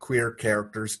problematic queer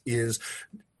characters is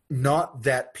not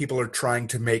that people are trying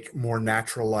to make more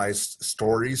naturalized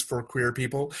stories for queer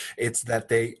people. It's that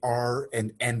they are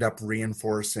and end up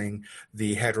reinforcing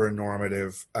the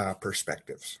heteronormative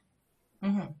perspectives.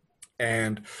 Mm-hmm.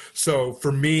 And so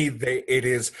for me,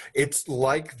 it's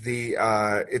like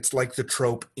the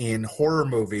trope in horror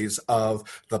movies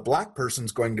of the black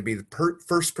person's going to be the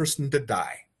first person to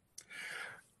die.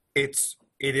 It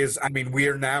is. I mean, we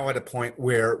are now at a point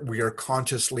where we are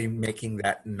consciously making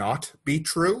that not be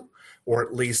true, or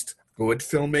at least good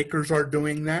filmmakers are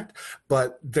doing that.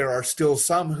 But there are still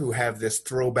some who have this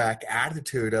throwback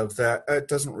attitude of that it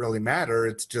doesn't really matter.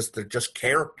 It's just they're just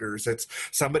characters. It's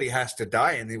somebody has to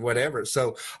die and whatever.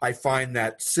 So I find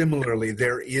that similarly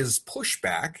there is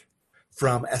pushback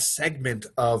from a segment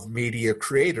of media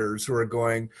creators who are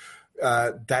going,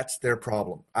 that's their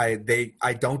problem. I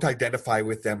don't identify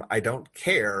with them. I don't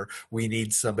care. We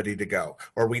need somebody to go,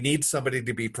 or we need somebody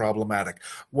to be problematic.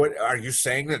 What are you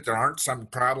saying, that there aren't some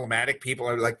problematic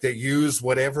people? Like, they use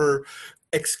whatever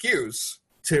excuse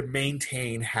to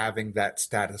maintain having that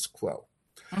status quo.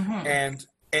 Mm-hmm.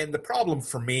 And the problem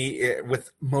for me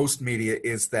with most media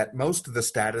is that most of the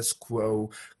status quo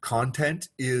content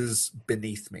is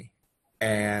beneath me.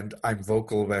 And I'm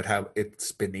vocal about how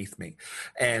it's beneath me.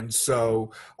 And so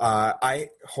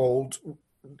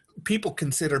people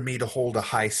consider me to hold a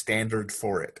high standard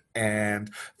for it. And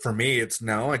for me, it's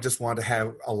no, I just want to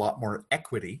have a lot more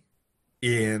equity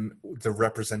in the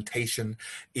representation,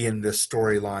 in the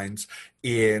storylines,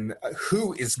 in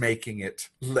who is making it,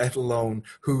 let alone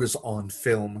who is on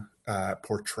film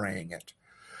portraying it.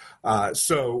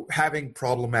 So having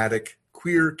problematic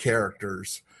queer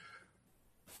characters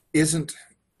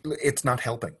it's not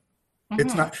helping.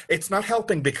 Mm-hmm. It's not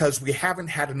helping because we haven't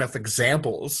had enough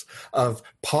examples of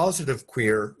positive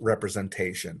queer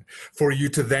representation for you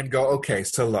to then go, okay,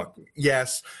 so look,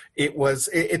 yes,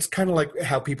 it's kind of like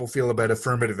how people feel about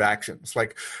affirmative actions.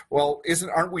 Like, well,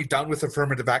 aren't we done with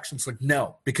affirmative actions? Like,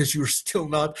 no, because you're still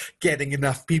not getting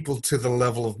enough people to the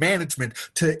level of management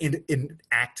to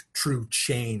enact true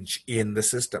change in the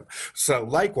system. So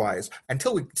likewise,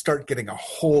 until we start getting a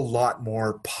whole lot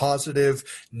more positive,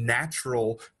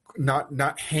 natural,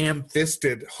 not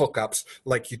ham-fisted hookups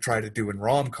like you try to do in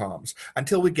rom-coms,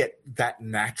 until we get that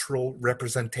natural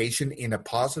representation in a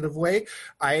positive way,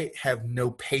 I have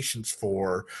no patience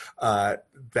for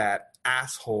that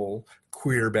asshole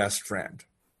queer best friend.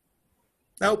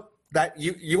 Nope. That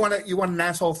you want an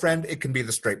asshole friend, it can be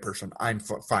the straight person. I'm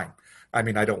fine. I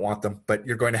mean, I don't want them, but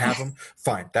you're going to have them.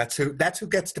 Fine. That's who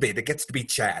gets to be. It gets to be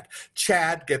Chad.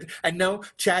 And no,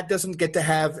 Chad doesn't get to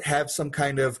have some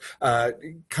kind of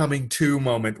coming to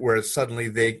moment where suddenly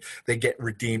they get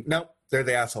redeemed. No, they're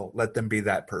the asshole. Let them be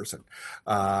that person.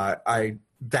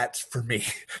 That's for me.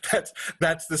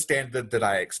 That's the standard that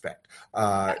I expect.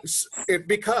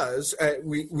 Because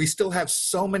we still have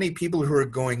so many people who are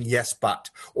going yes, but,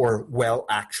 or well,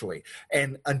 actually,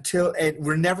 and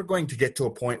we're never going to get to a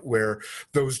point where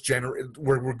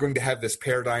where we're going to have this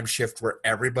paradigm shift where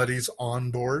everybody's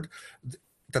on board.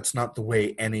 That's not the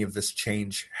way any of this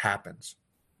change happens.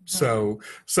 So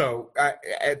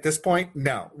at this point,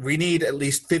 no, we need at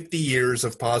least 50 years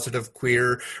of positive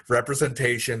queer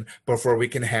representation before we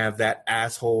can have that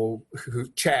asshole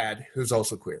Chad, who's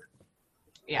also queer.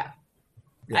 Yeah.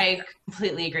 I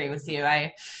completely agree with you.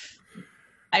 I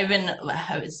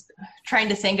was trying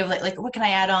to think of like what can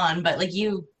I add on, but like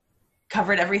you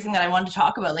covered everything that I wanted to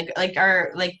talk about. Like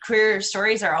our queer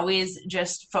stories are always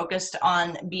just focused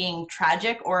on being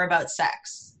tragic or about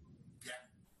sex.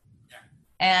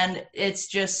 And it's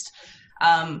just,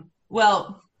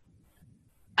 well,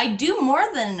 I do more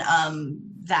than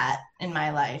that in my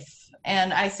life.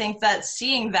 And I think that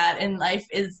seeing that in life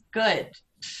is good.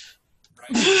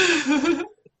 Right. And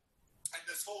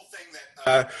this whole thing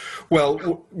that,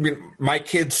 my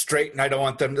kid's straight and I don't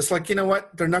want them. It's like, you know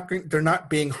what? They're not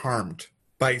being harmed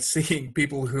by seeing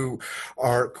people who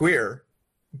are queer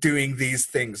doing these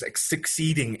things, like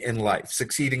succeeding in life,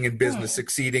 succeeding in business,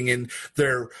 succeeding in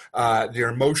their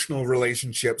emotional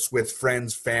relationships with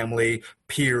friends, family,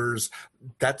 peers.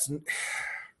 That's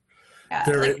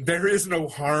there is no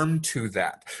harm to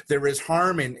that. There is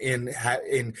harm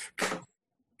in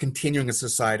continuing a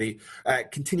society,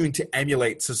 continuing to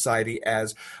emulate society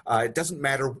as it doesn't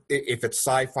matter if it's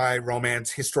sci-fi,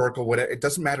 romance, historical, whatever. It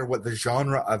doesn't matter what the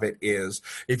genre of it is.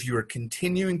 If you are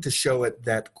continuing to show it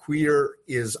that queer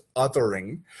is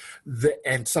othering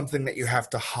and something that you have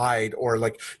to hide, or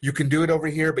like you can do it over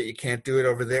here, but you can't do it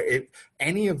over there.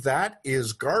 Any of that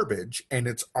is garbage, and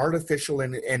it's artificial,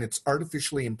 and it's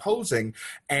artificially imposing,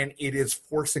 and it is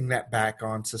forcing that back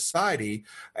on society.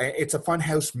 It's a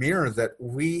funhouse mirror that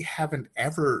we haven't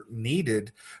ever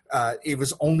needed. It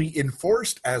was only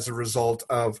enforced as a result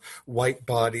of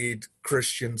white-bodied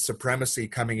Christian supremacy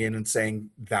coming in and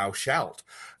saying "thou shalt,"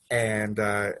 and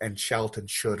shalt and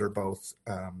should are both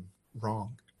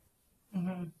wrong.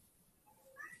 Mm-hmm.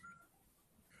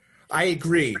 I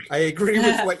agree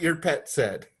with what your pet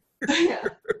said. Yeah.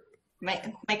 My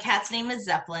cat's name is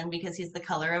Zeppelin because he's the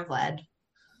color of lead.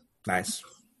 Nice.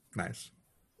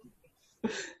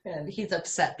 And he's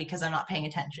upset because I'm not paying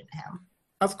attention to him.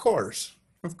 Of course.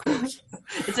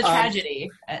 It's a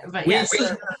tragedy, but yes.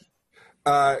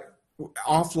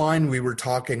 Offline, we were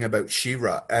talking about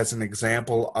She-Ra as an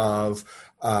example of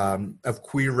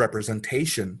queer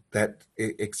representation that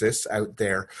exists out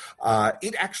there.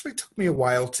 It actually took me a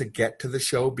while to get to the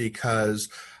show because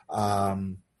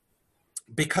the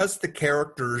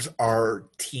characters are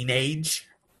teenage.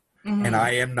 Mm-hmm. And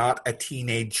I am not a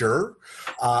teenager.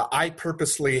 I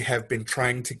purposely have been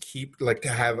trying to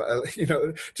have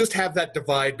just have that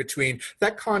divide between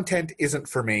that content isn't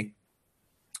for me.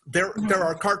 There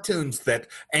are cartoons that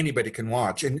anybody can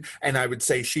watch, and I would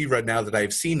say She-Ra, now that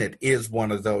I've seen it, is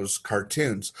one of those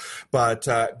cartoons. But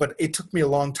it took me a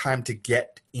long time to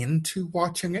get into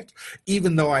watching it,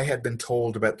 even though I had been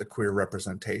told about the queer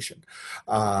representation.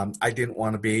 I didn't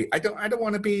want to be. I don't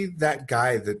want to be that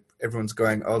guy that everyone's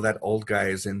going, oh, that old guy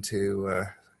is into.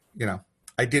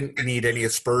 I didn't need any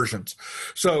aspersions.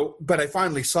 So, but I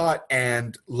finally saw it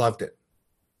and loved it.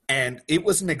 And it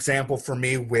was an example for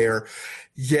me where,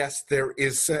 yes, there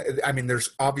is.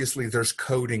 There's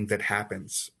coding that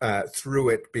happens through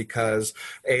it because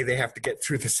they have to get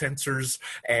through the censors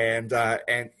and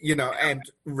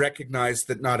recognize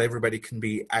that not everybody can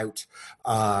be out,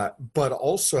 but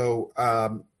also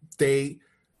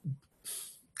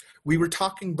we were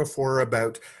talking before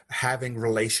about having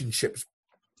relationships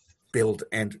build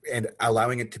and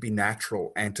allowing it to be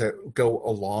natural and to go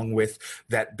along with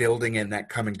that building and that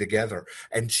coming together.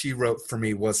 And She-Ra for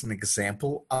me was an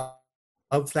example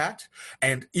of that.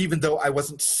 And even though I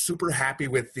wasn't super happy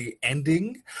with the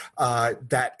ending,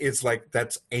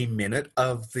 that's a minute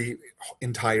of the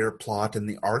entire plot and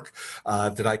the arc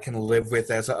that I can live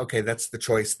with as okay, that's the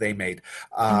choice they made.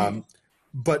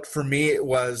 But for me,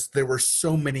 there were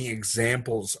so many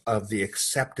examples of the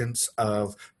acceptance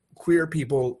of queer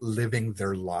people living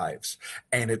their lives,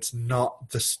 and it's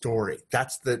not the story.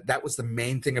 That was the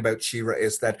main thing about She-Ra,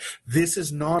 is that this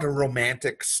is not a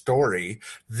romantic story.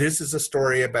 This is a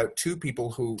story about two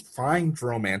people who find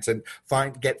romance and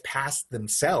get past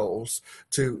themselves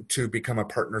to become a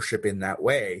partnership in that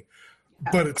way.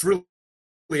 But it's really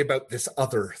about this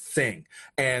other thing,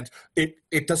 and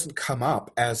it doesn't come up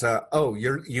as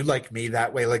you like me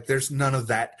that way. Like, there's none of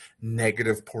that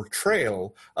negative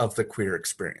portrayal of the queer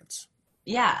experience.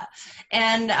 Yeah.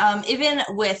 And even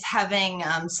with having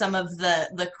some of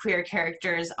the queer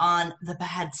characters on the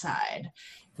bad side,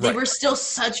 they were still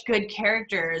such good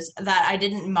characters that I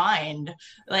didn't mind.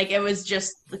 Like, it was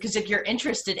just because if you're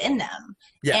interested in them.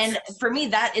 Yes. And for me,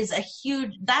 that's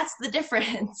the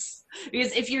difference.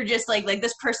 Because if you're just like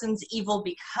this person's evil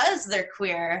because they're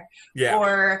queer,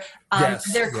 or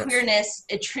their queerness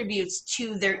attributes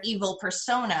to their evil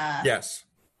persona,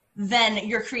 then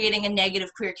you're creating a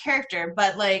negative queer character.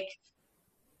 But like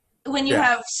when you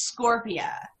have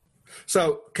Scorpia.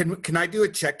 So can I do a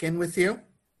check-in with you?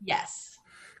 Yes.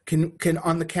 Can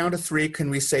on the count of 3, can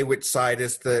we say which side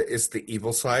is the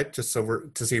evil side, just so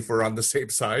to see if we're on the same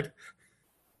side?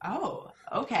 Oh,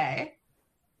 okay.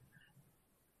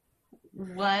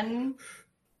 1,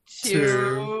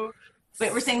 2.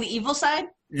 Wait, we're saying the evil side?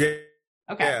 Yeah.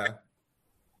 Okay. Yeah.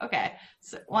 Okay.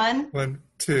 So 1,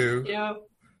 2,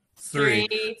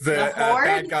 3. The Horde?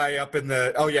 Bad guy up in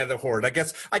the the Horde. I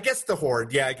guess the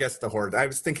Horde. Yeah, I guess the Horde. I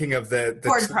was thinking of the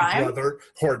Horde Prime. Brother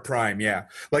Horde Prime. Yeah,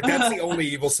 like that's the only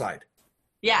evil side.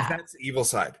 Yeah, that's the evil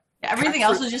side. Yeah, everything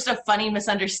else was just a funny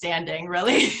misunderstanding,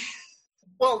 really.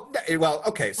 Well, okay.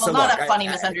 Well, so not a funny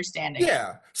misunderstanding.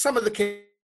 Yeah, some of the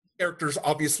characters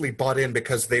obviously bought in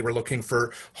because they were looking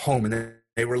for home, and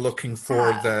they were looking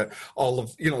for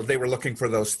they were looking for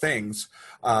those things.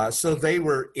 So they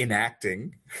were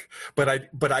enacting, but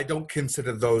I don't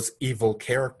consider those evil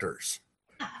characters.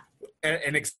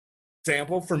 An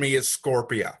example for me is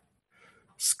Scorpia.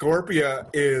 Scorpia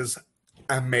is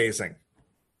amazing.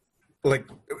 Like,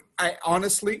 I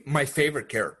honestly, my favorite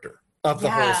character of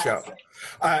the whole show,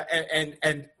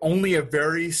 and only a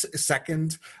very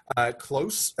second,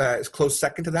 close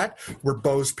second to that were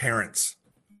Beau's parents.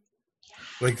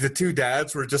 Like, the two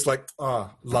dads were just like,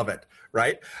 oh, love it,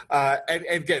 right? And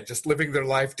again, just living their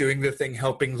life, doing their thing,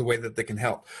 helping the way that they can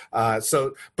help.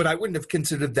 But I wouldn't have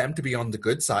considered them to be on the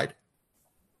good side.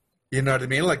 You know what I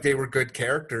mean? Like, they were good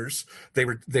characters. They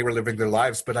were living their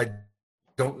lives, but I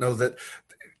don't know that.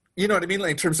 You know what I mean?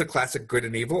 Like, in terms of classic good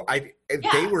and evil,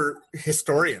 they were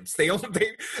historians. They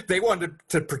wanted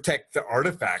to protect the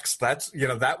artifacts.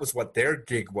 That was what their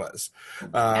gig was.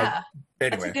 Anyway,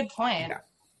 that's a good point.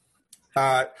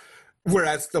 Yeah.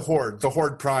 Whereas the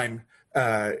Horde Prime,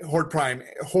 Hordak,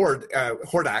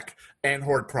 and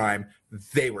Horde Prime,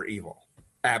 they were evil.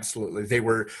 Absolutely,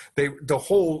 the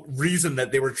whole reason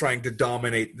that they were trying to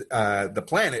dominate the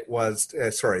planet was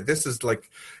this is like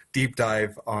deep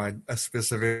dive on a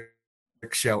specific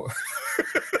show.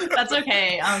 That's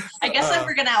okay. I guess that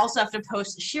we're gonna also have to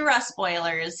post She-Ra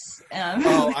spoilers.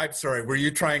 Oh, I'm sorry. Were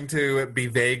you trying to be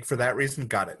vague for that reason?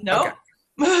 Got it. No.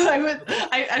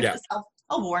 Okay.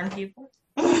 I'll warn people.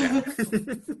 Yeah.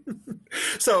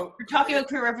 So we're talking about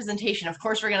queer representation. Of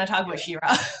course, we're going to talk about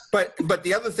She-Ra. But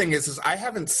the other thing is I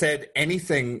haven't said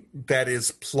anything that is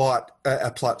a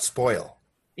plot spoil.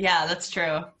 Yeah, that's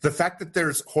true. The fact that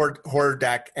there's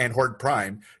Hordak and Horde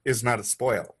Prime is not a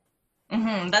spoil.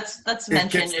 Mm-hmm. That's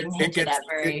mentioned and hinted at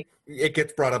very. It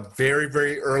gets brought up very,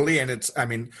 very early,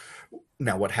 and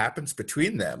now what happens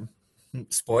between them?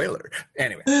 Spoiler.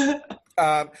 Anyway,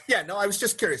 I was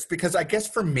just curious because I guess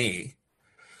for me,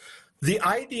 the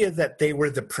idea that they were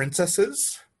the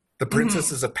princesses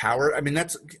of power,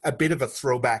 that's a bit of a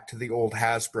throwback to the old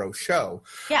Hasbro show.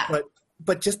 Yeah.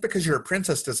 But just because you're a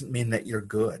princess doesn't mean that you're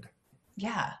good.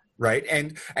 Yeah. Right?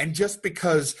 And just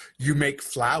because you make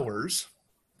flowers,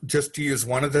 just to use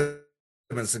one of them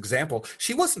as an example,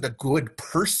 she wasn't a good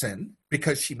person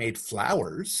because she made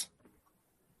flowers.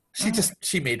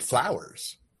 She made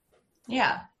flowers.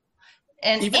 Yeah.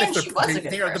 And she was a good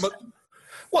person.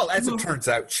 Well, as it turns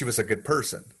out, she was a good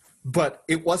person. But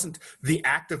it wasn't, the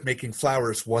act of making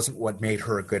flowers wasn't what made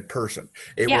her a good person.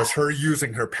 It was her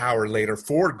using her power later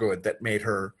for good that made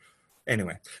her,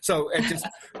 anyway. So it just,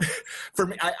 for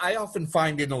me, I often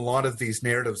find in a lot of these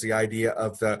narratives the idea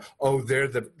of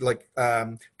Kylo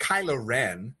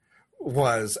Ren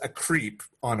was a creep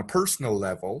on a personal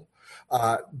level,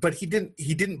 but he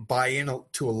didn't buy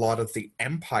into a lot of the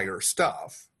Empire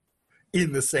stuff.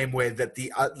 In the same way that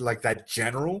that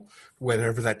general,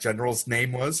 whatever that general's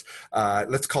name was,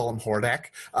 let's call him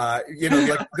Hordak.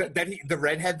 The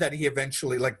redhead that he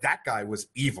eventually, that guy was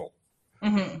evil.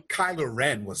 Mm-hmm. Kylo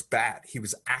Ren was bad. He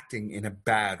was acting in a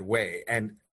bad way,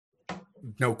 and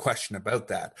no question about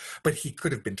that. But he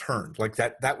could have been turned. Like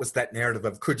that was that narrative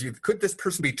of could this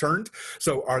person be turned?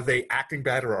 So are they acting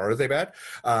bad or are they bad?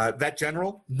 That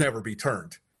general never be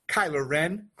turned. Kylo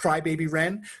Ren, Crybaby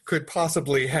Ren, could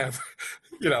possibly have,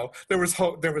 there was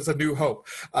hope. There was a new hope.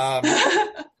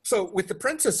 So with the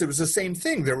princess, it was the same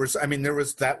thing. There was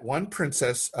that one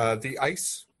princess, the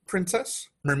ice princess,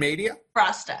 Mermaidia.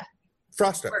 Frosta.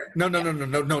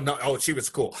 No. Oh, she was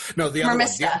cool. No, the other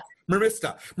Mermista. one.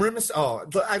 Mermista. Oh,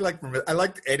 I like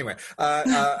Mermista. Anyway.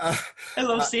 I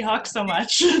love Seahawks so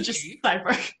much. Just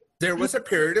sidebar. There was a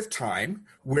period of time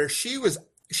where she was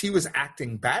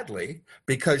acting by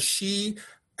because she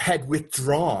had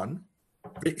withdrawn.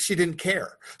 She didn't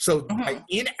care. So by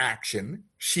inaction,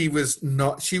 she was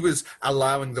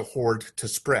allowing the horde to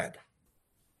spread.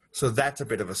 So that's a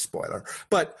bit of a spoiler.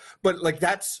 But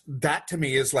that to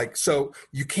me is so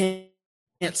you can't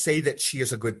say that she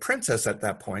is a good princess at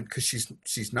that point because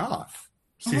she's not.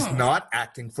 She's not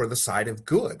acting for the side of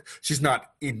good. She's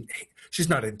not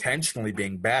intentionally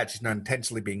being bad. She's not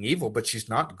intentionally being evil, but she's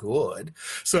not good.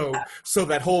 So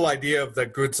that whole idea of the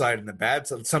good side and the bad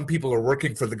side, some people are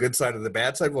working for the good side or the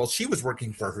bad side. Well, she was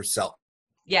working for herself.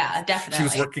 Yeah, definitely. She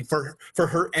was working for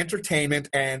her entertainment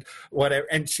and whatever,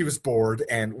 and she was bored,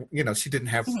 and she didn't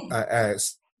have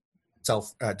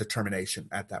self determination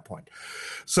at that point.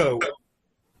 So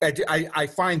I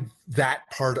find that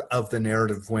part of the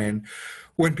narrative when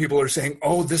people are saying,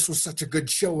 oh, this was such a good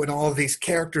show and all of these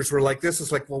characters were like this,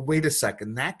 it's like, well, wait a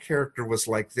second, that character was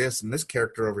like this and this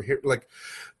character over here,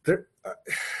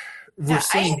 we're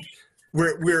seeing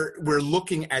we're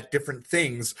looking at different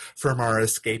things from our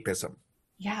escapism.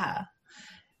 Yeah.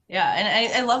 Yeah,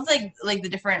 and I love like the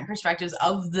different perspectives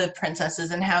of the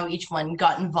princesses and how each one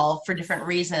got involved for different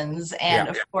reasons. And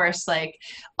Yeah. of course, like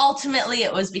ultimately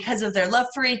it was because of their love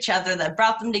for each other that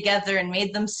brought them together and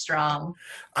made them strong.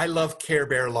 I love Care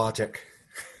Bear logic.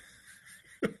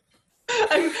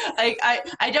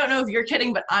 I don't know if you're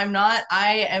kidding, but I'm not.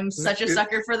 I am such a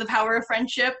sucker for the power of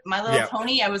friendship. My Little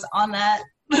Pony, I was on that.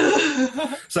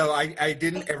 So I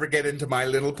didn't ever get into My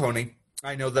Little Pony.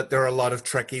 I know that there are a lot of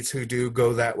Trekkies who do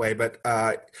go that way, but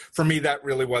for me, that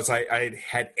really was, I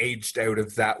had aged out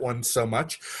of that one so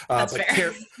much. That's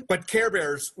fair. But Care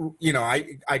Bears, you know,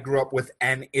 I grew up with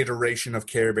an iteration of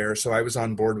Care Bears, so I was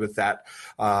on board with that,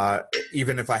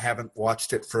 even if I haven't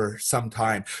watched it for some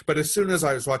time. But as soon as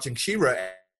I was watching She-Ra,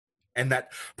 and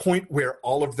that point where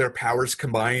all of their powers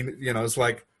combine, you know, it's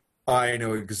like, I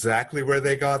know exactly where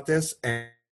they got this, and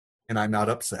I'm not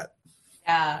upset.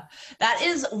 Yeah, that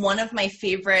is one of my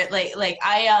favorite, like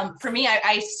I for me,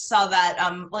 I saw that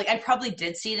like I probably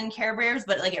did see it in Care Bears,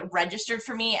 but like it registered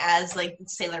for me as like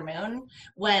Sailor Moon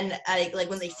when like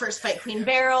when they first fight Queen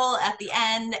Beryl at the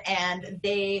end, and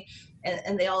they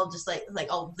all just like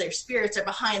all their spirits are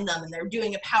behind them and they're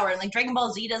doing a power, and like Dragon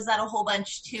Ball Z does that a whole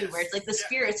bunch too, where it's like the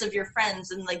spirits of your friends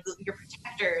and like your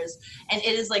protectors, and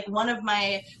it is like one of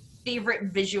my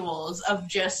favorite visuals of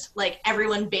just like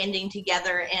everyone banding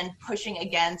together and pushing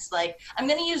against, like, I'm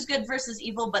going to use good versus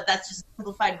evil, but that's just a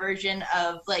simplified version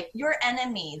of like your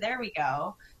enemy. There we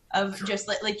go. Of just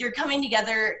like you're coming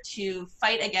together to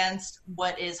fight against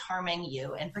what is harming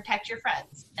you and protect your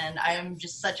friends. And I'm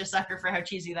just such a sucker for how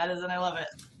cheesy that is, and I love it.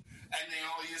 And they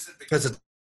all use it because it's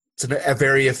a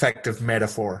very effective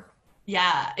metaphor.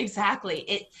 Yeah,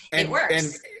 exactly. It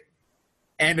works.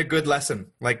 And a good lesson.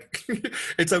 Like,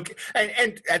 it's okay.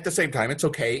 And at the same time, it's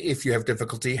okay if you have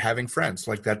difficulty having friends.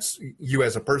 Like, that's you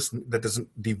as a person. That doesn't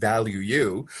devalue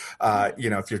you.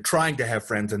 You know, if you're trying to have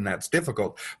friends and that's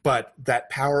difficult. But that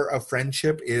power of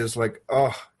friendship is like,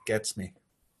 oh, gets me.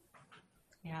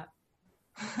 Yeah.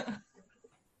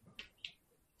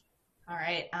 All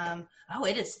right. Oh,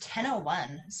 it is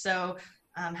 10:01. So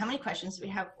how many questions do we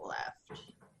have left?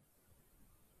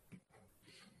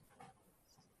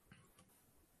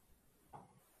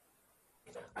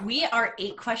 We are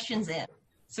 8 questions in,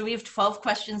 so we have 12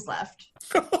 questions left.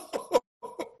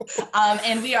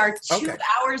 And we are 2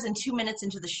 hours and 2 minutes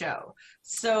into the show.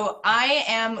 So I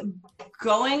am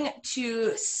going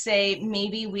to say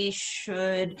maybe we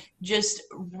should just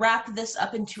wrap this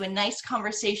up into a nice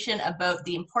conversation about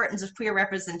the importance of queer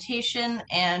representation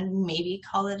and maybe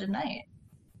call it a night.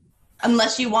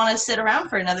 Unless you want to sit around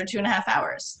for another 2.5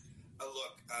 hours.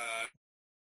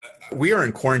 We are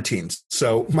in quarantine,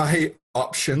 so my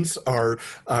options are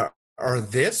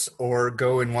this or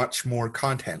go and watch more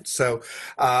content. So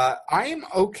I am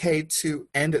okay to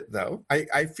end it, though.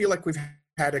 I feel like we've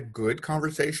had a good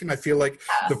conversation. I feel like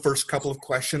the first couple of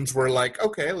questions were like,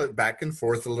 okay, let back and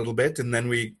forth a little bit, and then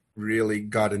we really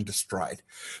got into stride.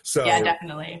 So yeah,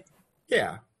 definitely.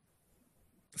 Yeah.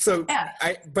 So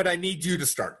but I need you to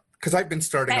start because I've been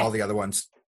starting all the other ones.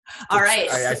 All right.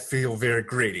 I feel very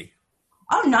greedy.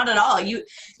 Oh, not at all.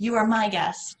 You are my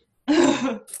guest.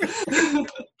 And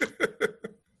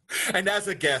as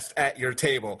a guest at your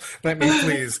table, let me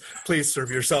please serve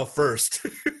yourself first.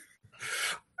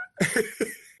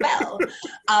 Well,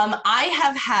 I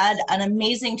have had an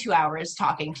amazing 2 hours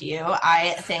talking to you.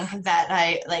 I think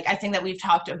that we've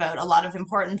talked about a lot of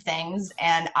important things,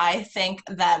 and I think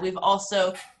that we've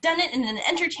also done it in an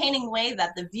entertaining way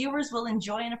that the viewers will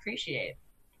enjoy and appreciate.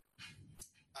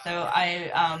 So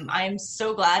I'm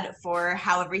so glad for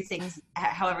how everything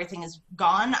has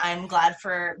gone. I'm glad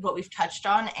for what we've touched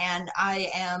on, and I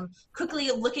am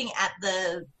quickly looking at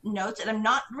the notes, and I'm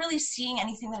not really seeing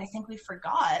anything that I think we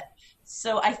forgot.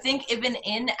 So I think even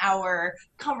in our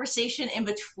conversation in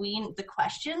between the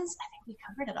questions, I think we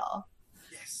covered it all.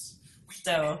 Yes.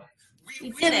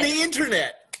 We win the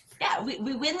internet. Yeah, we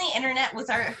win the internet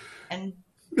with our and.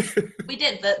 We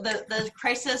did the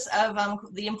crisis of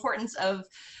the importance of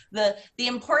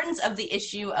the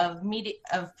issue of media,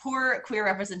 of poor queer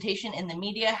representation in the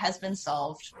media has been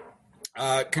solved.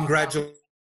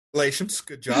 Congratulations,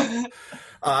 good job.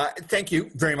 Thank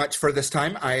you very much for this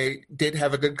time. I did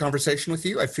have a good conversation with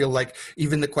you. I feel like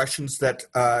even the questions that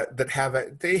have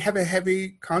a heavy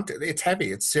content. It's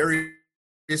heavy. It's serious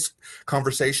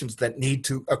conversations that need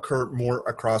to occur more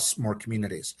across more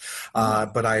communities.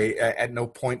 But I, at no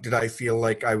point did I feel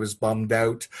like I was bummed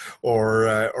out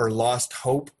or lost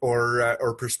hope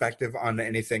or perspective on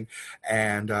anything.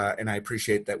 And I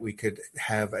appreciate that we could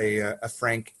have a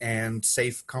frank and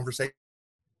safe conversation.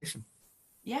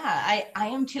 Yeah, I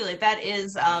am too. Like that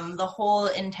is the whole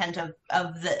intent of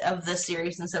the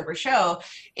series and sober show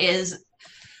is,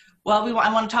 well,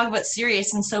 I want to talk about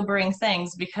serious and sobering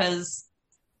things because,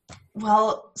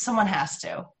 well, someone has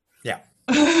to. Yeah.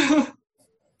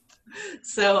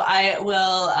 So I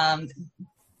will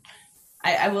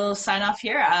sign off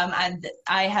here.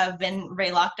 I have been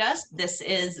Ray Lockdust. This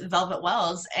is Velvet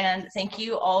Wells, and thank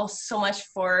you all so much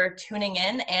for tuning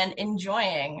in and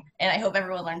enjoying. And I hope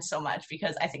everyone learned so much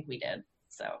because I think we did.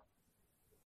 So.